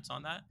take a chance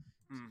on that.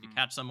 So if you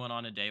catch someone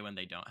on a day when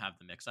they don't have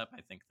the mix-up, I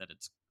think that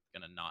it's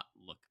gonna not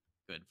look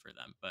good for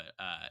them. But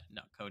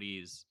no,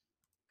 Cody's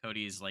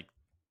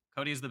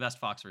the best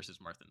Fox versus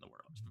Marth in the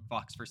world.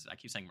 Fox versus, I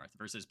keep saying Marth,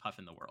 versus Puff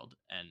in the world.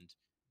 And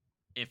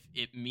if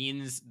it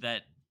means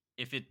that,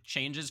 if it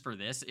changes for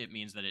this, it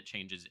means that it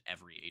changes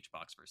every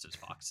HBox versus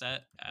Fox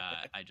set.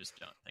 I just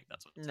don't think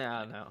that's what it's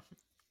No.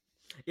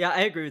 Yeah,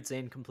 I agree with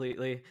Zane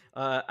completely.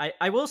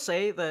 I will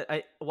say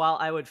that while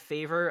I would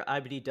favor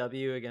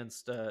IBDW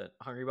against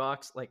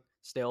Hungrybox, like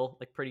still,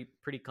 like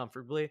pretty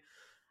comfortably,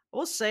 I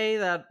will say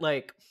that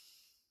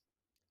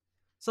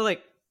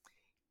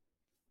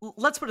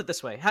let's put it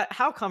this way.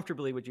 How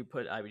comfortably would you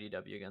put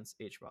IBDW against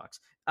HBox?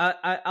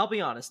 I'll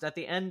be honest. At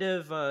the end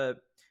of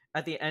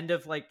at the end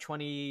of like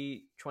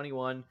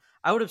 2021,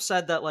 I would have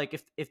said that like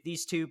if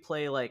these two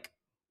play like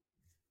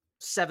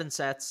 7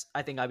 sets,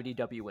 I think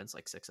IBDW wins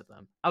like 6 of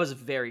them. I was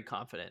very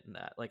confident in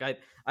that. Like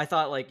I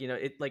thought like,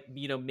 it like,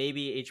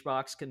 maybe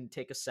HBox can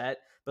take a set,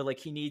 but like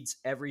he needs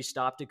every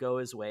stop to go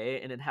his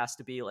way, and it has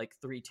to be like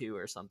 3-2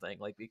 or something,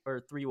 like,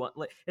 or 3-1.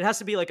 Like it has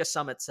to be like a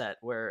summit set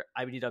where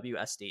IBDW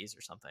SDs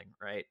or something,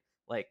 right?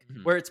 Like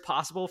where it's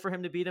possible for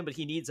him to beat him, but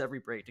he needs every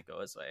break to go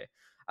his way.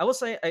 I will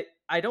say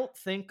I don't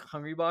think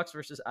Hungrybox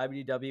versus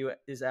IBDW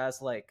is as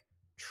like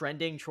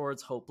trending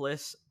towards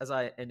hopeless as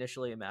I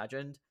initially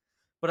imagined.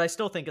 But I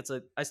still think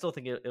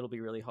it'll be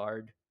really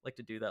hard, like,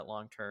 to do that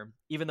long term,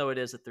 even though it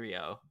is a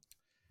 3-0.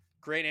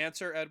 Great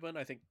answer, Edwin.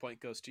 I think the point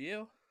goes to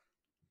you.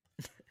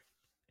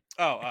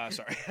 Oh,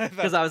 sorry.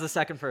 Because I was the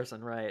second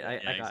person, right? I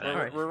got exactly. it.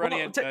 All right. We're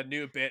running a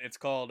new bit. It's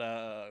called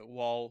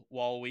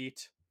Wall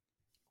Wheat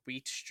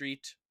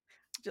Street.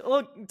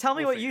 Well, tell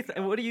me We'll what you figure it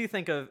out. what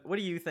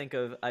do you think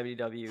of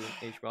IBDW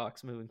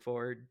HBox moving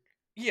forward?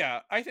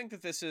 Yeah, I think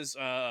that this is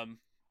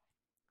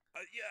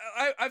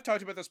yeah, I've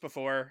talked about this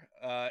before.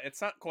 It's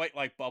not quite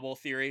like bubble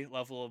theory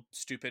level of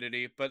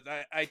stupidity, but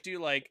I do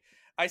like,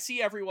 I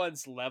see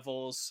everyone's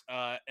levels,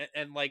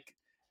 and like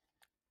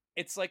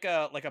it's like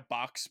a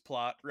box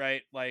plot,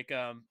 right? Like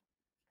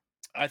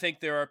I think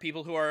there are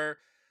people who are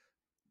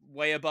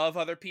way above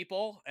other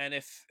people, and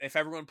if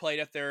everyone played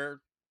at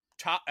their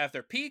top, at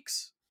their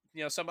peaks,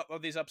 some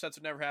of these upsets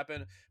would never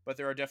happen. But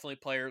there are definitely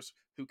players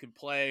who can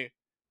play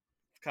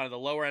kind of the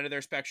lower end of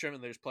their spectrum,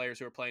 and there's players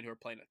who are playing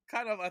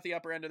kind of at the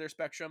upper end of their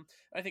spectrum.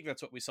 I think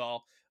that's what we saw.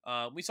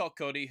 We saw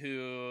Cody,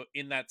 who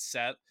in that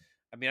set,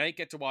 I mean, I didn't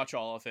get to watch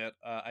all of it.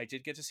 I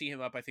did get to see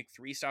him up, I think,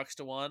 3 stocks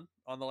to 1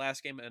 on the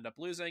last game and end up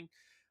losing.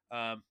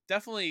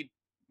 Definitely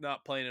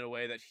not playing in a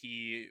way that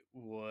he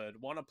would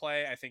want to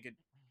play. I think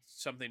it's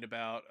something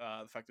about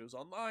the fact that it was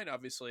online.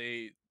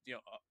 Obviously,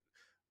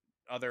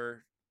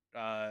 other,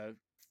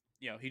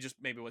 he just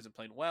maybe wasn't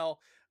playing well.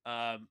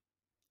 And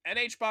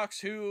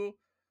HBox, who,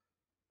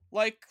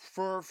 like,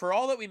 for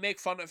all that we make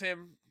fun of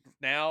him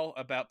now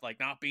about like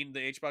not being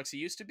the HBox he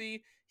used to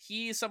be,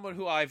 he's someone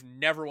who I've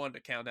never wanted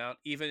to count out,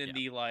 even in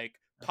the like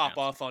pop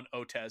off on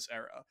Otez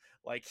era.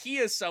 Like, he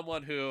is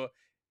someone who,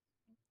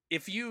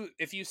 if you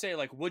say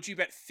like, would you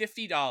bet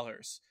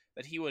 $50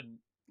 that he would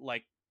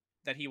like,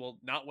 that he will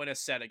not win a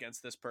set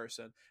against this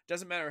person,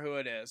 doesn't matter who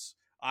it is,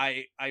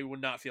 I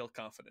would not feel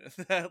confident.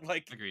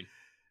 Like, Agreed.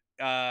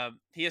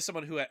 He is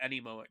someone who at any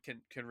moment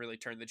can really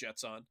turn the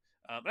Jets on.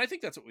 And I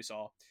think that's what we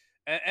saw.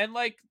 And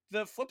like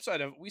the flip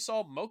side of it, we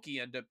saw Moki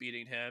end up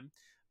beating him.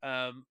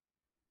 I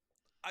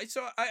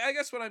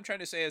guess what I'm trying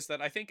to say is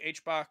that I think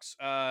HBox,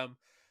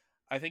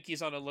 I think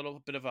he's on a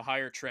little bit of a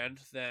higher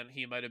trend than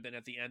he might have been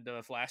at the end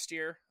of last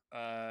year.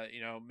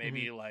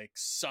 Maybe like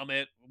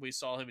Summit, we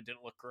saw him, it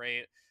didn't look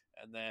great.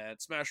 And then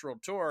Smash World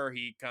Tour,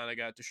 he kind of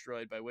got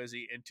destroyed by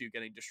Wizzy into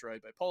getting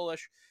destroyed by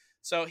Polish.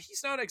 So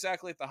he's not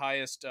exactly at the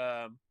highest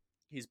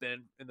he's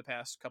been in the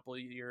past couple of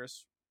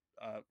years,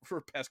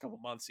 for past couple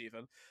months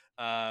even.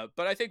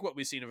 But I think what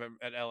we've seen of him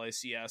at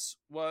LACS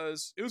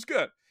was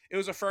good. It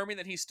was affirming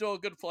that he's still a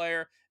good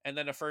player, and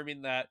then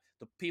affirming that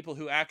the people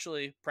who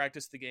actually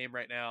practice the game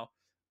right now,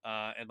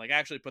 and like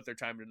actually put their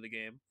time into the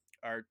game,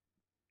 are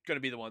going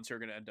to be the ones who are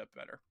going to end up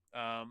better.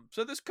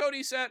 So this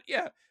Cody set,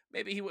 yeah,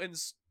 maybe he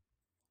wins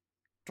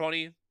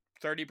 20-30%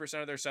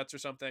 of their sets or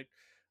something.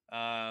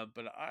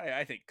 But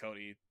I think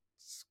Cody,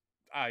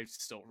 I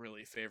still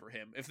really favor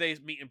him. If they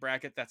meet in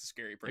bracket, that's a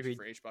scary person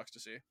for HBox to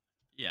see.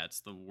 Yeah,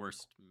 it's the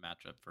worst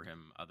matchup for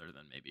him other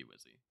than maybe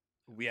Wizzy.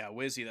 Yeah,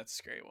 Wizzy, that's a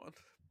scary one.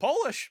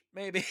 Polish,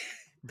 maybe.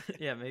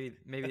 Yeah,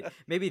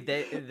 maybe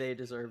they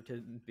deserve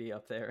to be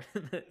up there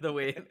the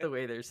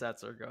way their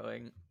sets are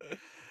going.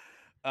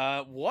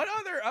 What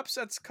other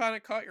upsets kind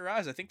of caught your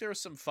eyes? I think there were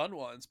some fun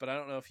ones, but I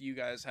don't know if you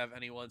guys have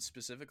anyone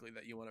specifically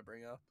that you want to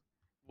bring up.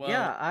 Well,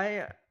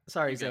 yeah,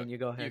 sorry, Zane, you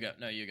go ahead. You go.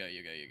 No, you go.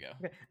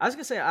 Okay. I was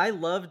gonna say I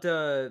loved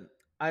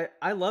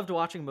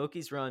watching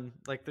Moki's run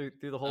like through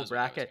the whole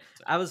bracket.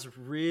 I was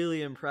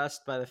really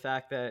impressed by the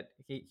fact that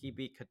he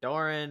beat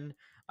Kadoran.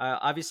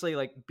 Obviously,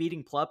 like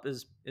beating Plup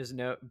is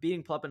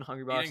beating Plup and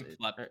Hungrybox.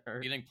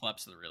 Beating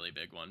Plup's the really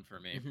big one for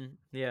me. Mm-hmm.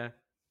 Yeah,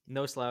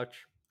 no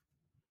slouch.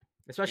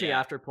 Especially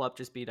after Plup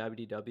just beat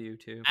IBDW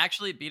too.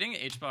 Actually, beating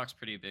HBox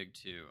pretty big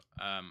too.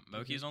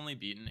 Moki's only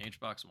beaten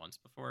HBox once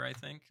before. I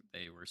think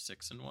they were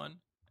 6-1,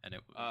 and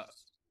it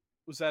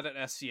was that at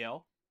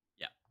SCL?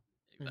 Yeah,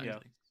 exactly. Yeah.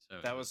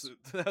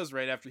 So that was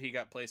right after he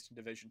got placed in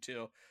Division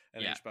 2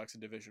 and HBox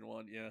in Division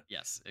 1. Yeah.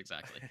 Yes,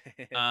 exactly.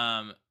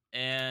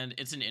 And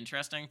it's an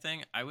interesting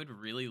thing. I would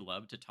really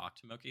love to talk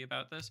to Moki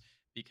about this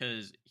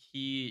because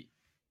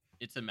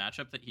it's a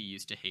matchup that he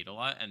used to hate a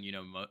lot. And,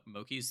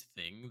 Moki's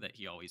thing that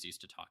he always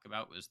used to talk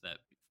about was that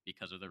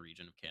because of the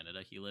region of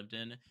Canada he lived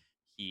in,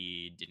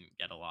 he didn't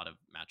get a lot of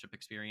matchup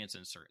experience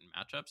in certain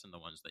matchups. And the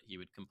ones that he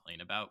would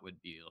complain about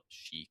would be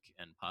Sheik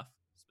and Puff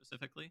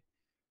specifically.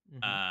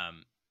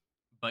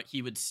 But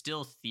he would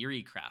still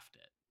theory craft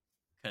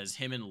it because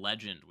him and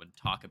Legend would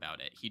talk about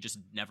it. He just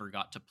never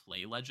got to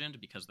play Legend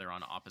because they're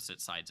on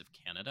opposite sides of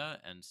Canada,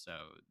 and so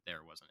there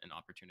wasn't an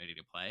opportunity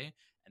to play.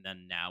 And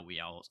then now we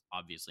all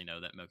obviously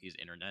know that Moki's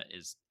internet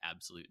is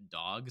absolute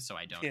dog, so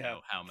I don't know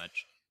how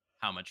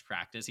much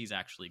practice he's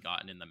actually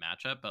gotten in the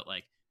matchup, but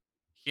like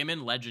him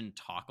and Legend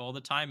talk all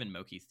the time, and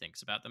Moki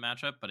thinks about the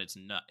matchup, but it's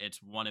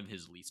one of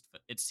his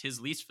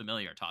least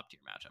familiar top tier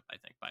matchup, I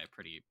think, by a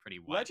pretty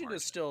wide Legend margin.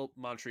 is still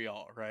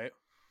Montreal, right?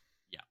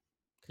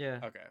 Yeah.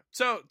 Okay.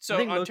 So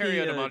think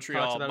Ontario Moki, to talks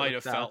Montreal about it might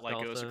with have felt Fast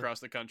like it was also. across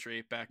the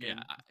country back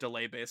in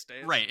delay-based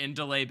days. Right, in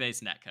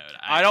delay-based netcode.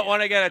 I don't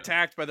want to get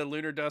attacked by the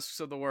lunar dusks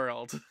of the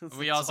world.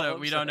 We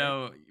don't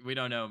know.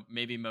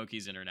 Maybe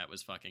Moki's internet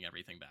was fucking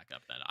everything back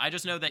up then. I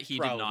just know that he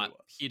did not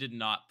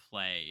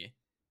play.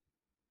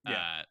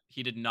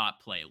 He did not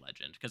play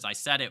Legend, because I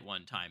said it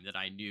one time that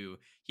I knew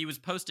he was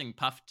posting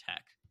Puff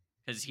Tech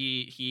because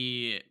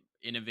he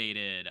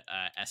innovated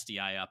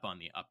SDI up on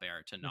the up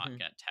air to not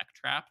get tech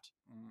trapped.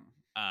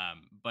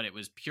 But it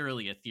was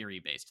purely a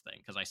theory-based thing,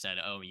 because I said,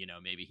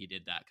 maybe he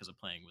did that because of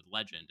playing with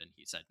Legend, and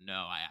he said, no,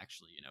 I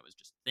actually, was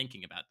just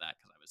thinking about that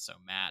because I was so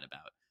mad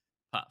about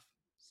Puff.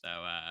 So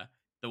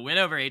the win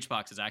over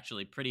HBox is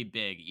actually pretty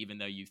big, even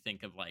though you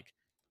think of like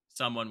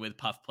someone with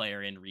Puff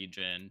player in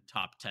region,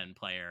 top 10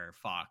 player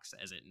Fox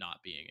as it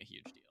not being a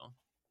huge deal.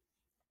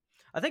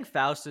 I think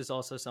Faust is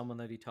also someone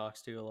that he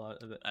talks to a lot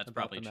about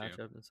probably the true.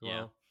 matchup as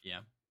well.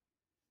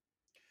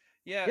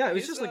 Yeah, it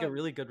was just like a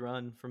really good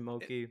run from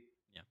Moki.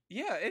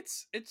 Yeah,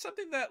 it's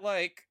something that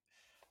like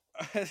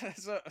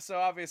so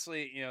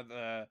obviously,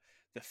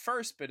 the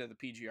first bit of the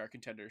PGR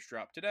contenders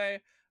dropped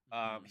today.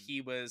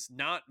 He was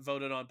not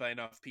voted on by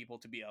enough people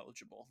to be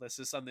eligible. This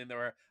is something that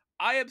where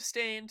I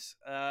abstained.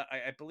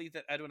 I believe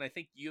that Edwin, I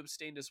think you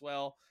abstained as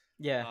well.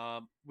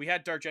 Yeah. We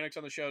had Dargenix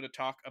on the show to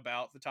talk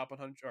about the top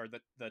 100 or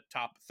the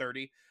top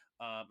 30.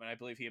 And I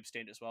believe he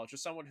abstained as well.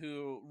 Just someone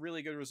who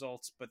really good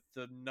results, but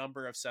the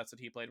number of sets that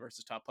he played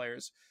versus top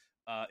players,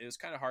 it was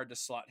kind of hard to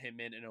slot him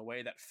in a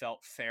way that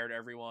felt fair to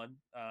everyone.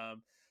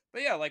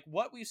 But yeah, like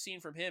what we've seen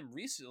from him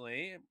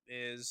recently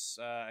is,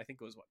 I think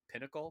it was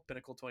Pinnacle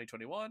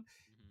 2021,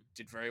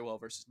 did very well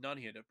versus none.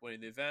 He ended up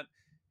winning the event.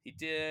 He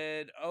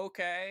did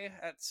okay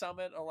at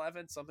Summit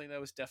 11, something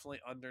that was definitely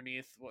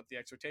underneath what the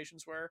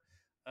expectations were.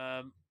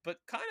 But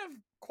kind of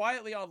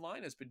quietly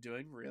online has been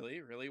doing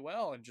really, really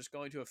well, and just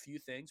going to a few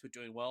things, but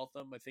doing well with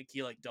them. I think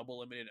he like double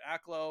eliminated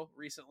Aklo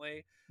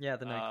recently. Yeah,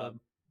 the nightclub.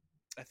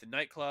 At the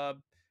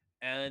nightclub.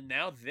 And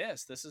now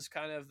this is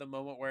kind of the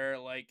moment where,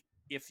 like,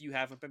 if you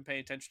haven't been paying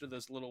attention to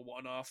those little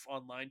one-off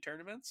online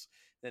tournaments,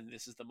 then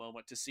this is the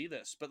moment to see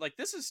this. But like,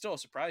 this is still a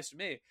surprise to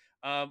me.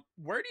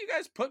 Where do you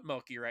guys put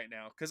Moki right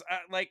now? Because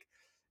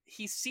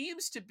he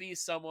seems to be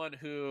someone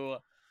who,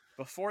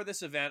 before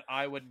this event,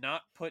 I would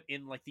not put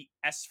in like the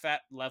SFAT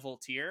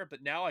level tier,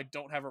 but now I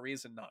don't have a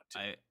reason not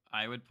to.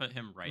 I would put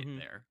him right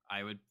there.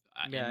 I would,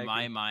 in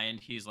my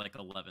mind, he's like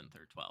 11th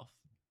or 12th,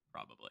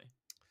 probably.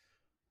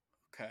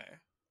 Okay.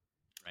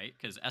 Right?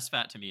 Because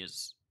SFAT to me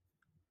is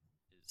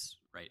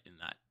right in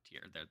that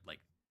tier. They're like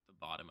the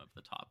bottom of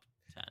the top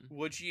 10.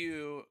 Would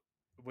you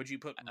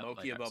put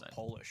Moki above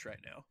Polish right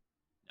now?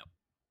 No.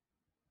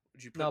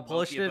 Would you put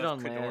Polish did above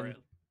on Kadoran? land.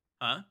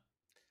 Huh?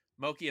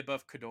 Moki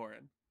above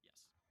Kadoran.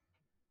 Yes.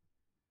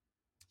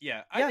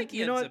 Yeah, I think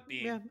he ends up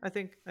being. Yeah, I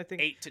think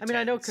 8 to 10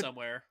 I know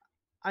somewhere.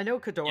 I know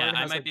Kadoran. Yeah,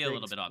 I has might be a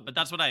little bit off, but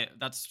that's where.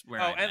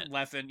 And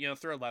Leffen,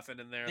 throw Leffen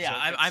in there. Yeah,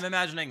 so I'm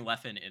imagining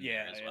Leffen in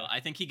there as well. Yeah. I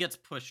think he gets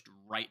pushed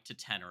right to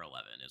 10 or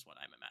 11 is what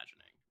I'm imagining.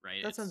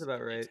 Right? That sounds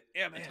about right.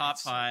 Yeah, man, top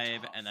it's so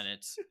 5, tough. and then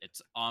it's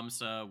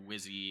Amsa,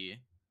 Wizzy.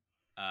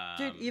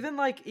 Dude, even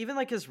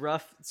like his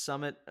rough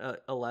Summit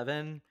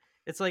 11,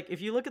 it's like if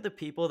you look at the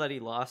people that he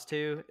lost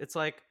to, it's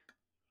like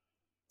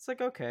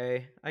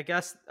okay, I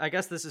guess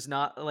this is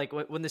not like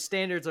when the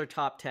standards are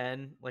top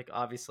 10, like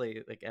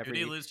obviously like Who did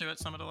he lose to at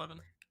Summit 11?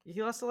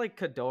 He lost to like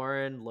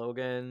Kadoran,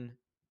 Logan,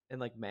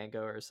 and like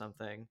Mango or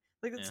something.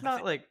 Like it's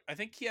I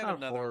think he had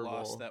another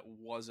loss that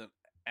wasn't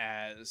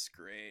as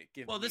great.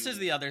 This is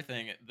the other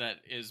thing that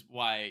is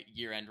why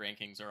year-end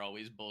rankings are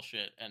always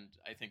bullshit, and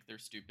I think they're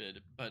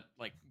stupid, but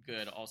like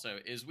good also,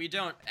 is we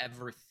don't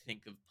ever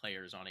think of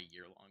players on a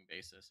year-long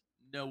basis.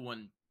 No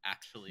one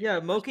actually. Yeah,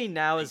 Moki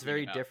now is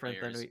very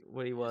different than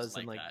what he was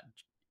in like that.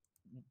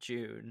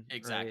 June.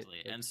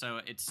 Exactly. Right? And so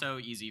it's so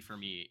easy for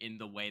me in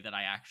the way that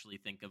I actually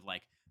think of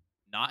like,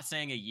 not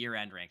saying a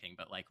year-end ranking,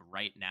 but like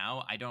right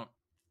now, I don't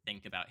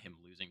think about him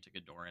losing to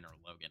Kadoran or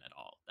Logan at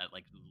all. That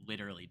like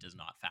literally does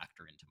not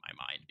factor into my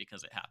mind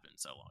because it happened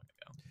so long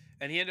ago.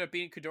 And he ended up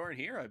beating Kadoran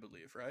here, I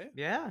believe, right?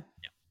 Yeah.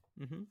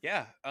 Mm-hmm.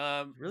 Yeah.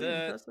 Really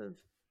impressive.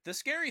 The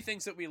scary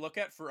things that we look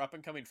at for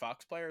up-and-coming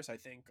Fox players, I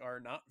think, are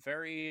not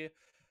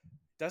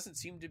doesn't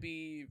seem to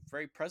be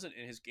very present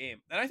in his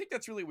game. And I think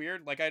that's really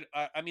weird. Like,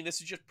 I mean,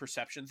 this is just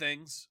perception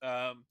things.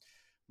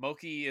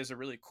 Moki is a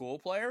really cool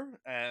player,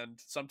 and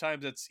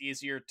sometimes it's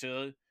easier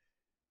to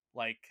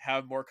like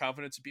have more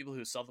confidence in people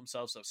who sell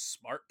themselves as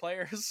smart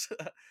players.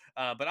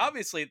 But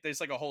obviously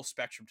there's like a whole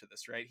spectrum to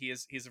this, right?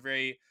 He's a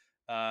very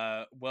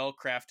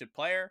well-crafted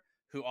player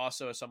who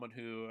also is someone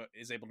who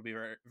is able to be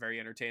very, very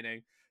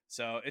entertaining.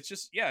 So it's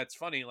just, yeah, it's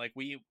funny. Like,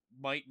 we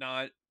might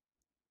not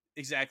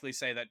exactly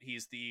say that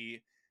he's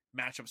the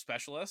matchup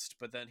specialist,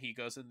 but then he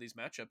goes in these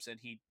matchups and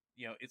he,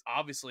 it's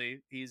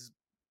obviously he's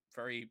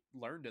very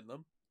learned in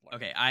them.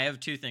 Okay, I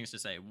have two things to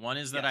say. One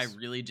is that I Yes.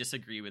 really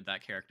disagree with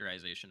that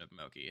characterization of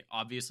Moki.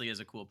 Obviously, is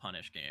a cool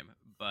punish game,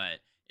 but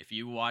if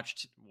you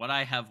watched what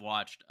I have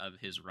watched of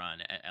his run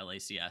at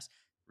LACS,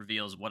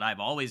 reveals what I've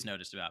always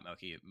noticed about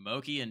Moki.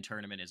 Moki in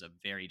tournament is a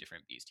very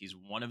different beast. He's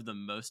one of the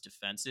most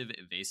defensive,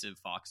 evasive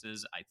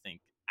foxes I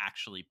think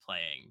actually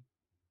playing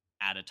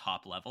at a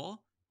top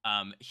level.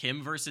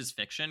 Him versus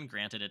Fiction,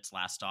 granted it's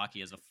last stock, he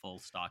has a full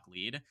stock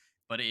lead.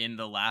 But in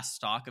the last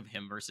stock of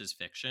him versus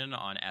Fiction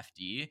on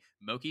FD,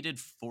 Moki did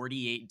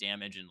 48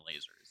 damage in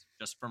lasers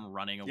just from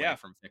running away Yeah.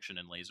 from Fiction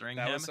and lasering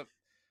That him. was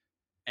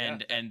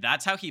And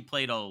that's how he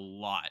played a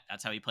lot.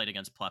 That's how he played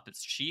against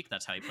Puppet's Cheek.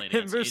 That's how he played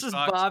Him against versus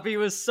HBox. Bobby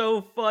was so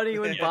funny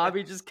when Yeah.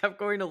 Bobby just kept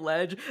going to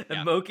ledge and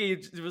Yeah. Moki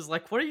was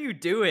like, "What are you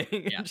doing?"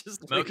 Yeah. And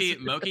just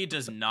Moki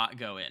does not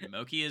go in.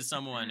 Moki is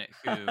someone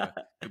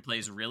who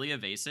plays really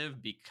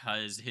evasive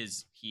because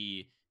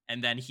he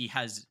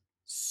has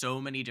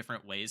so many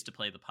different ways to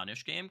play the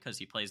punish game because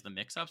he plays the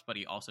mix-ups, but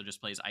he also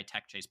just plays I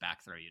tech chase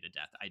back throw you to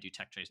death. I do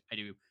tech chase. I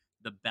do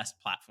the best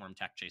platform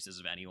tech chases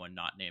of anyone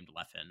not named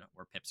Leffen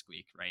or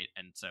Pipsqueak, right?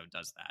 And so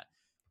does that.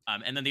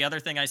 And then the other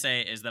thing I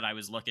say is that I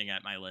was looking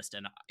at my list,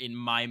 and in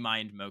my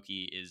mind,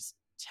 Moki is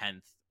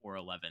 10th or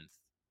 11th.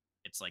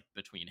 It's like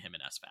between him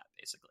and SFAT,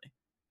 basically,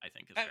 I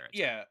think is where it's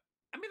yeah.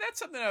 I mean, that's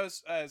something I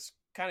was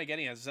kind of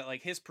getting at, is that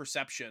like his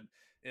perception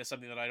is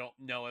something that I don't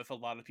know if a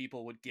lot of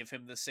people would give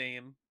him the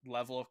same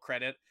level of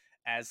credit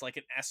as like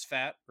an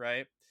SFAT,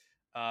 right?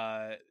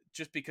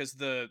 Just because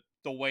the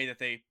way that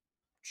they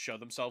show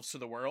themselves to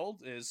the world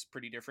is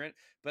pretty different.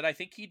 But I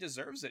think he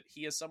deserves it.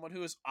 He is someone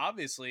who is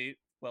obviously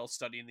well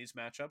studying these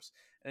matchups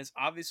and is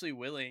obviously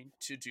willing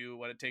to do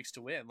what it takes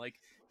to win. Like,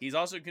 he's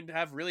also going to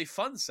have really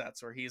fun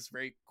sets where he's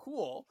very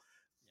cool,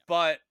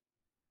 but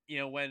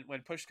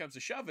when push comes to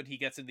shove and he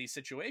gets in these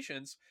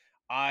situations,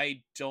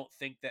 I don't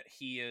think that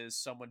he is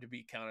someone to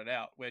be counted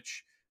out,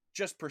 which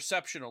just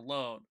perception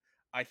alone,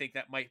 I think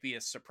that might be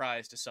a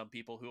surprise to some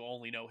people who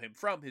only know him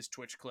from his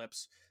Twitch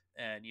clips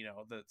and,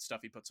 the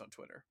stuff he puts on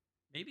Twitter.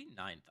 maybe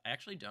 9th. I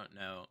actually don't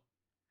know.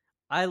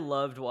 I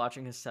loved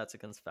watching his sets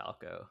against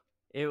Falco.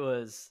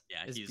 It's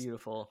he's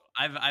beautiful.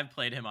 I've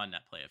played him on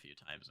netplay a few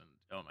times, and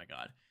oh my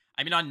god.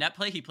 I mean, on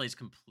netplay he plays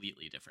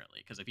completely differently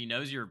because if he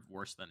knows you're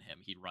worse than him,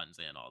 he runs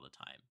in all the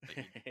time. But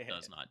he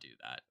does not do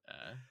that.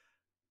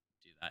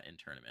 In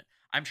tournament.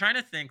 I'm trying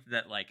to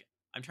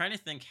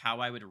think how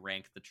I would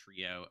rank the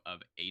trio of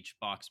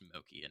HBox,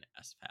 Moki, and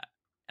SFAT.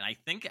 And I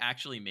think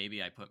actually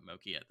maybe I put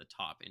Moki at the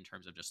top in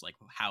terms of just like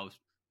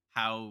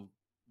how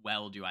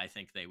well do I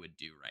think they would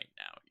do right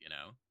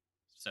now,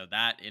 So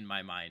that in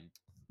my mind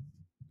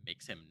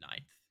makes him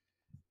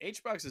 9th.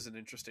 HBox is an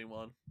interesting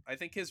one. I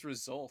think his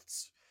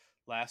results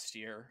last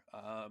year,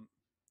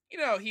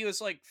 he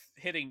was like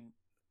hitting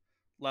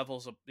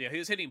levels of, he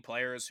was hitting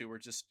players who were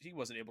just, he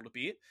wasn't able to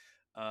beat.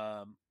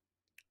 I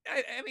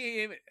mean,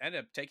 he ended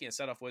up taking a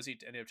set off. Was he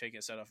ended up taking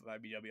a set off of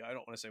IBW? I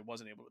don't want to say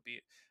wasn't able to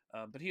beat,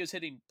 but he was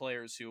hitting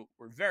players who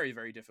were very,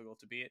 very difficult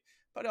to beat,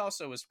 but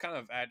also was kind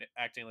of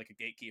acting like a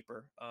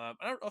gatekeeper. I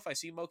don't know if I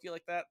see Moki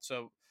like that,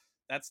 so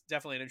that's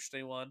definitely an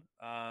interesting one.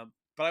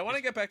 But I want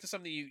to get back to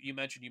something you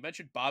mentioned. You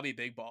mentioned Bobby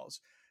Big Balls.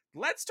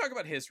 Let's talk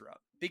about his run,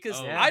 because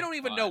I don't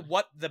even know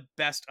what the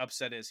best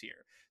upset is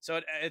here.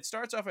 So it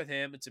starts off with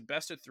him. It's a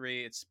best of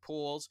 3. It's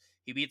pools.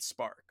 He beats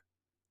Spark.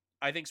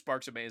 I think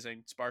Spark's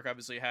amazing. Spark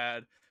obviously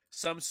had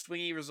some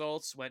swingy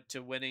results, went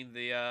to winning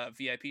the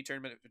VIP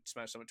tournament at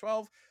Smash Summit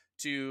 12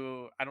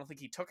 to, I don't think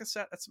he took a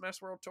set at Smash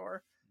World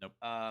Tour. Nope.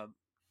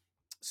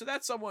 So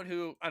that's someone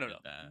who, I don't know,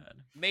 bad.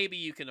 Maybe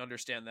you can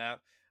understand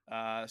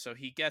that. So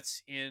he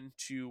gets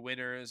into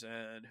winners,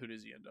 and who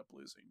does he end up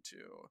losing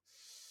to?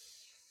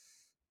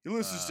 He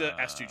loses to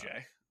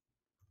S2J.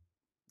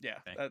 Yeah,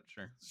 okay,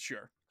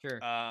 sure.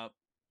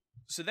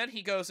 So then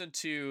he goes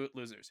into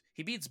losers.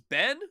 He beats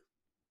Ben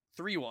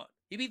 3-1.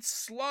 He beats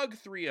Slug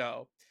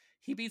 3-0.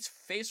 He beats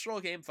Face Roll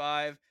Game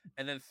 5,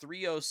 and then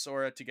 3-0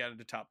 Sora to get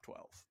into top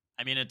 12.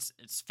 I mean, it's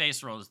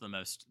Face Roll is the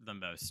most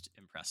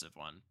impressive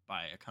one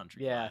by a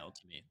country mile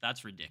to me.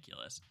 That's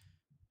ridiculous.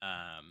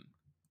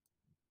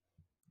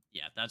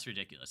 Yeah, that's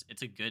ridiculous.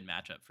 It's a good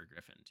matchup for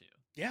Griffin too.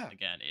 Yeah.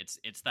 Again, it's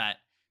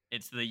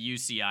the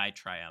UCI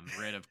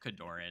triumvirate of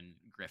Kadoran,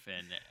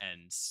 Griffin,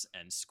 and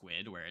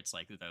Squid, where it's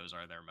like those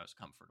are their most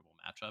comfortable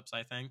matchups,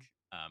 I think,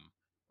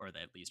 or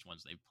at least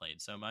ones they've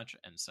played so much.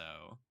 And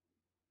so,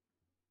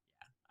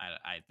 yeah,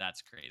 I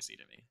that's crazy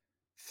to me.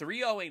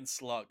 3-0ing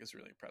Slug is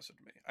really impressive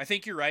to me. I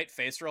think you're right.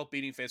 Face Roll,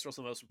 beating Face Roll is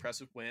the most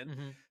impressive win.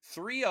 Mm-hmm.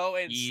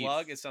 3-0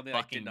 Slug is something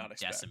I did not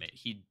expect.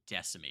 He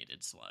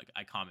decimated Slug.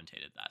 I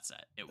commentated that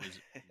set. It was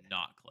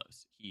not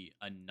close. He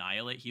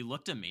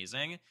looked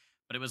amazing,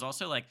 but it was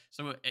also like,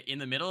 so in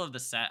the middle of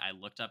the set, I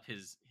looked up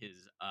his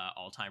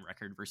all-time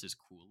record versus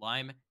Cool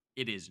Lime.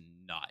 It is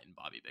not in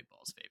Bobby Big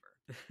Ball's favor.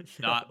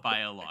 Not by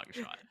a long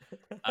shot.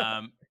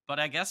 But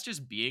I guess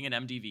just being an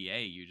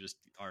MDVA, you just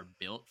are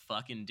built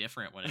fucking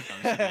different when it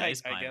comes to the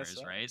ice I guess climbers,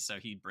 so. right? So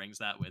he brings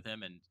that with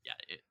him, and yeah,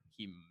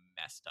 he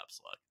messed up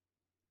Slug.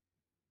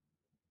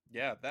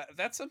 Yeah,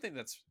 that's something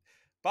that's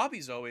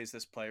Bobby's always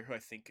this player who I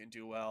think can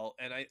do well,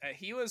 and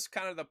he was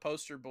kind of the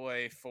poster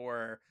boy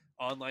for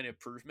online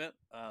improvement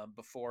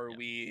before Yeah.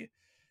 we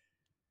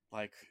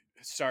like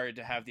started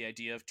to have the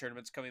idea of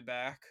tournaments coming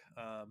back.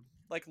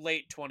 Like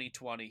late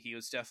 2020, he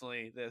was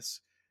definitely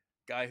this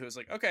guy who was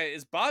like, okay,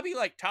 is Bobby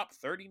like top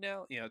 30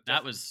 now? You know,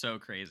 That was so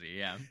crazy.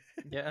 Yeah.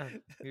 Yeah,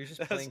 he was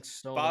just that was playing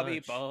so Bobby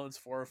much. Bones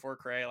 404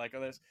 Cray, like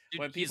others. Dude,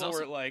 When he's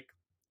also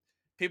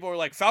people were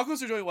like,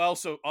 Falcons are doing well,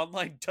 so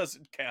online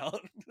doesn't count.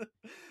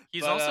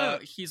 he's But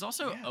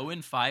also yeah.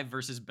 0-5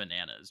 versus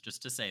Bananas,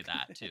 just to say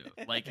that too.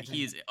 Like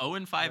he's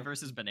 0-5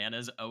 versus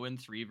Bananas,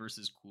 0-3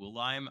 versus Cool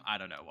Lime. I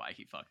don't know why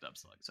he fucked up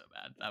Slug so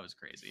bad. That was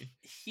crazy.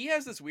 He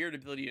has this weird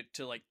ability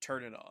to like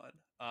turn it on.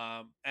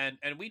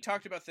 And we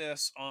talked about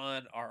this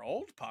on our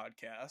old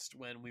podcast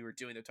when we were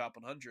doing the top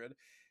 100.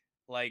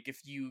 Like if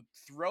you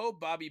throw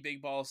Bobby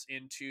Big Balls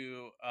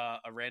into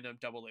a random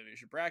double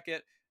elimination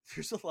bracket,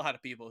 there's a lot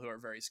of people who are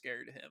very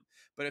scared of him.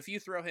 But if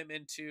you throw him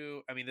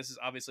into, I mean, this is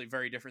obviously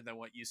very different than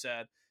what you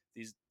said,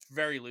 these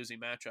very losing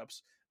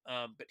matchups.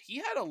 But he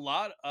had a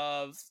lot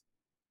of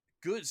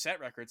good set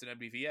records in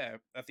MDVA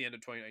at the end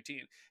of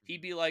 2019.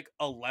 He'd be like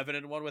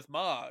 11-1 with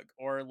Mog,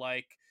 or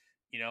like,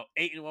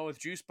 8-1 with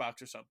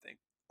Juicebox or something.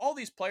 All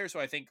these players who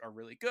I think are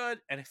really good,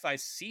 and if I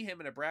see him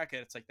in a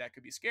bracket, it's like that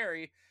could be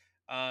scary.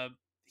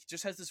 He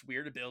just has this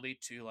weird ability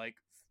to like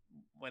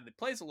when he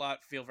plays a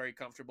lot, feel very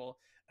comfortable.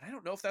 And I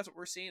don't know if that's what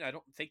we're seeing. I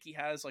don't think he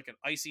has like an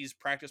Icy's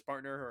practice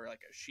partner or like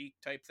a Sheik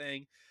type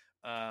thing.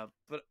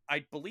 But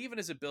I believe in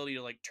his ability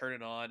to like turn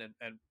it on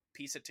and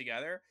piece it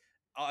together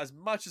as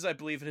much as I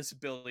believe in his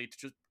ability to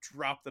just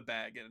drop the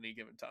bag at any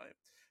given time.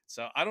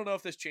 So I don't know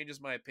if this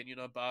changes my opinion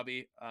on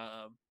Bobby.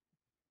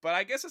 But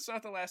I guess it's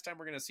not the last time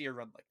we're going to see a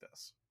run like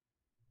this.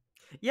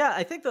 Yeah,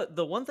 I think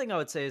the one thing I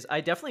would say is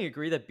I definitely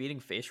agree that beating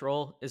Face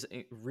Roll is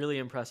really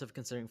impressive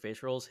considering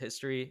Face Roll's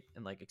history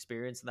and like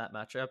experience in that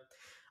matchup.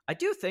 I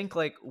do think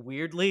like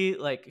weirdly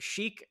like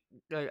Sheik.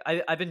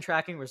 I've been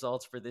tracking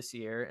results for this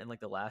year and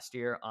like the last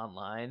year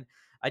online.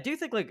 I do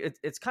think like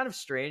it's kind of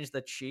strange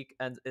that Sheik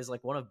is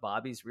like one of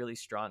Bobby's really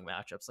strong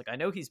matchups. Like I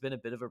know he's been a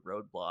bit of a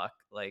roadblock,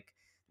 like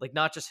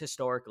not just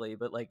historically,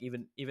 but like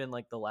even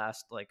like the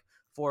last like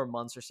 4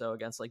 months or so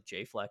against like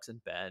J Flex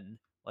and Ben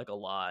like a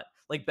lot.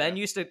 Like Ben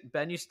used to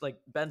like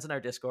Ben's in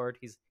our Discord.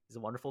 He's a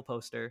wonderful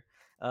poster.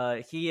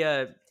 He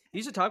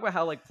used to talk about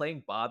how like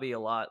playing Bobby a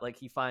lot, like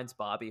he finds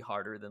Bobby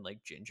harder than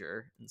like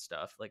Ginger and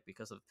stuff, like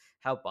because of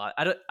how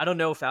I don't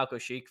know Falco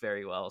Sheik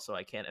very well, so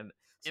I can't.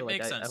 So It like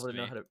makes I sense to wouldn't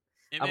know me. how to. It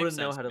I makes wouldn't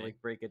know sense how to to me.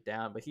 like break it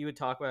down, but he would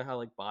talk about how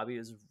like Bobby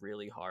is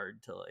really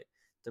hard to play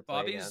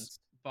Bobby's against.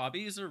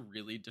 Bobby's a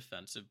really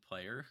defensive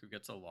player who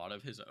gets a lot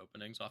of his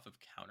openings off of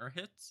counter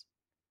hits.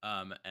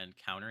 And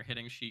counter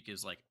hitting Sheik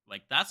is like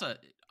that's a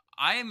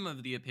I'm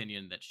of the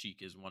opinion that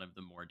Sheik is one of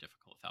the more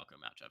difficult Falco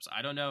matchups.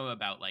 I don't know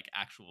about like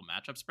actual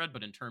matchup spread,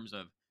 but in terms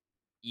of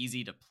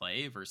easy to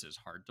play versus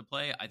hard to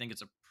play, I think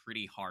it's a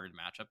pretty hard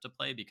matchup to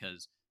play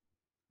because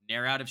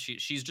Nair out of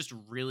she's just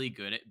really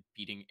good at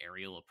beating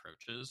aerial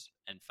approaches,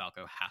 and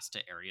Falco has to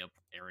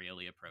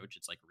aerially approach.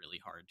 It's like really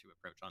hard to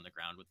approach on the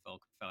ground with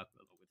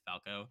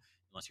Falco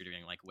unless you're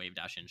doing like wave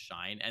dash and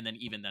shine, and then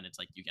even then it's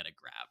like you get a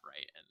grab,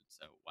 right? And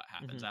so what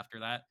happens after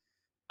that?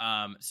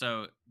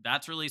 So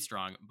that's really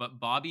strong. But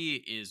Bobby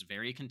is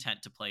very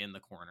content to play in the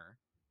corner,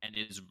 and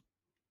his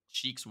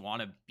Sheiks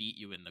want to beat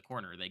you in the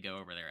corner. They go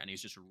over there, and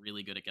he's just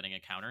really good at getting a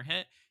counter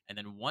hit. And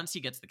then once he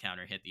gets the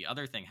counter hit, the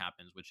other thing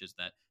happens, which is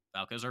that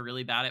Falcos are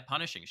really bad at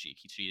punishing Sheik.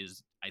 She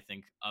is, I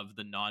think, of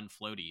the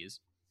non-floaties,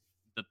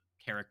 the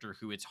character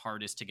who it's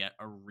hardest to get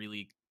a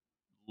really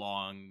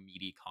long,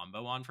 meaty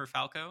combo on for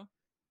Falco.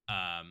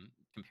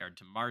 Compared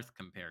to Marth,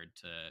 compared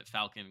to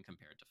Falcon,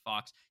 compared to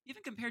Fox,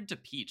 even compared to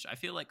Peach. I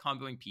feel like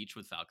comboing Peach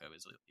with Falco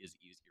is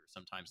easier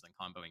sometimes than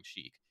comboing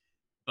Sheik.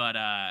 But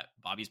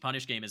Bobby's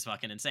punish game is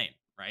fucking insane,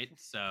 right?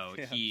 So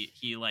Yeah.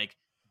 he like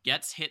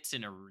gets hits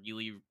in a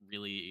really,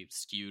 really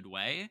skewed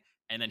way,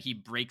 and then he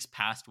breaks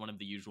past one of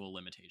the usual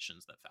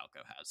limitations that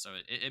Falco has. So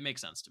it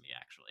makes sense to me,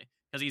 actually,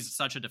 because he's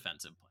such a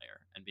defensive player,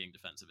 and being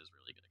defensive is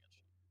really good against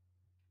Sheik.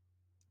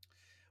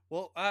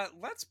 Well,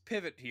 let's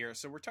pivot here.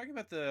 So we're talking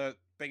about the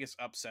biggest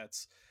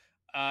upsets.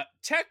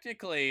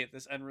 Technically,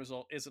 this end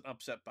result isn't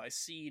upset by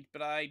seed,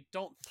 but I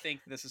don't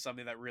think this is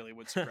something that really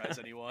would surprise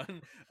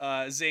anyone.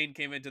 Zayn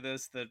came into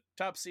this the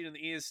top seed in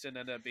the East and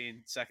ended up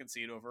being second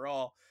seed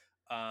overall.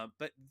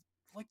 But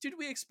like, did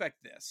we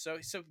expect this? So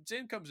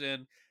Zayn comes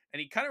in and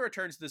he kind of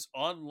returns this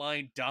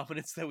online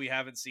dominance that we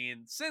haven't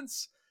seen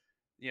since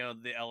the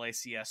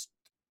LACS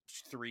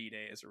 3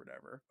 days or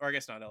whatever, or I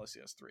guess not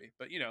LACS 3,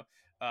 but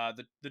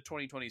the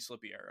 2020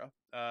 Slippy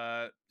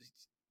era.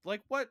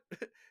 Like, what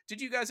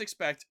did you guys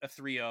expect a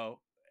 3-0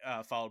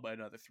 followed by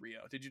another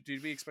 3-0?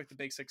 Did we expect the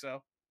big 6-0?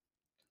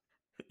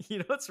 You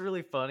know what's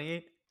really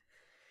funny?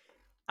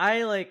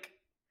 I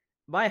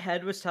my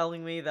head was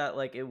telling me that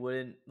like it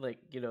wouldn't like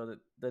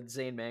that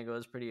Zayn Mango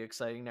is pretty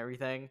exciting and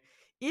everything.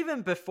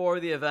 Even before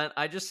the event,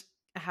 I just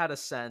had a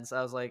sense.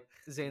 I was like,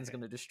 Zayn's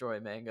gonna destroy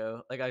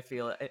Mango. Like I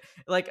feel it.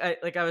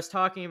 I was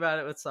talking about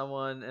it with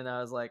someone, and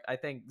I was like, I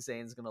think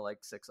Zayn's gonna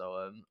like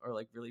 6-0 him or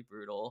like really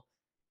brutal.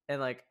 And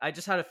like I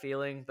just had a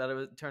feeling that it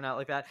would turn out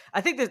like that.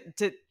 I think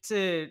that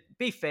to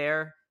be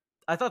fair,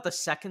 I thought the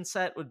second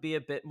set would be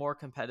a bit more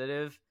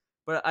competitive,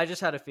 but I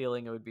just had a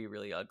feeling it would be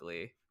really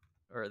ugly,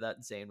 or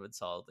that Zayn would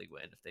solidly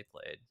win if they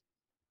played.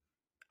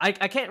 I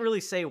can't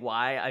really say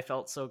why I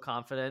felt so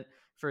confident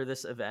for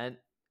this event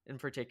in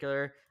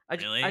particular.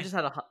 Really? I just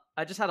had a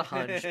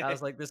hunch. I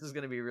was like, this is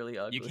gonna be really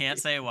ugly. You can't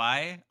say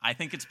why. I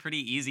think it's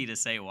pretty easy to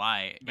say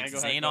why. Mango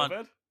It's had Zayn COVID?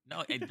 on.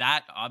 No,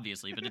 that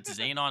obviously, but it's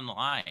Zayn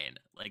Online.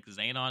 Like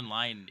Zayn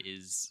Online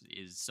is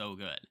so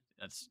good.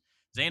 That's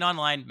Zayn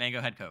Online.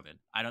 Mango had COVID.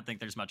 I don't think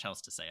there's much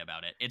else to say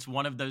about it. It's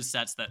one of those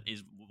sets that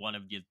is one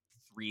of the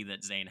 3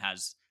 that Zayn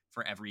has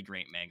for every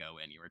great Mango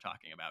win you were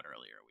talking about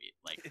earlier.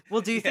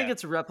 Well, do you think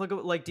it's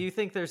replicable? Like, do you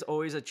think there's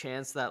always a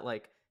chance that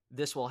like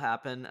this will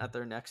happen at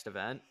their next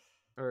event?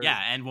 Or Yeah,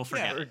 and we'll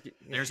forget or it. do-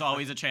 There's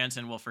always a chance,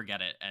 and we'll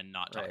forget it and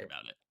not talk Right.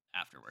 about it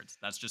afterwards.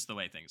 That's just the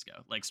way things go.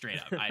 Like straight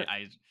up.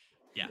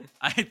 Yeah,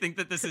 I think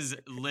that this is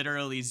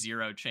literally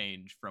zero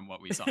change from what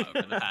we saw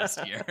over the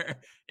past year,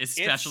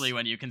 especially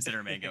when you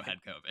consider Mango had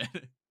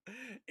COVID.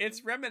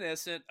 It's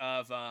reminiscent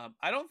of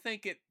I don't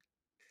think it.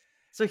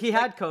 So he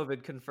Like- had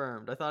COVID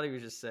confirmed. I thought he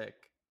was just sick.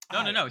 No.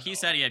 I don't He know.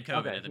 said he had COVID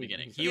Okay, at the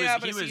beginning. he He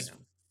said- was Yeah, he but was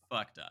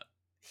fucked up.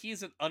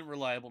 He's an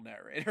unreliable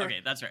narrator. Okay,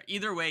 that's right.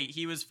 Either way,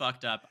 he was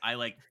fucked up. I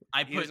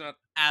He was put not-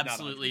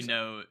 absolutely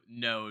 100%.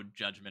 no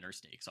judgment or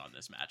stakes on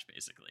this match.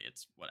 Basically,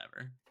 it's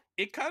whatever.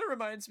 It kind of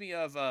reminds me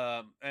of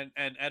and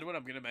Edwin,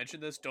 I'm gonna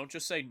mention this. Don't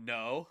just say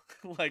no,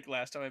 like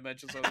last time I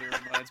mentioned something.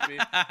 It reminds me.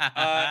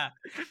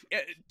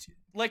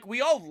 Like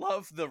we all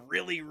love the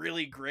really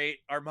really great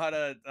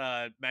Armada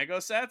Mango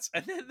sets,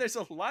 and then there's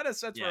a lot of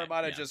sets where Yeah,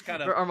 Armada yeah. just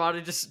kind Or of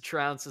Armada just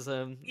trounces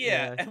him.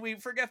 yeah, and we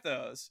forget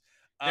those.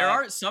 There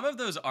are some of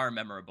those are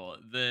memorable.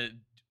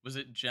 Was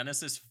it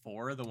Genesis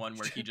 4, the one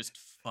where he just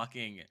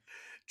fucking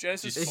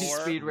Genesis He 4.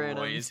 speed ran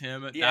him. destroys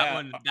him?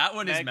 Yeah, That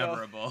one is Mango.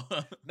 memorable.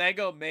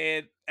 Mango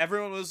made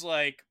everyone was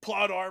like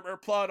plot armor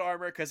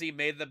because he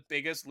made the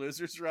biggest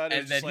losers run,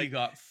 and then he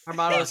got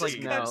Armada was just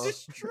like, got no.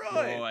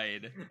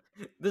 destroyed.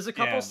 There's a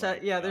couple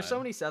Yeah, there's so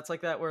God. many sets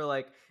like that where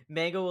like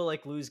Mango will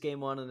like lose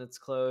game 1 and it's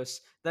close,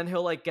 then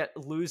he'll like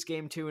lose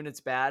game 2 and it's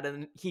bad,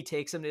 and he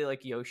takes him to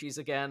like Yoshi's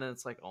again, and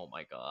it's like, oh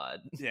my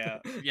god. Yeah.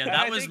 Yeah, And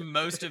that I was think-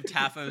 most of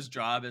Tafo's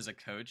job as a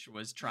coach,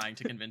 was trying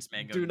to convince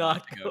Mango Do not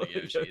not to go go to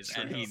to Yoshi's,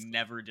 and he Yoshi's.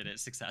 never did it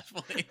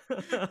successfully.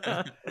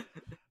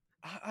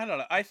 I don't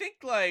know. I think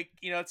like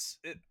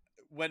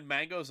when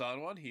Mango's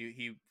on one,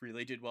 he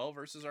really did well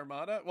versus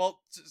Armada.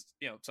 Well,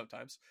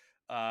 sometimes.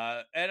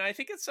 And I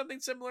think it's something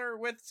similar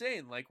with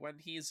Zayn. Like when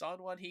he's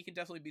on one, he can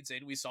definitely beat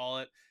Zayn. We saw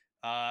it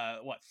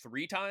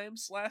 3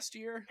 times last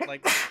year.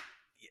 Like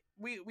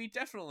we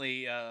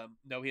definitely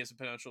know he has the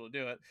potential to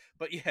do it.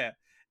 But yeah,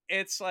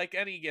 it's like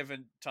any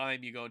given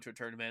time you go into a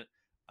tournament.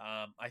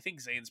 I think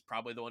Zayn's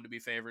probably the one to be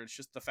favored. It's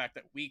just the fact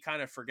that we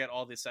kind of forget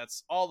all the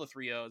sets, all the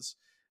 3-0s.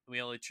 We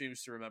only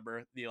choose to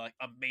remember the like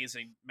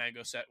amazing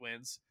Mango set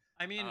wins.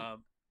 I mean, Yeah.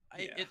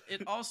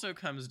 it also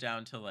comes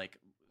down to like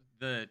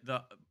the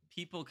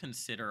people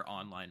consider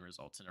online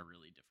results in a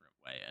really different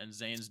way, and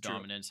Zayn's True.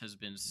 dominance has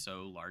been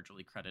so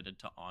largely credited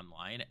to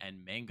online,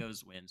 and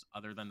Mango's wins,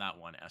 other than that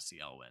one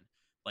SCL win,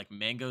 like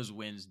Mango's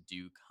wins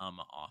do come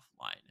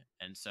offline,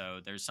 and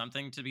so there's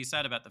something to be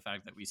said about the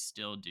fact that we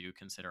still do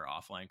consider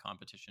offline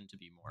competition to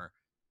be more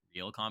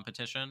real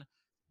competition,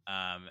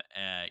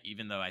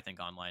 even though I think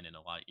online in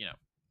a lot,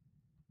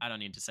 I don't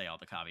need to say all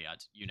the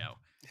caveats,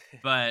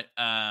 but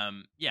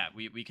yeah,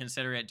 we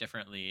consider it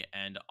differently,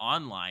 and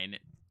offline,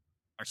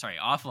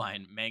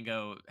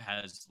 Mango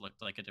has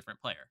looked like a different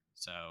player.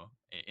 So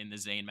in the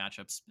Zayn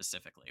matchup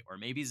specifically, or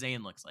maybe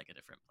Zayn looks like a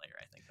different player.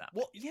 I think that.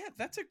 Well, yeah,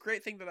 that's a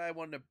great thing that I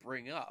wanted to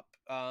bring up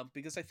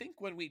because I think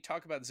when we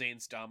talk about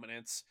Zayn's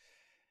dominance,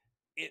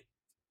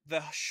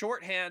 the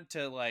shorthand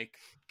to like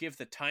give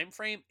the time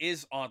frame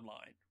is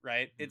online,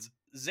 right? Mm-hmm. It's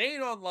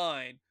Zayn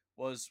online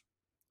was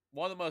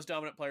one of the most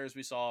dominant players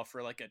we saw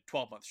for like a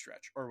 12-month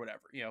stretch or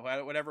whatever,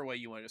 whatever way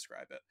you want to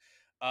describe it.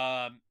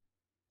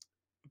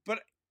 But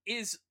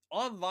is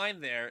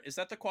online there, is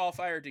that the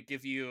qualifier to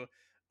give you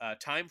a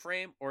time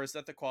frame, or is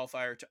that the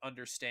qualifier to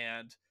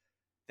understand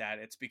that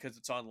it's because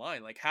it's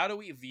online? Like, how do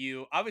we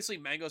view, obviously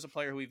Mango's a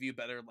player who we view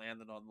better in LAN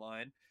than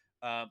online,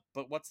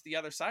 but what's the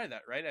other side of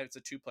that, right? It's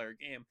a 2-player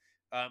game.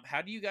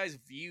 How do you guys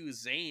view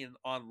Zayn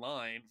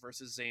online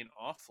versus Zayn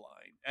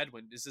offline?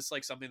 Edwin, is this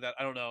like something that,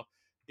 I don't know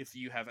if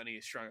you have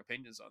any strong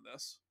opinions on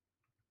this?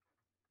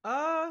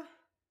 I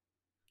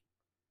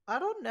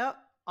don't know.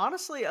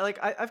 Honestly, like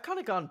I've kind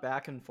of gone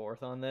back and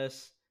forth on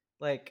this.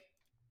 Like,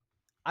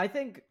 I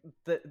think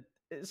that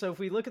so if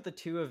we look at the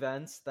 2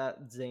 events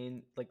that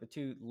Zayn, like the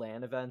 2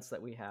 LAN events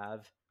that we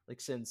have,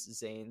 like since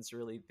Zayn's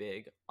really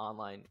big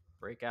online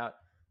breakout,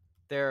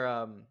 they're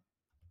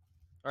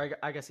or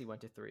I guess he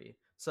went to 3.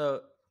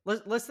 So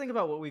let's think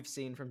about what we've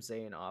seen from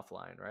Zayn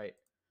offline, right?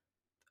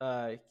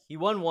 He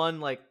won one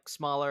like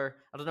smaller.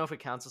 I don't know if it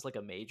counts as like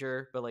a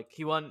major, but like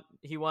he won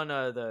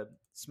the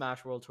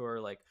Smash World Tour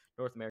like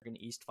North American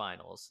East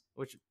Finals,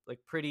 which like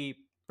pretty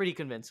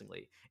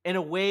convincingly in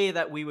a way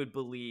that we would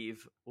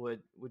believe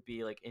would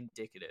be like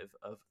indicative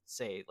of,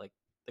 say, like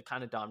the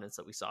kind of dominance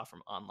that we saw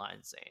from online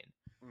Zayn.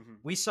 Mm-hmm.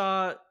 We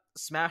saw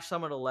Smash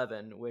Summit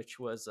 11, which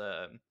was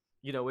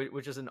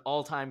which is an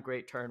all-time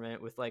great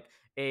tournament with like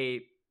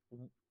a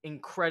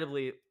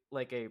incredibly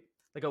like a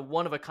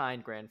one of a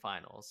kind grand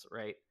finals,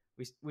 right?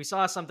 We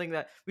saw something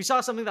that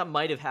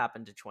might have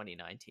happened to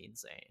 2019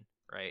 Zayn,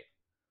 right?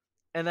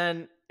 And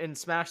then in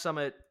Smash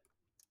Summit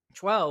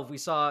 12, we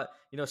saw,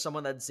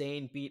 someone that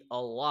Zayn beat a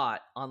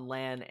lot on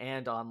LAN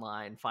and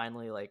online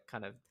finally like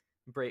kind of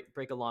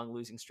break a long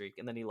losing streak,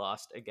 and then he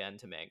lost again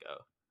to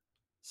Mango.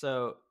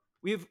 So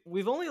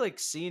we've only like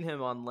seen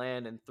him on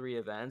LAN in 3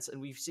 events,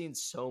 and we've seen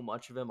so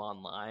much of him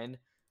online.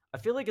 I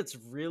feel like it's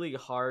really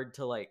hard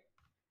to like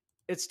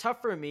it's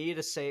tough for me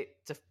to say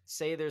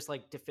there's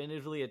like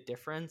definitively a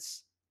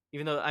difference,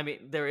 even though I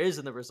mean there is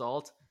in the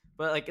result,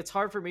 but like it's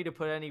hard for me to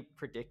put any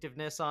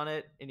predictiveness on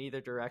it in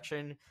either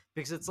direction,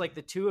 because it's like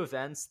the 2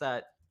 events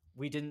that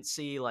we didn't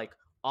see like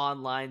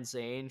online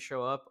Zayn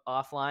show up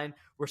offline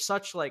were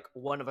such like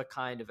one of a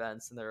kind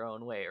events in their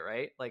own way,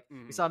 right? Like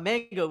we saw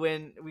Mango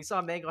win, we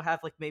saw Mango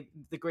have like maybe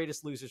the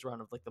greatest losers run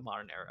of like the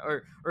modern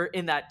era, or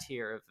in that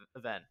tier of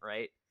event,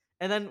 right?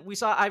 And then we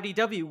saw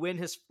IBDW win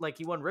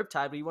he won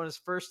Riptide, but he won his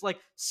first like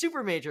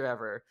super major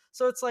ever.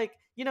 So it's like,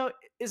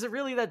 is it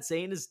really that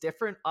Zayn is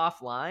different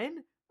offline?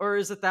 Or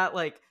is it that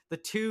like the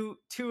two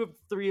of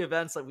 3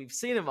 events that we've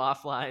seen him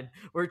offline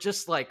were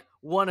just like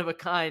one of a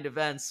kind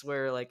events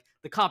where like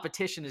the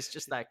competition is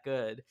just that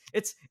good?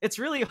 It's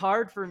really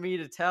hard for me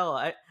to tell.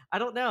 I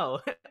don't know.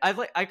 I've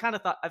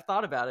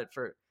thought about it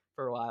for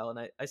a while,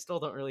 and I still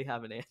don't really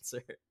have an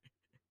answer.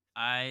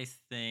 I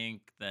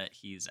think that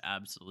he's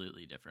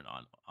absolutely different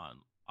on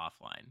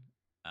offline,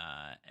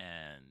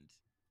 and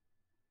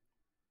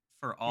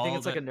for You think all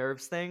it's like that a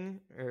nerves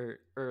thing, or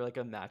like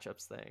a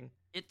matchups thing,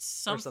 it's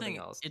or something something.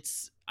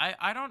 else?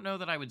 I don't know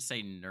that I would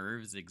say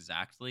nerves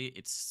exactly.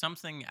 It's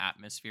something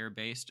atmosphere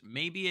based.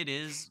 Maybe it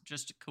is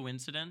just a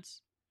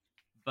coincidence,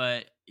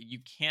 but you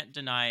can't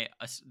deny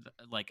us.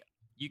 Like,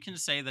 you can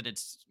say that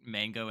it's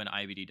Mango and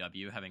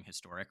IBDW having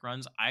historic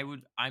runs.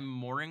 I'm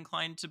more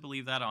inclined to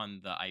believe that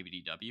on the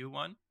IBDW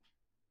one.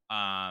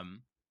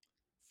 Um,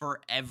 for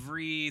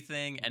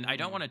everything, and I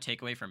don't want to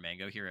take away from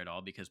Mango here at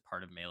all, because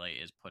part of Melee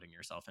is putting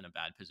yourself in a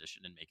bad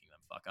position and making them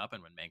fuck up,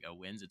 and when Mango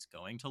wins, it's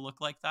going to look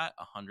like that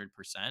 100%.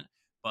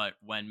 But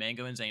when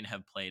Mango and Zayn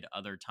have played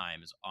other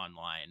times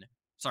offline,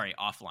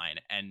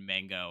 and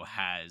Mango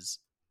has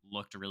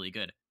looked really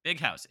good, Big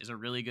House is a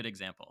really good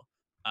example.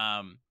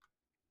 I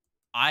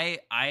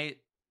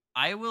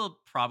will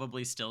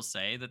probably still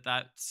say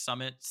that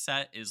Summit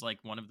set is like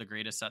one of the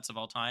greatest sets of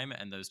all time,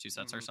 and those 2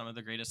 sets are some of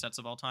the greatest sets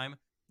of all time.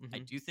 I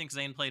do think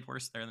Zayn played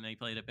worse there than he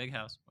played at Big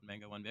House when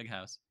Mango won Big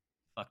House.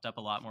 Fucked up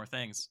a lot more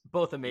things.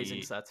 Both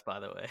amazing sets, by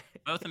the way.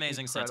 Both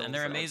amazing sets, and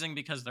they're Incredible sets. amazing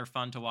because they're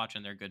fun to watch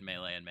and they're good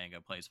Melee, and Mango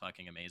plays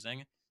fucking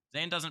amazing.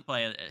 Zayn doesn't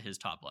play at his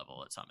top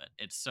level at Summit.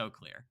 It's so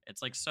clear.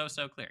 It's like so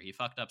clear. He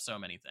fucked up so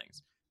many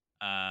things.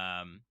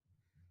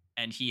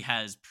 And he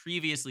has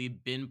previously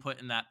been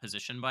put in that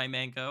position by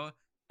Mango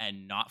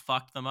and not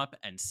fucked them up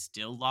and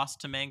still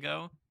lost to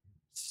Mango.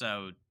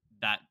 So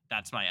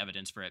that's my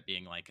evidence for it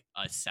being like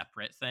a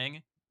separate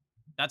thing.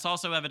 That's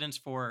also evidence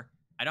for,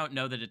 I don't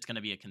know that it's going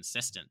to be a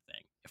consistent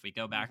thing. If we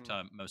go back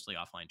to mostly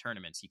offline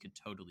tournaments, you could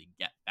totally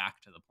get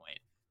back to the point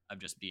of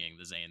just being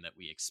the Zayn that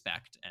we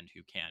expect and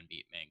who can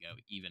beat Mango,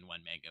 even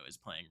when Mango is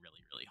playing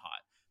really, really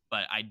hot.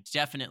 But I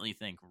definitely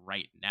think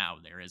right now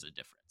there is a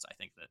difference. I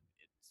think that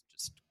it's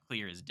just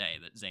clear as day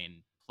that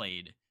Zayn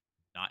played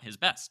not his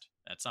best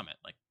at Summit.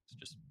 Like, it's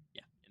just,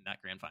 in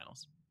that grand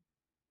finals.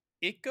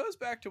 It goes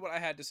back to what I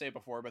had to say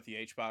before about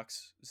the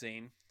HBox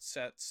Zayn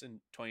sets in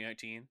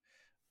 2019,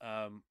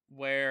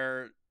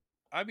 where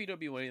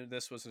IBW winning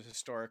this was a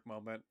historic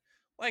moment.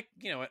 Like,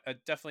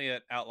 definitely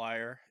an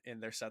outlier in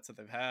their sets that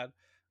they've had.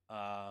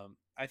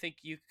 I think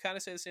you kind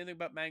of say the same thing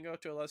about Mango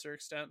to a lesser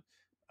extent.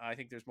 I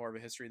think there's more of a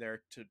history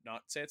there to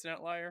not say it's an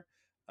outlier.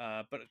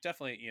 But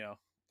definitely,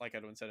 like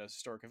Edwin said, a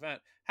historic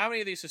event. How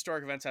many of these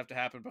historic events have to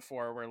happen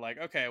before we're like,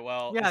 okay,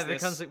 well,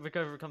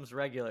 it becomes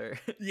regular.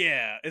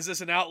 Yeah, is this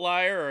an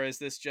outlier, or is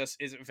this just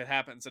if it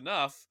happens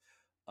enough,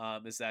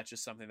 is that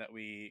just something that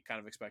we kind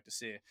of expect to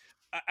see?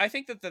 I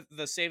think that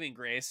the saving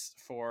grace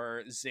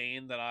for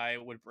Zayn that I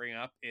would bring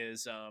up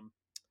is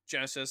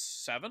Genesis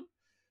 7.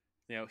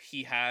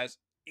 He has,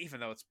 even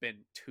though it's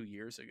been 2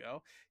 years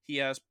ago, he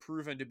has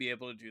proven to be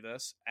able to do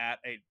this at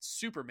a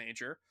super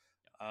major.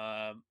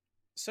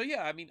 So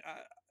yeah, I mean,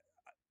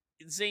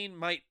 Zayn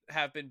might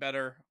have been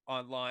better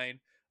online.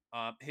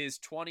 His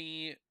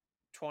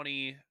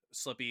 2020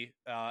 Slippy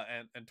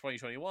and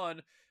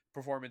 2021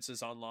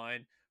 performances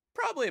online,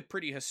 probably a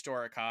pretty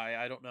historic high.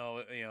 I don't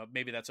know,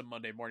 maybe that's a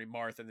Monday morning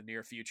Marth in the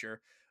near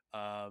future.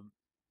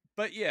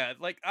 But yeah,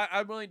 like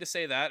I'm willing to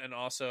say that, and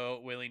also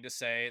willing to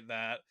say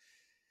that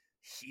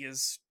he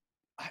is.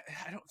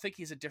 I don't think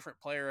he's a different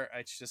player.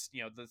 It's just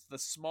the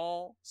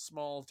small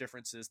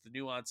differences, the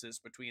nuances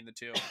between the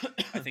two,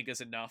 I think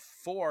is enough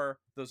for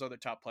those other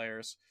top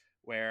players,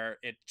 where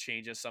it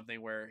changes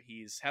something where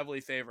he's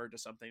heavily favored to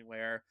something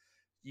where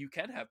you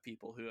can have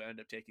people who end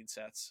up taking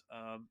sets.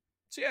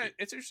 So yeah,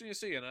 it's interesting to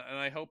see, and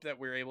I hope that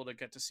we're able to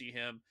get to see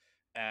him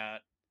at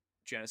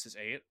Genesis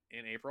 8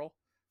 in April,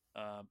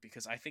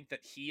 because I think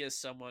that he is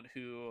someone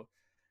who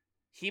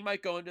he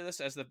might go into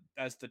this as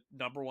the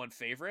number one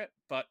favorite,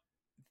 but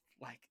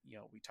like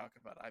we talk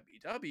about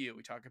IBW,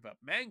 we talk about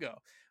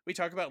Mango, we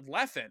talk about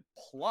Leffen,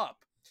 Plup,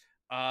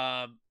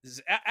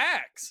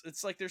 Axe.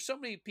 It's like there's so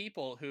many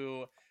people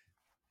who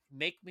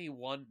make me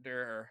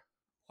wonder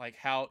like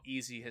how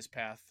easy his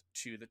path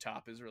to the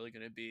top is really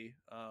going to be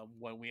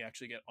when we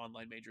actually get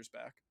offline majors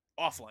back,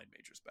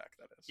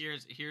 that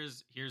is.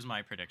 Here's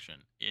my prediction.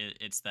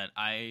 It's that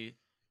I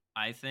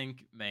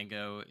think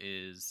Mango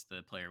is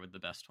the player with the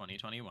best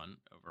 2021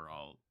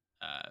 overall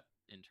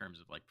in terms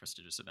of like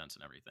prestigious events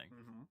and everything.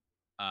 Mm-hmm.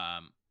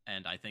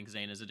 And I think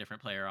Zane is a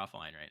different player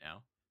offline right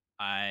now.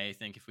 I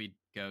think if we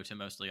go to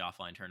mostly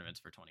offline tournaments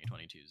for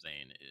 2022,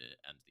 Zane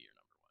ends the year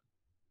number one.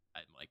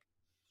 I'm like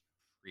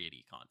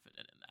pretty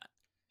confident in that.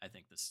 I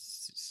think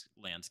this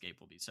landscape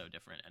will be so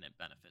different, and it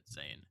benefits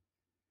Zane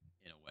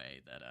in a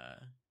way that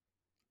that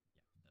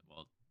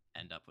will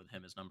end up with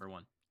him as number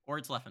one, or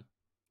it's Leffen.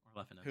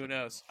 Who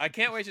knows? I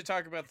can't wait to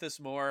talk about this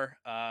more.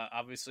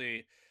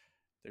 Obviously,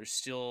 there's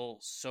still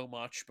so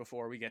much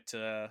before we get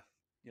to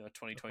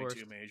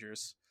 2022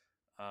 majors.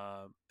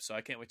 So I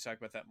can't wait to talk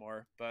about that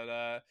more.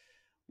 But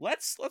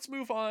let's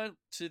move on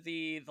to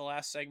the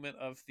last segment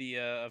of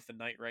the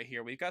night right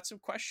here. We've got some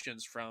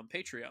questions from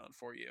Patreon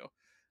for you.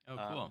 Oh,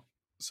 cool.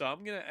 So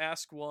I'm gonna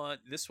ask one.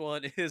 This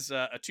one is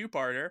a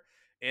two-parter.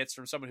 It's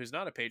from someone who's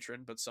not a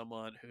patron, but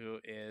someone who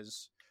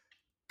is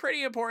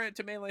pretty important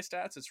to Melee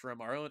Stats. It's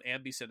from our own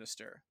Ambi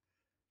Sinister.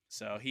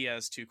 So he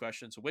has two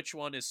questions. Which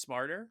is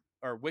smarter?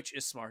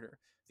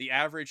 The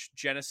average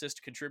Genesis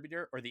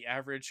contributor or the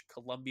average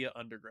Columbia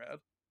undergrad?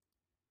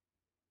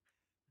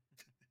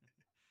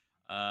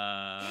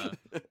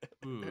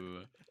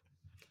 Ooh.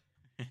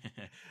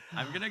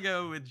 I'm gonna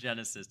go with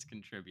Genesis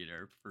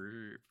contributor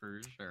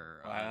for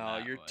sure. Wow,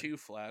 you're too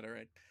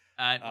flattering.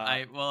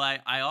 I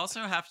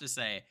also have to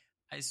say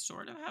I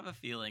sort of have a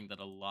feeling that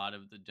a lot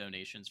of the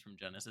donations from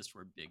Genesis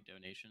were big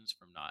donations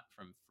from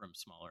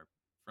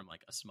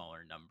like a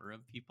smaller number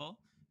of people,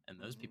 and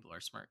those people are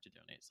smart to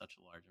donate such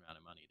a large amount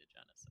of money to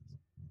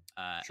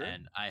Genesis. Sure.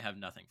 And I have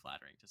nothing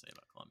flattering to say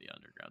about Columbia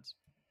undergrads.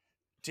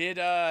 Did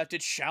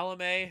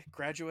Chalamet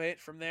graduate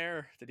from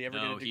there? Did he ever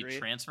get a degree? No, he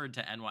transferred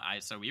to NY.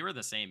 So we were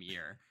the same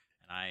year,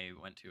 and I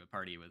went to a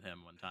party with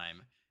him one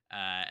time.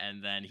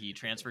 And then he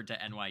transferred to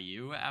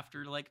NYU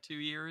after like 2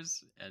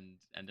 years and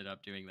ended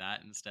up doing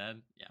that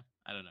instead. Yeah,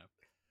 I don't know.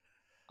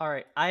 All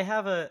right, I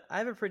have a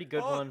pretty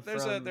good one.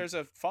 There's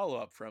a follow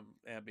up from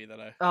Ambi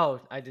that I.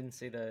 Oh, I didn't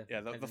see the.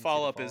 Yeah, the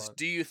follow up is: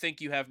 do you think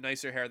you have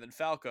nicer hair than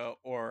Falco,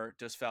 or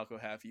does Falco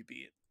have you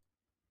beat?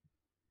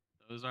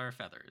 Those are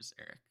feathers,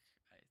 Eric.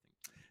 I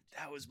think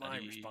that was my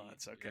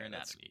response. Okay,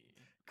 that's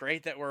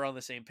great that we're on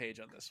the same page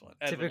on this one.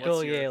 Edwin, typical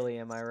Yaley,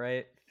 am I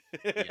right?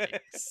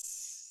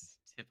 Yikes.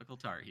 Typical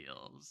Tar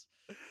Heels.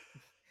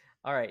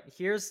 All right,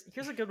 here's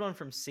a good one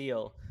from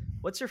Seal.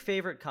 What's your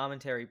favorite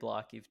commentary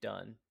block you've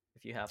done,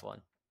 if you have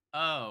one?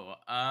 Oh,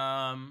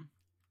 I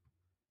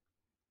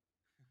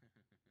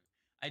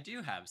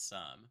do have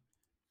some.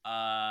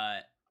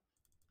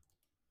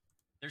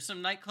 There's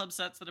some nightclub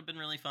sets that have been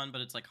really fun,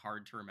 but it's like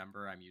hard to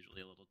remember. I'm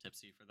usually a little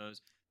tipsy for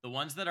those. The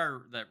ones that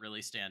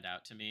really stand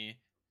out to me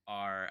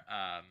are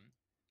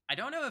I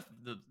don't know if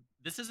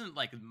this isn't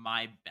like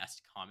my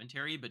best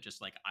commentary, but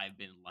just like I've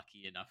been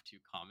lucky enough to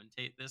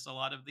commentate this a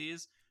lot of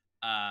these.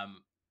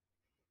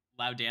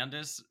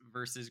 Laudandus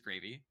versus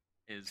Gravy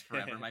is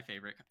forever my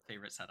favorite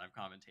set I've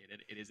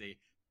commentated. It is a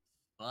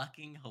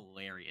fucking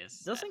hilarious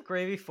set. Doesn't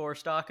Gravy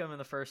 4-stock him in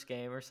the first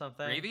game or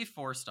something? Gravy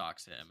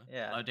 4-stocks him.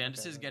 Yeah.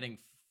 Laudandus is getting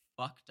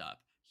fucked up.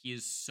 He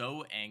is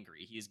so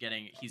angry. He's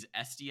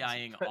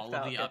SDIing all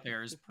of the up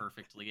airs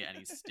perfectly, and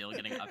he's still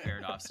getting up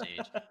aired off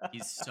stage.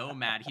 He's so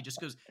mad.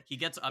 He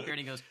gets up aired and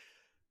he goes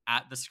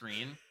at the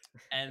screen.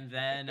 And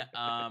then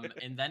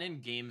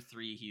in game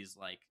 3, he's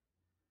like,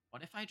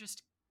 what if I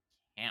just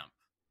camp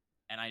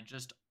and I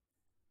just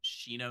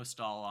Shino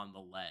stall on the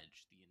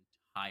ledge the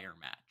entire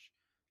match?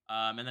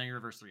 And then he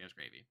reverse 3 as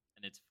Gravy,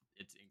 and it's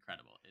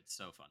incredible. It's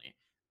so funny.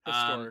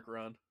 Historic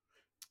run.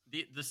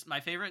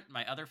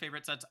 My other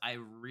favorite sets, I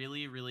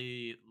really,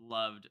 really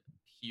loved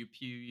Pew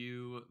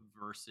Pew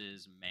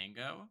versus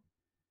Mango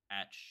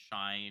at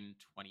Shine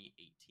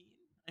 2018,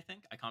 I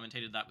think. I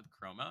commentated that with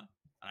Chroma,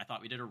 and I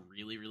thought we did a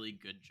really, really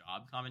good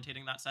job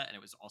commentating that set. And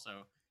it was also,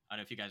 I don't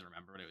know if you guys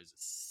remember, but it was a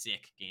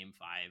sick Game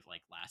 5,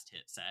 like, last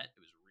hit set. It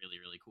was really,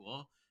 really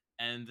cool.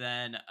 And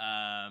then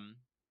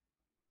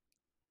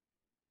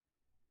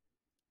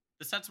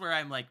the sets where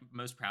I'm, like,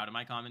 most proud of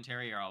my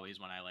commentary are always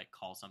when I, like,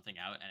 call something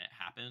out and it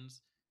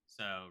happens.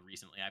 So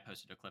recently, I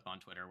posted a clip on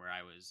Twitter where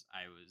I was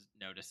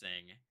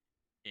noticing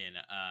in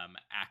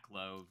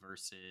Aklo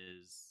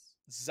versus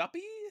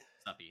Zuppy?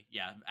 Zuppy,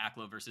 yeah,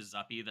 Aklo versus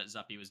Zuppy, that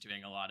Zuppy was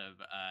doing a lot of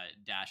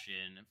dash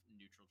in,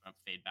 neutral jump,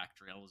 fade back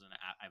drills, and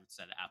I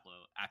said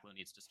Aklo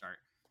needs to start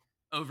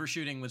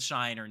overshooting with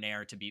Shine or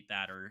Nair to beat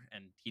that,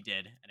 and he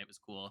did, and it was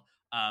cool.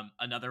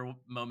 Another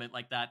moment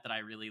like that I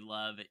really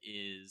love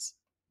is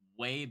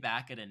way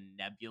back at a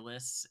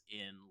Nebulous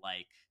in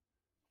like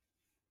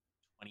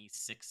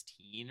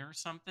 2016 or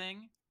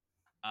something.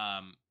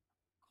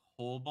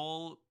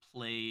 Kolbol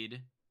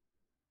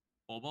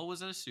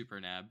was at a Super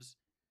Nebs,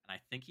 and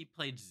I think he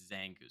played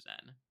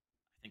Zanguzen. I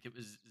think it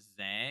was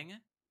Zhang,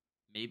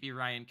 maybe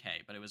Ryan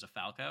K, but it was a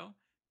Falco.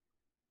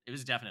 It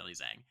was definitely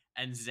Zhang.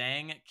 And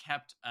Zhang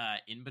kept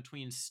in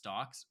between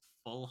stocks,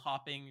 full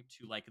hopping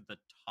to like the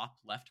top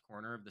left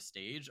corner of the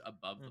stage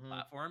above the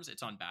platforms.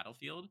 It's on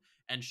Battlefield,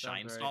 and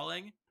Shine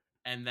stalling,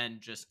 and then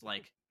just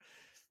like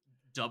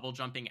double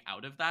jumping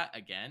out of that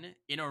again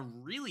in a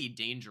really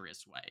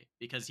dangerous way,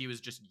 because he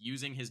was just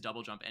using his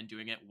double jump and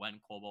doing it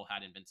when Kolbol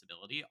had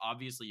invincibility.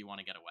 Obviously, you want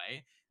to get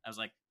away. I was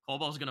like,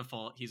 Kolbol's gonna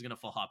full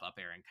hop up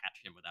air and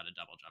catch him without a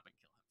double jump and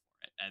kill him for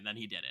it. And then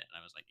he did it, and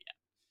I was like, yeah,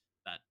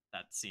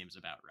 that seems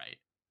about right.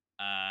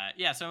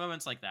 Yeah, so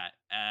moments like that.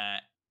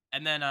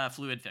 And then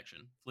Fluid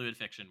Fiction with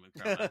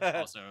Chroma,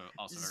 also a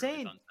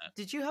really fun set.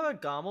 Did you have a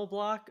Gommel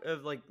block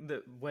of like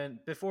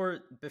before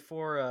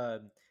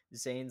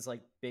Zane's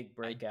like big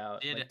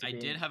breakout? I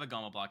did have a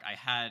Gommel block. I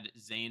had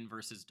Zane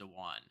versus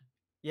Dewan.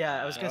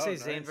 Yeah, I was gonna say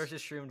Zane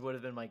versus Shroomed would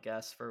have been my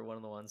guess for one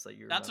of the ones that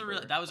you. That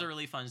was a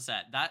really fun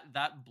set.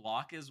 That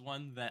block is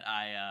one that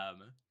I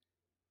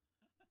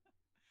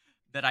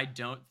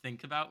don't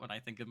think about when I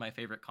think of my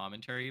favorite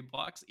commentary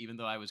blocks, even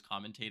though I was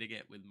commentating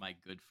it with my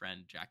good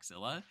friend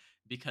Jackzilla,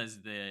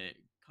 because the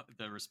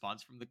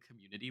response from the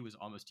community was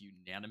almost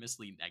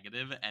unanimously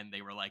negative, and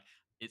they were like,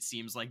 it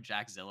seems like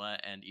Jackzilla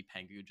and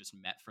Ipengu just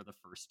met for the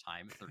first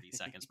time 30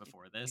 seconds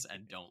before this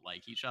and don't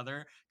like each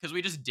other, because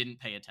we just didn't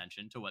pay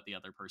attention to what the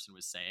other person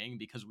was saying,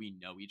 because we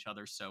know each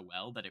other so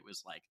well that it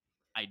was like,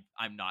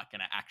 I'm not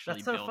going to actually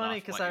That's so build funny,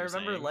 because I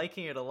remember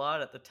liking it a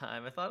lot at the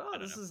time. I thought, I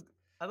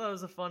thought it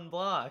was a fun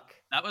block.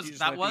 That was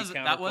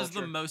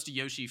the most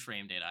Yoshi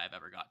frame data I've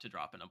ever got to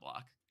drop in a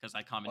block, because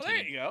I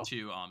commented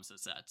 2 OMSA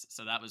sets,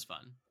 so that was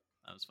fun.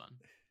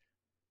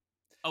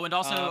 Oh, and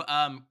also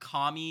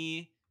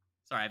Kami.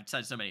 Sorry, I've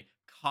said so many.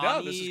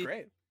 No, this is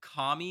great.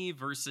 Kami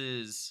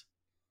versus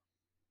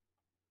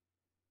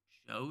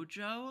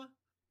Jojo,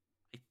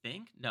 I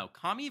think. No,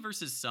 Kami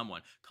versus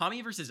someone.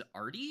 Kami versus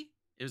Artie.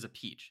 It was a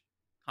Peach.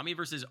 Kami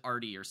versus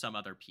Artie or some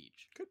other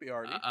Peach. Could be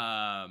Artie.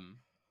 I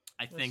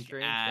think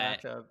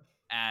at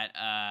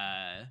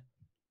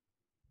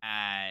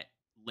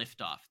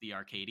Liftoff, the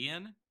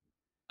Arcadian.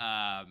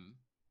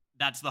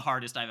 That's the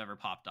hardest I've ever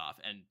popped off,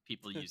 and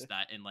people used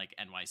that in like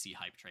NYC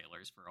hype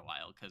trailers for a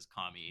while, because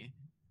Kami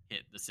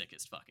hit the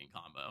sickest fucking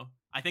combo.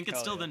 I think it's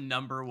still the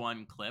number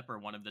 1 clip, or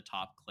one of the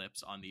top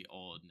clips on the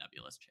old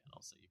Nebulous channel.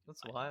 So you can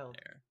That's wild.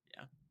 There.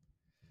 Yeah.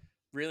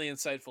 Really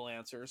insightful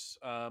answers.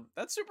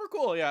 That's super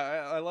cool.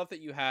 Yeah, I love that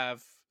you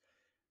have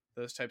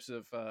those types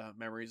of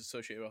memories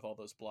associated with all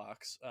those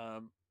blocks.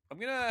 I'm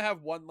gonna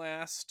have one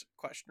last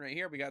question right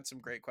here. We got some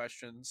great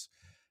questions,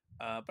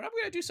 but I'm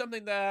gonna do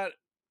something that,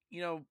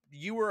 you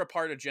were a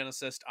part of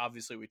Genesis.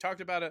 Obviously, we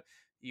talked about it.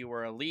 You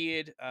were a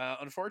lead.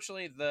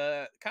 Unfortunately,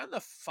 the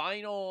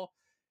final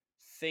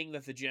thing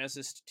that the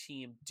Genesis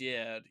team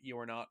did, you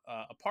were not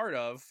a part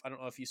of. I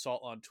don't know if you saw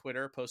it on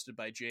Twitter, posted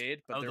by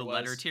Jade. But there was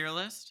letter tier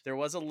list. There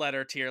was a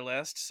letter tier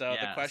list. So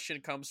The question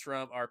comes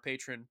from our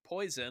patron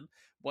Poison.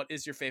 What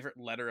is your favorite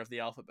letter of the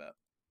alphabet?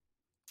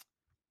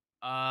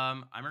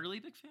 I'm a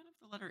really big fan of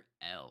the letter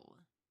L.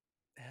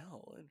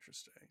 L,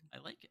 interesting. I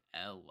like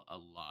L a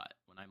lot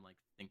when I'm like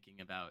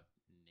thinking about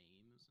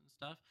names and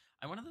stuff.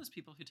 I'm one of those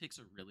people who takes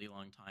a really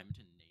long time to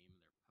name their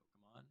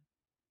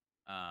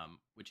Pokemon,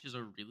 which is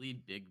a really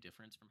big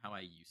difference from how I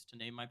used to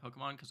name my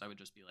Pokemon, because I would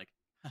just be like,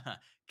 haha,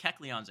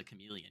 Kecleon's a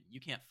chameleon. You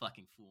can't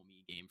fucking fool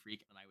me, Game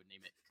Freak. And I would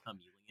name it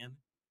Chameleon.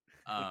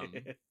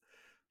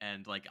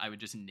 And like I would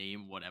just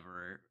name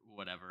whatever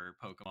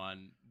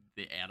Pokemon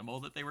the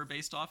animal that they were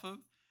based off of.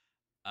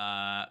 But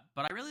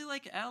I really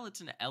like L.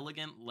 It's an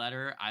elegant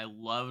letter. I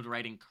loved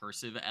writing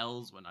cursive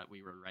L's when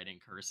we were writing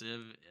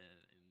cursive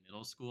in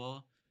middle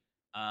school.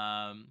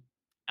 And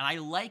I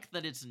like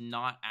that it's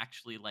not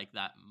actually like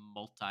that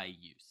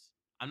multi-use.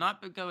 I'm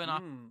not going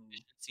off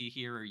efficiency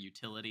here or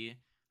utility.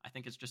 I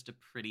think it's just a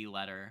pretty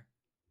letter.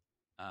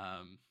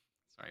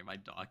 Sorry, my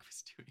dog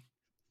was doing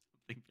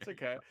something. It's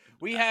okay.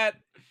 We had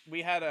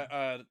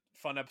a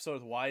fun episode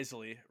with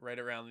Wisely right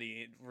around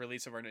the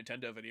release of our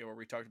Nintendo video, where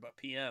we talked about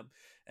PM,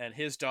 and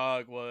his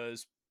dog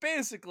was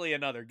basically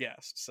another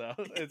guest. So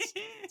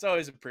it's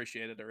always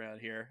appreciated around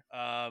here.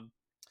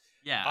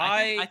 Yeah,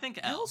 I think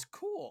L's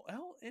cool.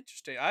 L,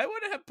 interesting. I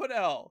wouldn't have put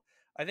L.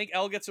 I think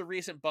L gets a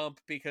recent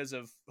bump because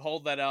of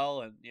Hold That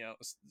L and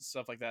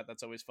stuff like that.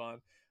 That's always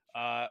fun.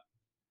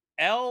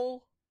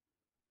 L.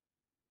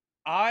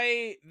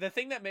 The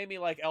thing that made me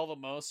like L the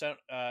most,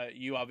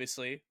 you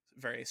obviously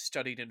very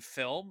studied in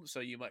film, so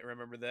you might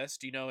remember this.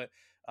 Do you know it?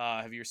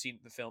 Have you ever seen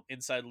the film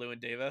Inside Llewyn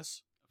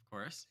Davis? Of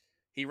course.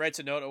 He writes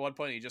a note at one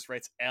point. And he just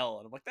writes L,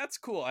 and I'm like, that's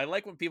cool. I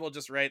like when people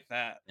just write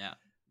that. Yeah.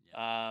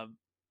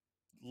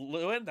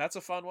 Llewyn, that's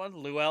a fun one.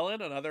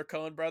 Llewellyn, another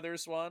Coen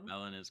Brothers one.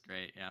 Llewellyn is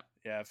great. Yeah.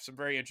 Yeah, some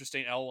very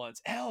interesting L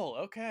ones. L,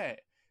 okay.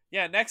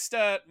 Yeah, next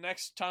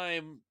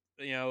time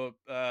an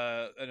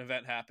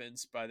event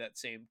happens by that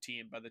same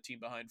team, by the team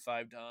behind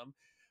Five Dom.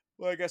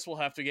 Well, I guess we'll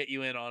have to get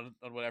you in on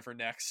whatever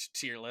next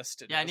tier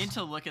list. I need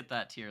to look at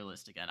that tier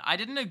list again. I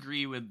didn't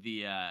agree with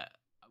the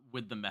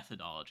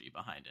methodology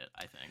behind it.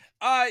 I think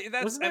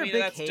that's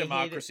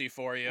democracy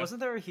for you. Wasn't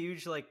there a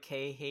huge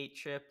K hate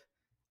chip?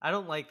 I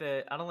don't like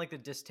the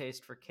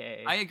distaste for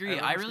K. I agree.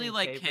 I really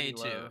like K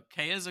too. Low.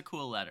 K is a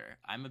cool letter.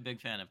 I'm a big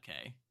fan of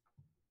K.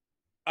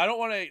 I don't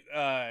want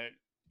to.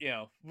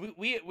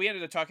 We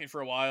ended up talking for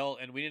a while,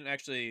 and we didn't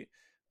actually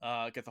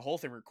get the whole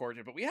thing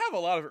recorded, but we have a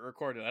lot of it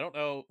recorded. I don't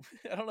know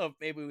if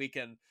maybe we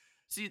can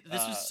see.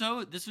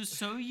 This was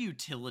so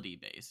utility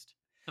based,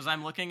 because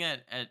I'm looking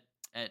at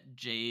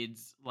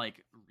Jade's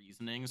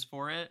reasonings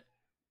for it,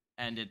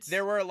 and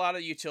there were a lot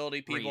of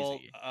utility people.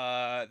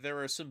 There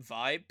were some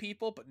vibe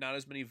people, but not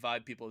as many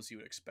vibe people as you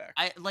would expect.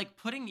 I like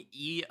putting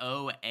E,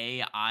 O,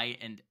 A, I,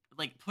 and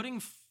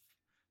putting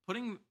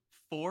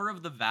 4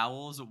 of the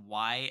vowels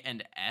Y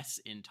and S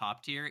in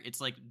top tier.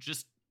 It's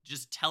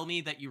just tell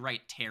me that you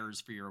write tears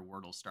for your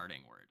Wordle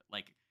starting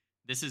word.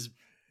 This is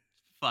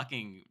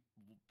fucking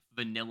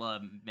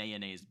vanilla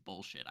mayonnaise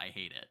bullshit. I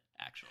hate it,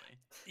 actually.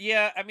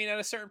 Yeah, I mean, at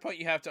a certain point,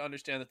 you have to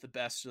understand that the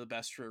best are the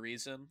best for a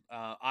reason.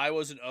 I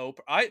was an O.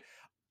 I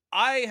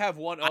have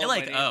one O. I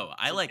like O.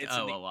 I like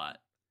O a lot.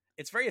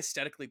 It's very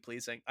aesthetically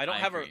pleasing. I don't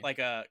have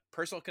a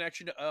personal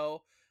connection to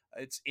O.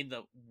 It's in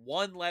the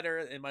one letter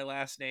in my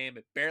last name.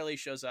 It barely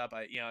shows up.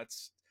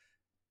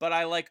 But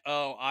I like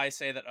O. I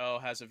say that O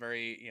has a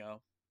very,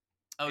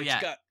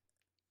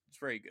 it's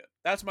very good.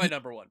 That's my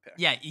number one pick.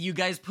 Yeah, you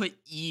guys put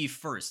E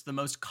first, the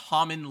most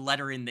common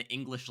letter in the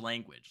English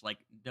language.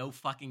 No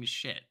fucking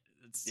shit.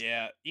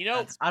 I don't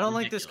ridiculous.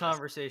 Like this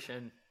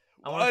conversation.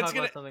 I want to talk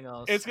about something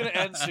else. It's going to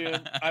end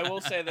soon. I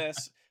will say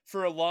this.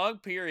 For a long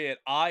period,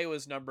 I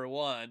was number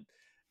one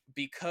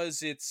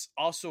because it's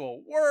also a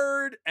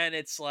word, and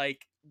it's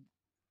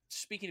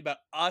speaking about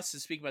us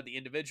and speaking about the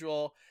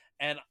individual.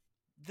 And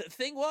the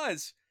thing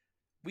was,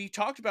 we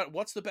talked about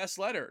what's the best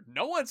letter.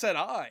 No one said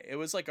I. It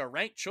was a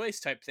ranked choice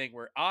type thing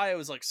where I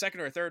was second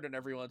or third on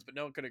everyone's, but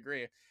no one could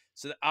agree.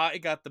 So I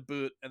got the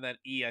boot, and then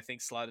E, I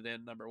think, slotted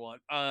in number one.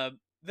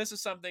 This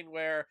is something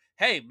where,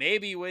 hey,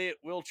 maybe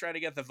we'll try to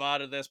get the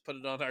VOD of this, put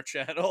it on our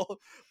channel.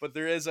 But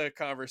there is a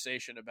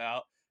conversation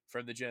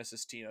from the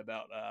Genesis team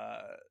about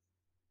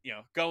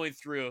going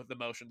through the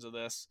motions of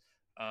this.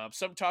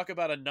 Some talk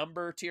about a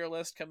number tier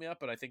list coming up,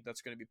 but I think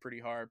that's going to be pretty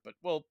hard. But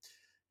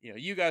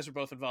you guys are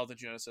both involved in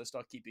Genesis.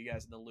 I'll keep you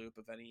guys in the loop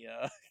of any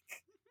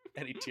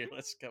any tier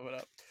lists coming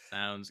up.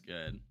 Sounds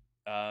good.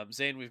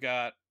 Zane, we've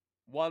got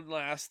one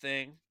last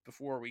thing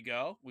before we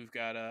go. We've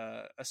got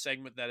a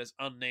segment that is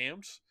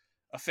unnamed,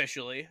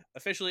 officially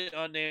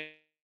unnamed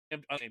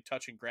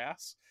Touching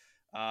Grass.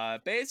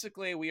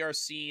 Basically, we are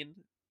seeing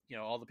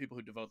all the people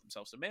who devote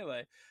themselves to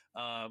Melee.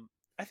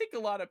 I think a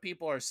lot of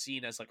people are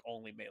seen as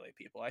only Melee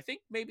people. I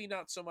think maybe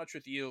not so much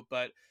with you,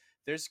 but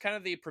there's kind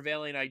of the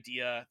prevailing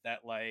idea that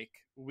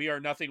we are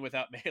nothing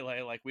without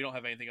Melee. We don't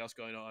have anything else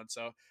going on.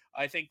 So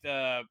I think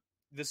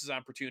this is an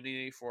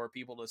opportunity for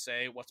people to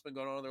say what's been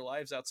going on in their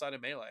lives outside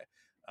of Melee.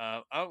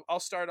 I'll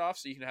start off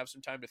so you can have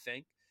some time to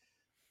think.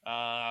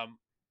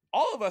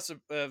 All of us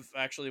have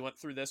actually went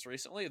through this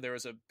recently. There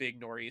was a big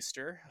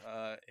nor'easter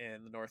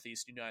in the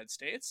Northeast United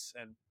States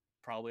and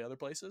probably other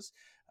places.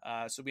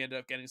 So we ended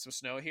up getting some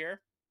snow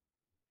here.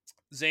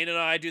 Zane and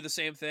I do the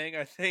same thing.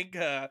 I think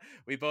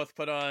we both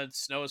put on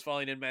Snow is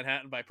Falling in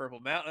Manhattan by Purple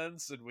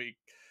Mountains, and we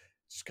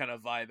just kind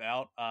of vibe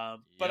out.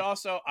 But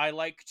also I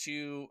like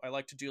to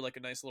do a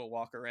nice little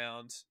walk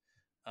around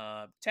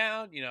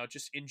town,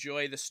 just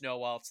enjoy the snow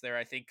while it's there.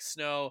 I think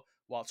snow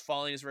while it's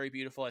falling is very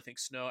beautiful. I think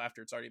snow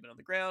after it's already been on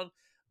the ground,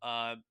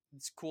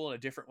 it's cool in a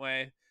different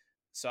way.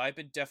 So I've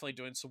been definitely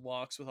doing some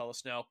walks with all the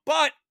snow.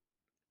 But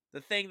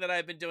the thing that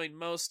I've been doing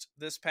most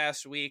this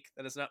past week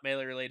that is not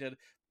Melee related,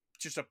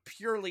 just a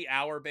purely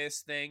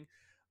hour-based thing,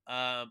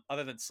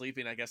 other than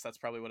sleeping, I guess that's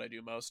probably what I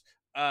do most.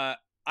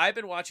 I've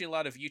been watching a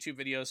lot of YouTube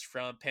videos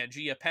from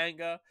Pangaea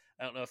Panga.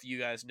 I don't know if you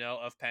guys know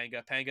of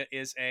Panga. Panga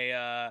is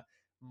a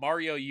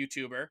Mario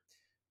YouTuber.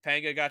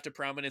 Panga got to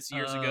prominence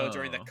years ago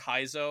during the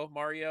Kaizo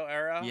Mario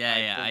era.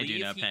 Yeah, I do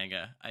know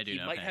Panga. He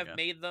might have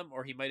made them,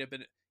 or he might have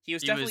been...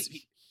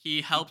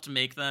 He helped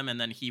make them, and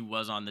then he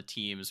was on the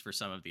teams for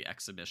some of the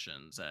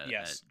exhibitions at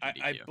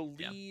I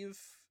believe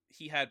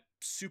he had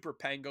Super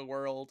Panga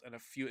World and a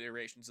few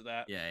iterations of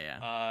that.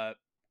 Yeah.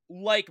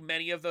 Like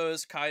many of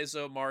those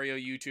Kaizo Mario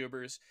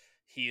YouTubers,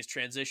 he has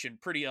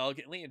transitioned pretty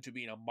elegantly into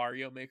being a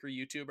Mario Maker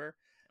YouTuber.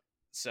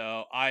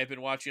 So I've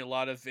been watching a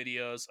lot of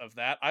videos of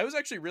that. I was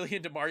actually really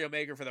into Mario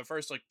Maker for the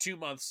first 2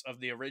 months of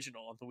the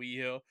original on the Wii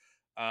U.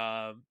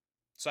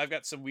 So I've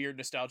got some weird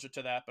nostalgia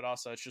to that, but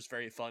also it's just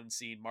very fun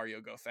seeing Mario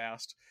go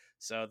fast.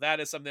 So that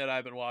is something that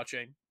I've been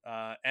watching.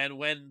 And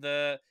when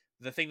the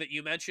thing that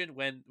you mentioned,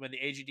 when the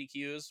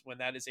AGDQs, when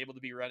that is able to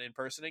be run in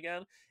person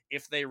again,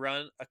 if they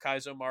run a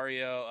Kaizo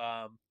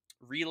Mario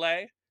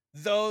relay,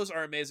 those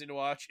are amazing to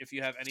watch. If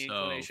you have any So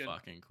inclination,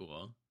 fucking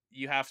cool.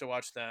 you have to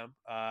watch them.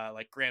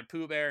 Like Grand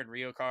Pooh Bear and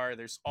Ryokar,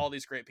 there's all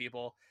these great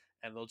people,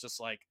 and they'll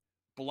just like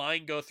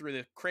blind go through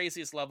the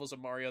craziest levels of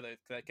Mario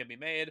that can be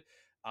made,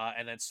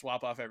 and then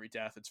swap off every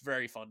death. It's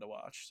very fun to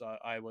watch, so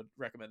I would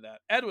recommend that.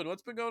 Edwin,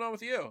 what's been going on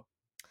with you?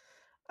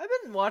 I've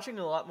been watching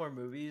a lot more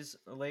movies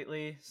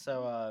lately,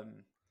 so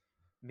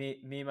me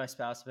and my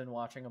spouse have been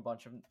watching a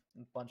bunch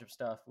of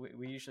stuff.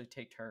 We usually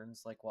take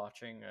turns like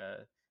watching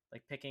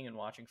like picking and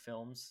watching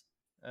films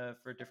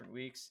for different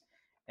weeks.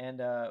 And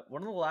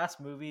one of the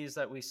last movies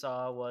that we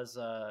saw was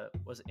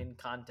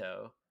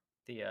Encanto,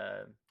 the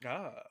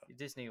Ah,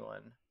 Disney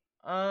one.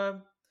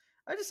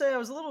 I just say I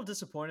was a little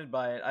disappointed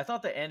by it. I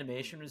thought the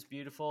animation was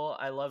beautiful.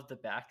 I loved the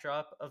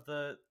backdrop of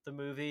the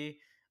movie.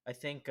 I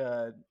think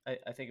I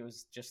think it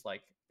was just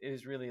like it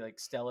was really like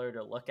stellar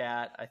to look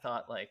at. I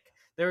thought like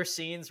there were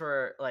scenes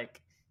where like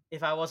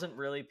if I wasn't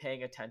really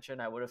paying attention,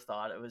 I would have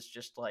thought it was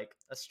just like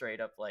a straight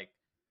up like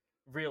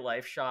real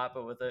life shot,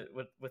 but with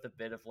a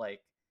bit of like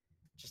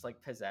just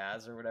like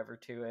pizzazz or whatever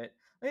to it.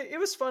 It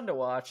was fun to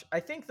watch. I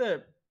think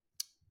the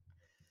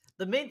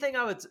main thing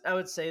I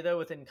would say though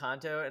with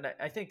Encanto, and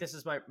I think this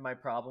is my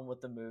problem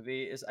with the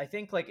movie, is I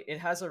think like it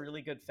has a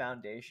really good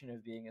foundation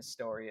of being a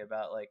story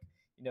about like,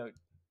 you know,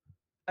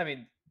 I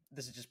mean,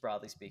 this is just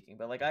broadly speaking,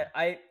 but like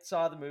I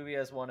saw the movie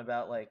as one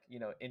about like, you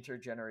know,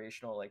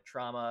 intergenerational like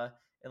trauma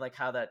and like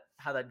how that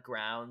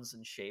grounds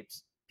and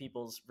shapes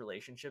people's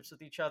relationships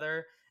with each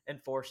other and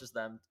forces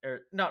them,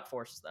 or not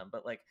forces them,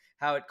 but like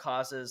how it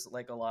causes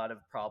like a lot of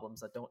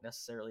problems that don't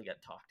necessarily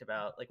get talked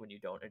about, like when you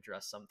don't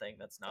address something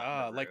that's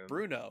not in the like room,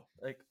 Bruno.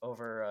 like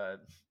over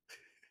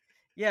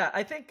yeah,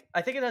 I think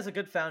it has a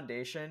good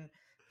foundation,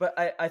 but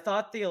I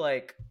thought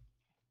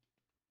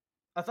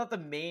I thought the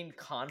main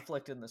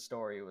conflict in the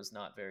story was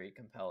not very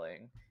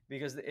compelling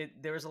because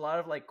there was a lot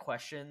of like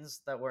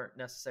questions that weren't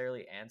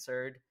necessarily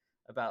answered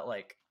about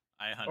like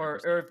I 100% or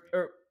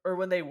agree. or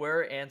when they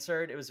were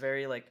answered, it was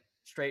very like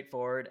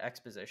straightforward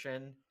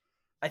exposition.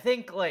 I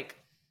think like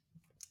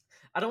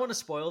I don't want to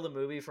spoil the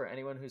movie for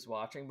anyone who's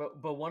watching,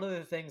 but one of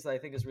the things that I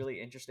think is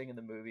really interesting in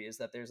the movie is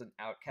that there's an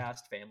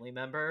outcast family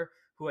member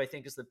who I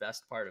think is the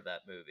best part of that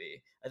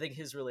movie. I think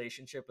his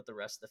relationship with the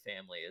rest of the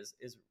family is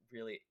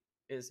really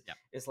Yeah.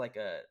 is like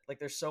a like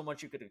there's so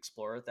much you could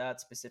explore with that,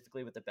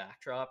 specifically with the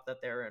backdrop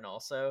that they're in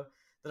also,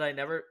 that I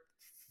never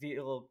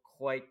feel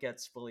quite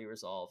gets fully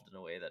resolved in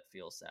a way that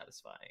feels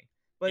satisfying.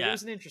 But it Yeah.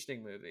 was an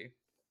interesting movie.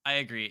 I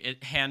agree.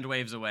 It hand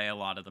waves away a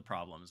lot of the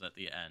problems at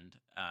the end,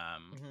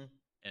 Mm-hmm.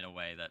 in a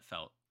way that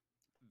felt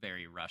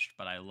very rushed,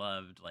 but I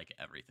loved like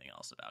everything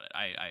else about it.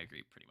 I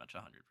agree pretty much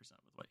 100%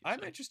 with what you I'm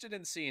said. interested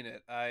in seeing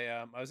it.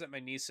 I was at my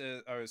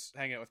niece's. I was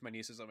hanging out with my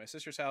nieces at my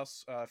sister's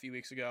house a few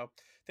weeks ago.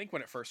 I think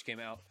when it first came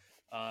out.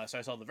 So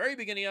I saw the very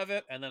beginning of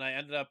it, and then I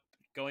ended up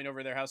going over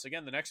to their house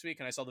again the next week,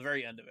 and I saw the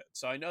very end of it.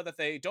 So I know that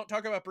they don't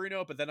talk about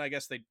Bruno, but then I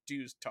guess they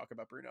do talk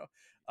about Bruno.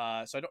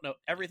 So I don't know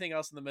everything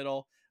else in the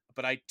middle,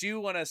 but I do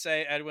want to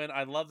say, Edwin,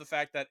 I love the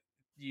fact that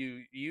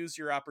you use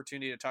your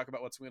opportunity to talk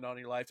about what's going on in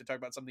your life to talk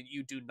about something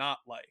you do not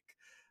like.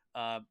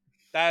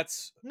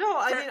 That's No,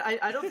 I mean,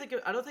 I don't think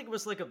I don't think it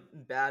was like a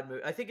bad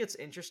movie. I think it's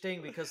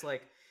interesting because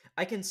like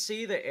I can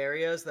see the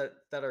areas that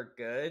are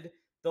good.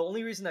 The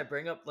only reason I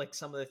bring up like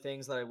some of the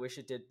things that I wish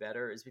it did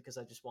better is because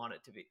I just want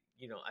it to be,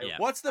 you know, Yeah.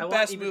 What's the I want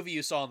best even- movie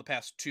you saw in the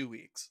past 2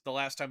 weeks? The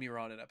last time you were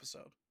on an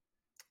episode.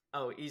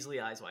 easily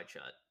Eyes Wide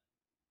Shut.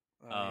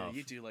 Oh, yeah, Oh,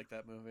 you do like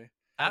that movie.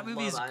 That I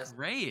movie's love Eyes-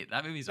 great.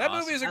 That movie's That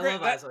awesome. movie is a I great.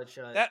 love That, Eyes Wide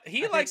Shut. that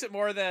he I likes think- it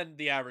more than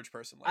the average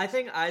person likes. I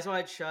think Eyes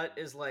Wide Shut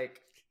is like,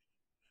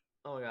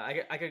 oh my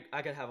god,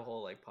 I could have a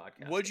whole like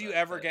podcast. Would for you that,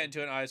 ever but- get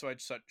into an Eyes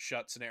Wide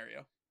Shut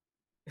scenario?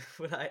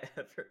 Would I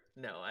ever?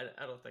 No, I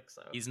don't think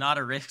so. He's not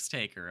a risk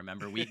taker,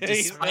 remember? He's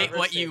Despite not a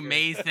what risk you taker.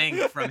 may think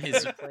from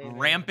his Plain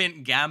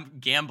rampant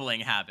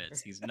gambling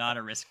habits, he's not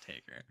a risk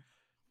taker.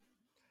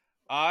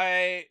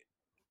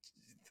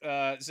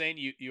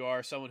 Zane, you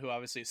are someone who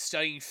obviously is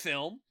studying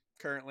film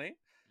currently.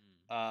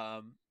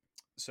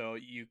 So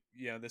you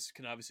know this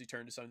can obviously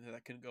turn to something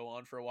that can go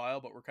on for a while,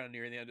 but we're kind of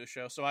nearing the end of the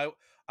show, so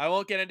I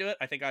won't get into it.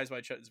 I think Eyes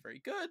Wide Shut is very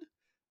good.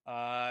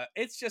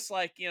 It's just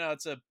like, you know,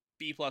 it's a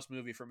B+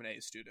 movie from an A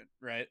student,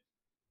 right?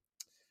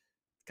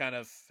 Kind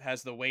of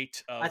has the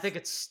weight of. I think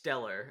it's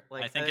stellar.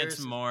 Like I think it's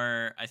there's-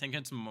 more. I think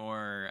it's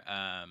more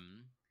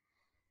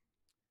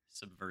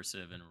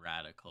subversive and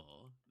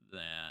radical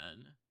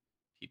than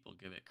people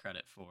give it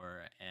credit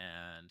for,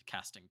 and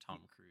casting Tom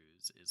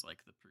Cruise is like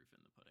the proof in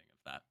the pudding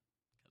of that,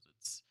 because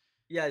it's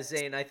Yeah,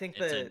 Zane. I think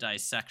a that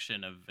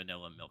dissection of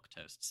vanilla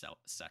milquetoast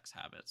sex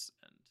habits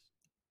and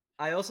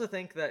I also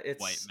think that it's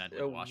white men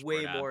with a washboard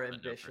way abs more but no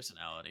ambitious.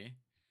 personality.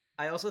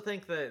 I also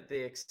think that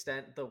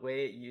the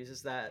way it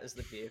uses that as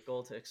the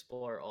vehicle to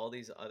explore all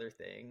these other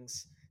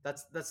things,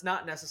 that's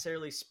not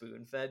necessarily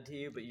spoon fed to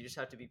you, but you just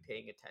have to be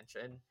paying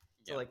attention.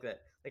 to Yeah. like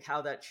that, like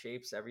how that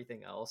shapes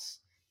everything else.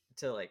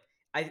 To like,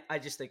 I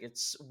just think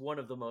it's one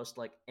of the most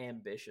like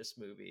ambitious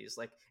movies.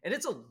 Like, and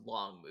it's a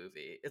long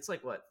movie. It's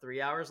like what,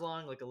 3 hours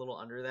long, like a little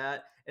under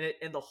that.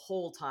 And the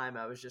whole time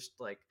I was just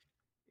like,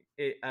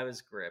 I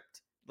was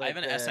gripped. I have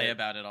Like an essay the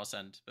about it. I'll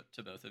send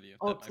to both of you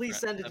oh, please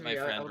send it that to my me.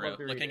 I friend would love wrote,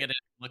 to read it.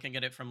 looking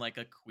at it from like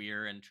a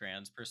queer and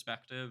trans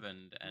perspective,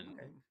 and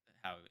Okay.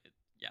 how it,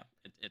 yeah,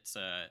 it's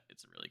a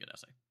really good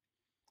essay.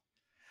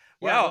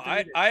 Yeah, I'd Wow, love to read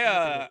it. Send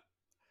it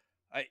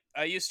to me.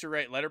 I used to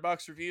write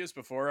letterbox reviews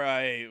before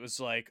I was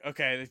like,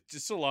 okay, it's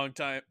just a long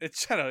time.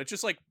 It's I don't know, it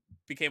just like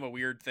became a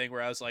weird thing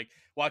where I was like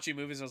watching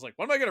movies and I was like,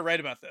 what am I gonna write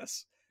about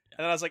this? Yeah.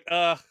 And then I was like,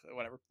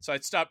 whatever. So I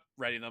stopped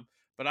writing them.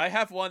 But I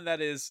have one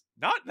that is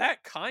not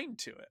that kind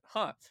to it,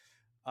 huh?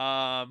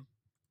 I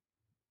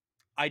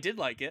did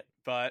like it,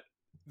 but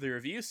the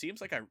review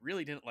seems like I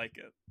really didn't like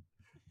it.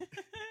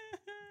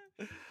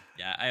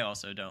 Yeah, I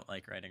also don't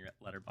like writing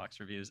letterbox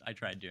reviews. I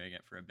tried doing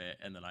it for a bit,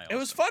 and then It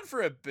was fun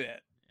for a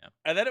bit. Yeah.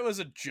 And then it was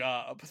a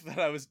job that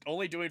I was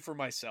only doing for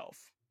myself.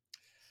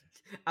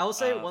 I will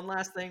say one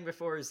last thing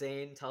before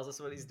Zane tells us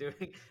what he's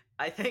doing.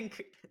 I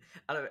think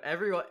out of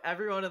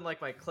everyone in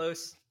like my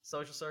close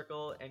social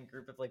circle and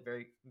group of like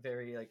very,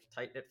 very like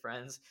tight knit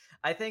friends,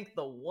 I think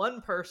the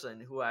one person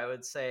who I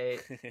would say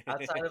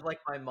outside of like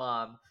my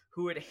mom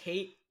who would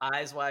hate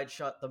Eyes Wide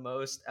Shut the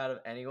most out of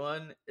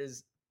anyone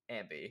is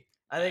Ambi.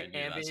 I think knew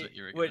that's Ambi what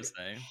you were gonna would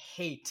say.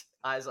 hate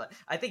Eyes Wide.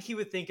 I think he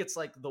would think it's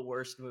like the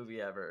worst movie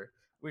ever,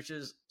 which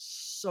is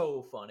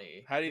so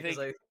funny. How do you because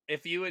think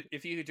if you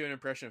could do an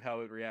impression of how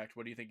it would react,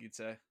 what do you think you'd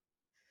say?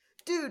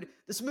 dude,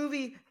 this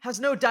movie has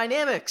no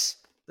dynamics.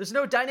 There's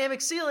no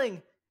dynamic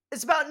ceiling.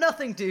 It's about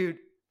nothing, dude.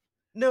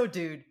 No,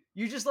 dude.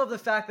 You just love the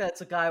fact that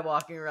it's a guy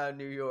walking around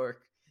New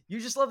York. You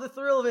just love the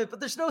thrill of it, but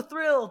there's no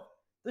thrill.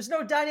 There's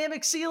no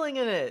dynamic ceiling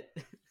in it.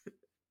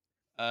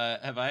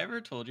 Have I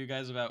ever told you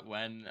guys about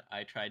when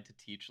I tried to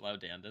teach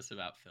Laudandus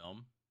about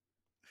film?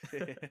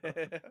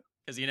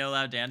 Because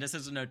Laudandus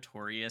is a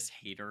notorious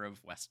hater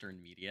of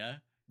Western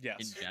media. Yes.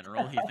 In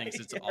general, he thinks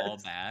it's all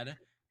bad.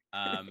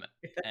 Yes.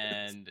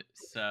 And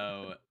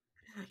so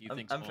he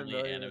thinks I'm only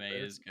familiar anime with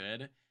this. is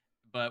good.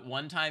 But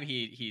one time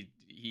he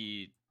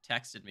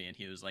texted me and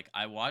he was like,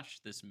 I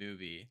watched this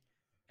movie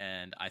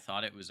and I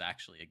thought it was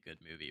actually a good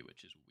movie,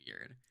 which is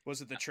weird.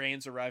 Was it the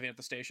trains arriving at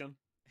the station?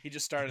 He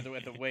just started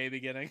at the way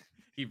beginning.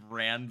 He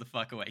ran the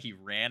fuck away. He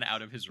ran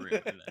out of his room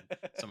and then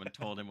someone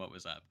told him what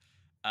was up.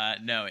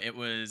 No, it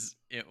was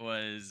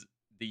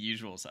The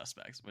Usual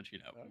Suspects, which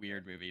Okay.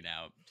 weird movie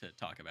now to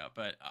talk about,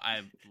 but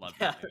I love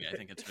that movie. I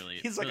think it's really.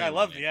 He's really like, I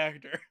love funny. the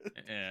actor.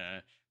 Yeah.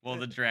 Well,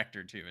 the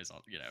director too is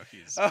all.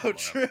 He's. Oh, horrible.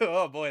 true.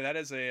 Oh boy, that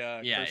is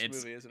a Yeah, cursed it's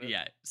movie, isn't it?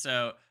 yeah.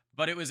 So,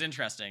 but it was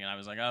interesting, and I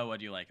was like, oh, what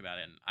do you like about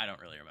it? And I don't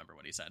really remember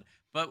what he said.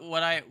 But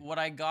what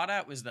I got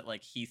at was that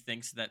like he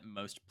thinks that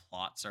most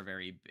plots are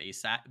very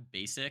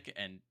basic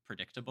and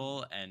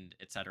predictable and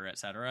et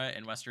cetera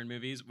in Western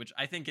movies, which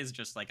I think is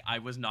just like I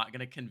was not going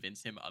to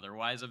convince him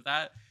otherwise of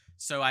that.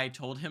 So I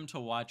told him to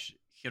watch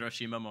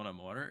Hiroshima Mon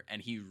Amour,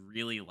 and he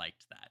really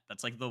liked that.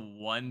 That's like the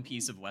one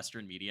piece of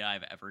Western media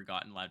I've ever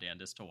gotten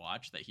Laudandus to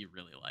watch that he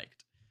really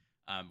liked.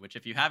 Which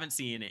if you haven't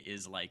seen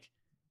is like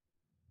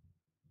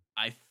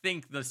I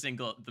think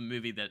the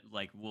movie that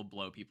like will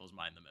blow people's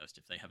mind the most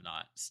if they have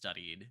not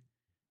studied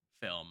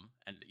film,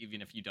 and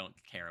even if you don't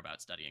care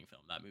about studying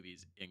film, that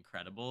movie's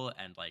incredible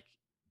and like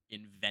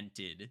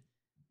invented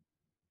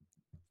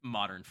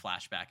modern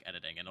flashback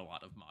editing and a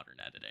lot of modern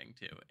editing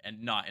too,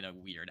 and not in a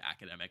weird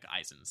academic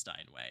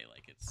Eisenstein way.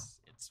 Like it's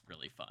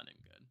really fun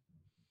and good.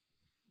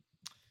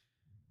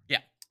 Yeah.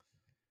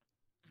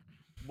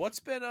 What's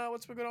been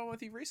going on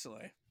with you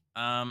recently?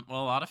 Well,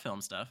 a lot of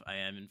film stuff. I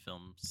am in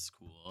film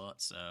school,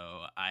 so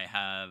I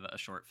have a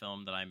short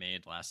film that I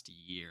made last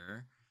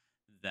year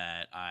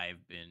that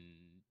I've been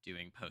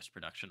doing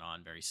post-production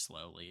on very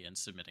slowly and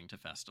submitting to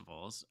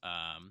festivals.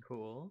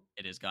 Cool.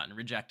 It has gotten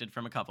rejected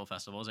from a couple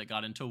festivals. It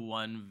got into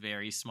one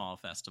very small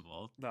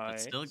festival. Nice.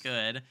 It's still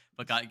good,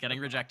 but getting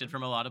rejected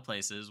from a lot of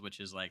places,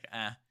 which is like,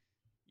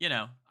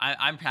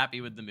 I'm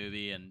happy with the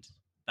movie and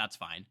that's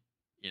fine.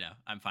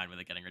 I'm fine with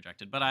it getting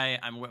rejected, but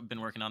I've been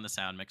working on the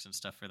sound mix and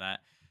stuff for that.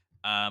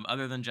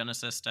 Other than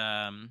Genesis,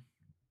 I'm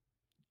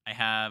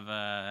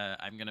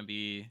going to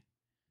be,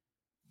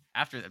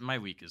 after my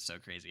week is so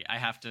crazy, I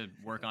have to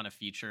work on a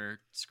feature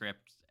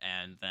script,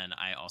 and then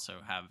I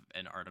also have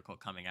an article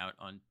coming out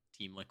on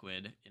Team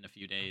Liquid in a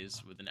few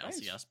days with an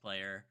Nice. LCS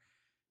player.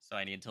 So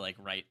I need to like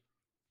write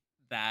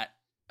that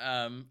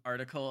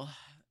article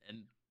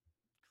and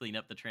clean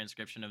up the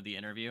transcription of the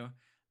interview.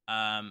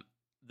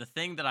 The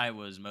thing that I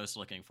was most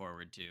looking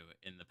forward to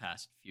in the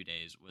past few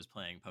days was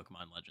playing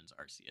Pokemon Legends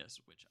Arceus,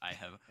 which I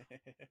have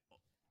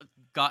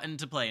gotten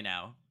to play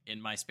now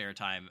in my spare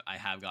time. I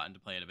have gotten to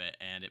play it a bit,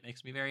 and it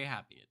makes me very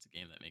happy. It's a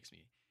game that makes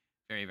me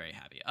very, very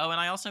happy. Oh,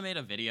 and I also made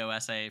a video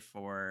essay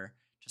for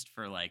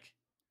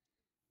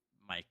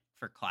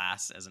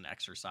class as an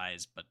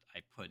exercise, but I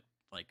put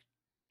like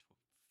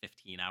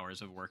 15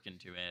 hours of work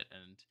into it,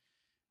 and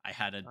I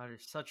had God, you're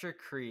such a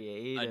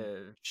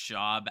creative.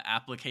 job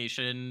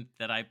application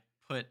that I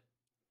put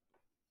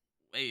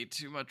way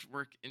too much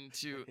work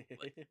into,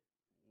 like,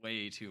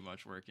 way too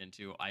much work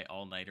into. I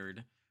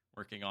all-nightered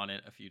working on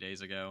it a few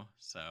days ago.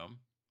 So,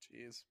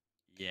 Jeez.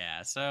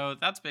 yeah, so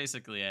that's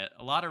basically it.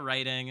 A lot of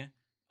writing,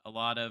 a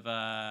lot of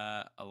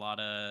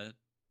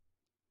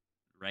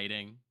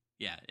writing.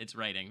 Yeah, it's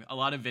writing. A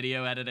lot of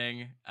video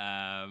editing.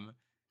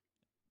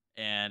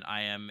 And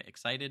I am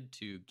excited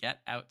to get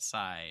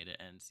outside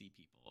and see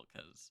people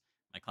because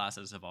my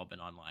classes have all been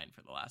online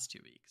for the last 2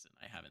 weeks, and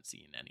I haven't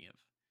seen any of the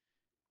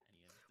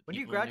When do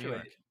you people in New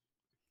graduate?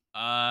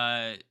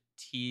 York.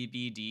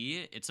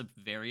 TBD. It's a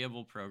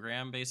variable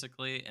program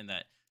basically, in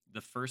that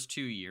the first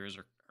 2 years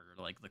are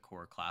like the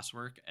core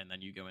classwork, and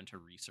then you go into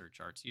research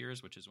arts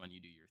years, which is when you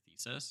do your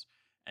thesis.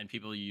 And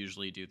people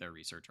usually do their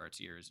research arts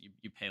years.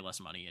 You pay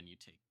less money and you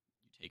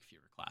take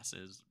fewer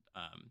classes.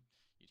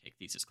 You take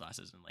thesis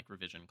classes and like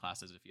revision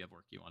classes if you have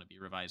work you want to be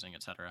revising,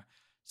 etc.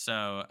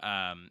 So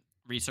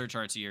research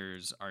arts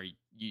years are you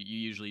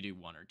usually do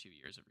 1 or 2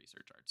 years of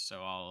research arts.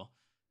 So I'll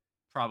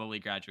probably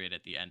graduate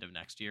at the end of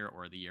next year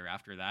or the year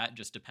after that,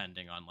 just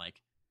depending on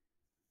like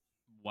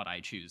what I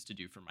choose to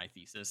do for my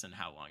thesis and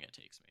how long it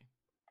takes me.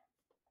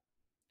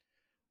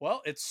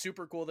 Well, it's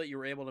super cool that you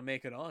were able to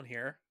make it on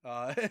here.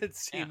 It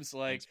seems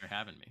like, Thanks for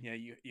having me. yeah,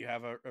 you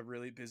have a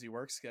really busy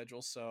work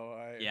schedule. So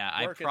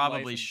I work and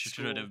probably life and should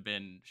school- have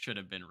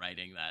been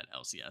writing that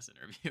LCS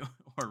interview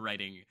or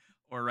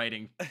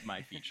writing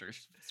my feature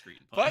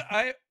screenplay. But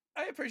I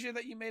appreciate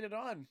that you made it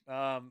on.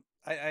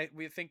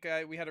 We think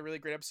we had a really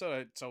great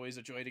episode. It's always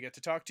a joy to get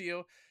to talk to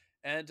you,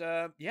 and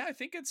yeah, I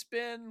think it's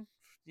been,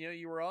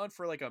 you were on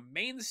for like a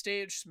main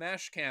stage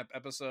Smash Camp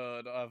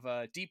episode of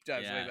Deep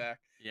Dives way back.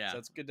 Yeah. So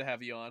it's good to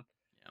have you on.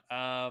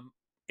 Yeah.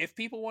 If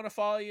people want to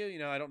follow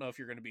you, I don't know if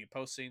you're going to be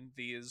posting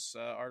these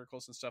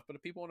articles and stuff, but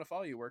if people want to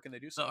follow you, where can they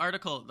do so? The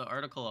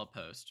article I'll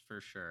post for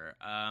sure.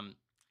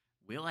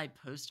 Will I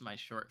post my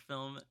short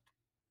film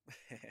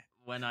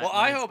when I? Well,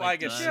 when I it's, hope like, I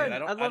get done? to see it.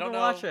 I'd love I don't to know.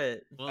 watch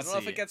it. We'll I don't know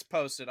if see. it gets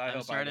posted. I I'm hope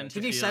I starting get to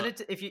Can you feel- send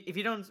it if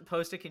you don't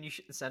post it? Can you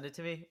send it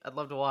to me? I'd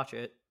love to watch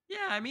it.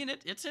 Yeah, I mean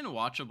it's in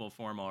watchable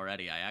form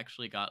already. I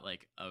actually got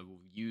like a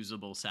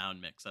usable sound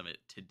mix of it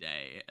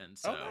today, and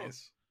so Oh,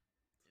 nice.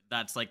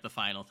 that's like the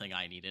final thing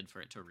I needed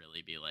for it to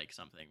really be like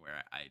something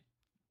where I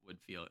would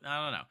feel.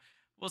 I don't know.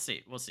 We'll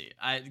see.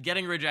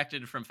 Getting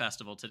rejected from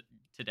festival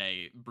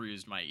today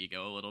bruised my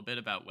ego a little bit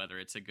about whether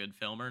it's a good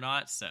film or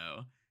not.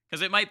 So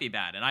because it might be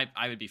bad, and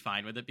I would be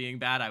fine with it being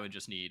bad. I would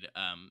just need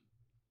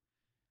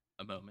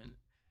a moment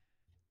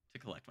to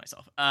collect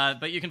myself.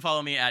 But you can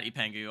follow me at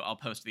Ipengu. I'll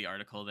post the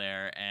article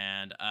there.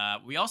 And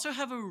we also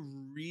have a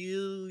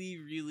really,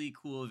 really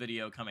cool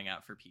video coming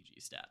out for PG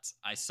Stats.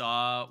 I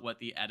saw what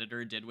the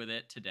editor did with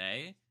it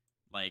today.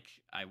 Like,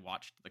 I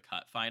watched the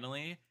cut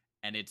finally,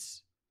 and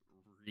it's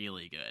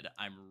really good.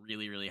 I'm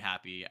really, really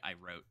happy I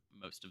wrote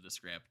most of the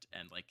script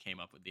and, like, came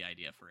up with the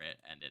idea for it.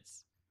 And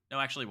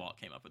actually, Walt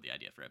came up with the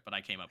idea for it, but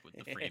I came up with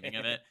the framing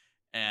of it.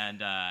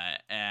 And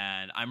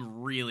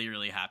I'm really,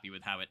 really happy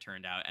with how it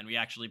turned out. And we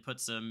actually put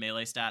some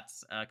Melee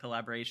Stats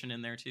collaboration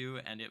in there too,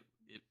 and it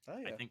Oh,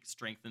 yeah. I think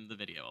strengthened the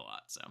video a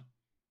lot. So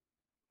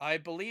I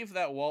believe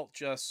that Walt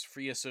just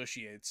free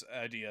associates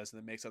ideas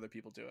and then makes other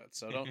people do it.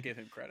 So don't give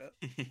him credit.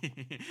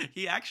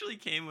 he actually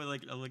came with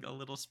like a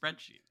little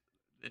spreadsheet.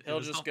 It He'll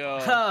was just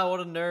helpful. go. Ah, what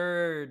a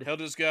nerd. He'll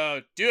just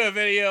go do a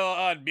video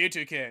on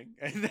Mewtwo King,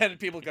 and then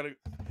people gotta,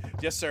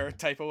 yes sir,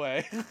 type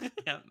away.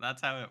 Yeah,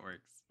 that's how it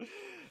works.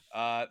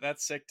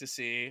 That's sick to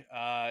see.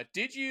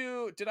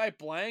 Did I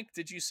blank?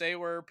 Did you say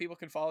where people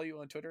can follow you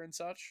on Twitter and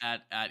such?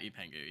 At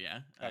Ipengu, yeah.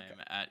 Okay. I'm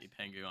at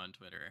Ipengu on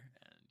Twitter,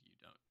 and you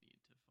don't need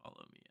to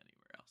follow me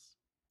anywhere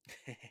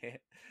else.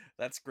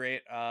 That's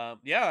great.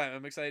 Yeah,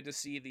 I'm excited to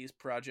see these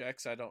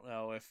projects. I don't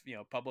know if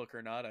public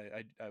or not.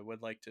 I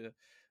would like to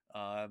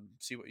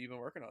see what you've been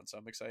working on, so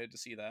I'm excited to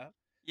see that.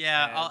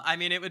 Yeah, And- I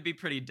mean, it would be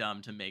pretty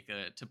dumb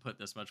to put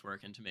this much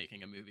work into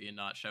making a movie and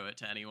not show it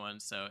to anyone.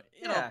 So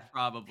it'll Yeah,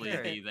 probably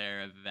sure. be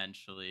there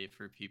eventually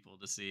for people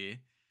to see.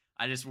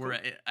 I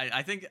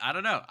think I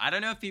don't know. I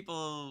don't know if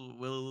people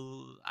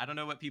will. I don't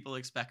know what people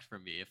expect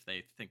from me if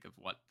they think of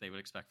what they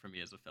would expect from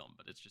me as a film.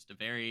 But it's just a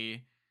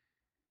very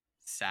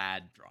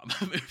sad drama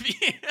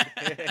movie,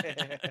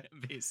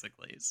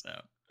 basically. So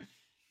yeah.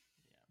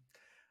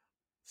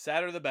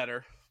 Sadder the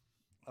better.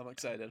 I'm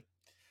excited.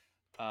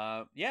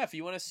 Yeah, if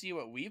you want to see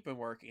what we've been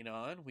working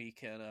on, you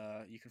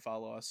can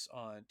follow us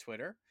on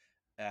Twitter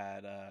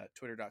at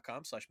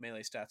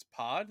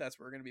twitter.com/MeleeStatsPod. That's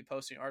where we're going to be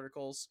posting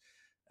articles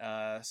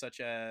such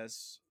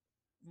as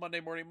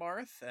Monday Morning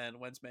Marth and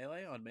When's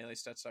Melee on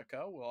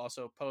MeleeStats.co. We'll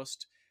also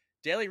post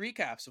daily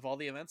recaps of all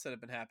the events that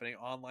have been happening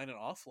online and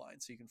offline,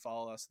 so you can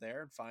follow us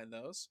there and find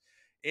those.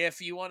 If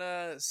you want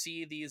to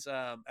see these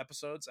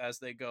episodes as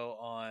they go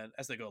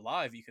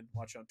live, you can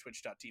watch on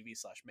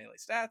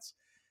twitch.tv/MeleeStats.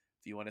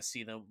 If you want to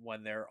see them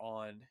when they're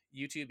on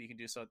YouTube, you can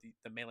do so at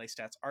the Melee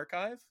Stats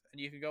archive, and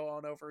you can go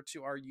on over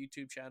to our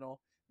YouTube channel,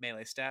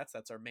 Melee Stats.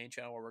 That's our main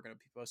channel where we're going to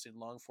be posting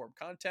long form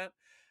content.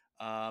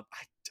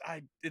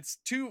 It's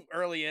too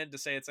early in to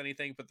say it's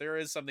anything, but there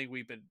is something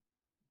we've been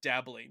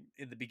dabbling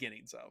in the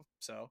beginnings of.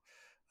 So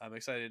I'm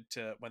excited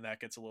to when that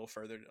gets a little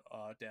further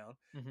down,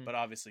 Mhm. but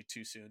obviously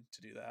too soon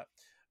to do that.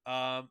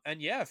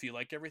 And yeah, if you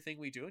like everything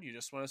we do and you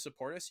just want to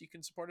support us, you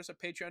can support us at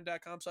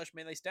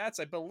patreon.com/MeeleeStats.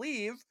 I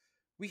believe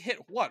we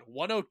hit what,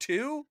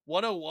 102,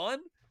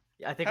 101?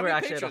 Yeah, I think How we're many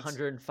actually at patrons?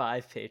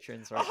 105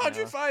 patrons right now.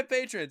 105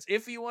 patrons.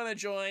 If you want to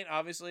join,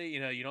 obviously,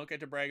 you don't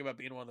get to brag about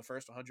being one of the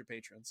first 100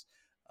 patrons.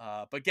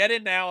 But get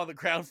in now on the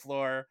ground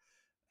floor.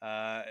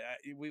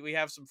 We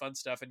have some fun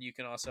stuff, and you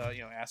can also,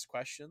 ask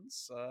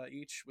questions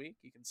each week.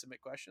 You can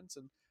submit questions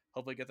and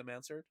hopefully get them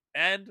answered.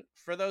 And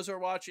for those who are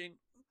watching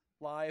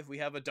live, we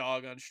have a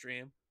dog on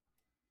stream.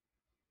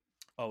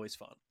 Always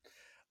fun.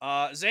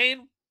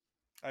 Zane,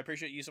 I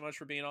appreciate you so much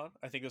for being on.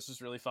 I think this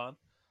was really fun.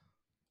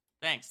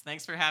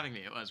 Thanks for having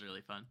me. It was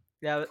really fun.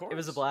 Yeah, it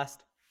was a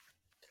blast.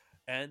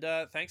 And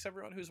thanks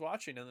everyone who's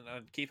watching.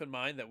 And keep in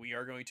mind that we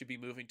are going to be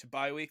moving to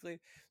bi-weekly,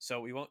 so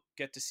we won't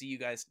get to see you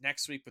guys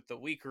next week, but the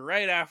week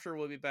right after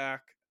we'll be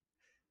back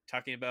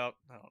talking about,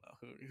 I don't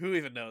know, who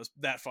even knows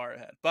that far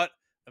ahead. But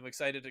I'm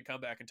excited to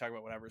come back and talk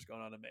about whatever's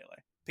going on in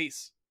Melee.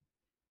 Peace.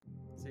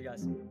 See you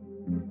guys.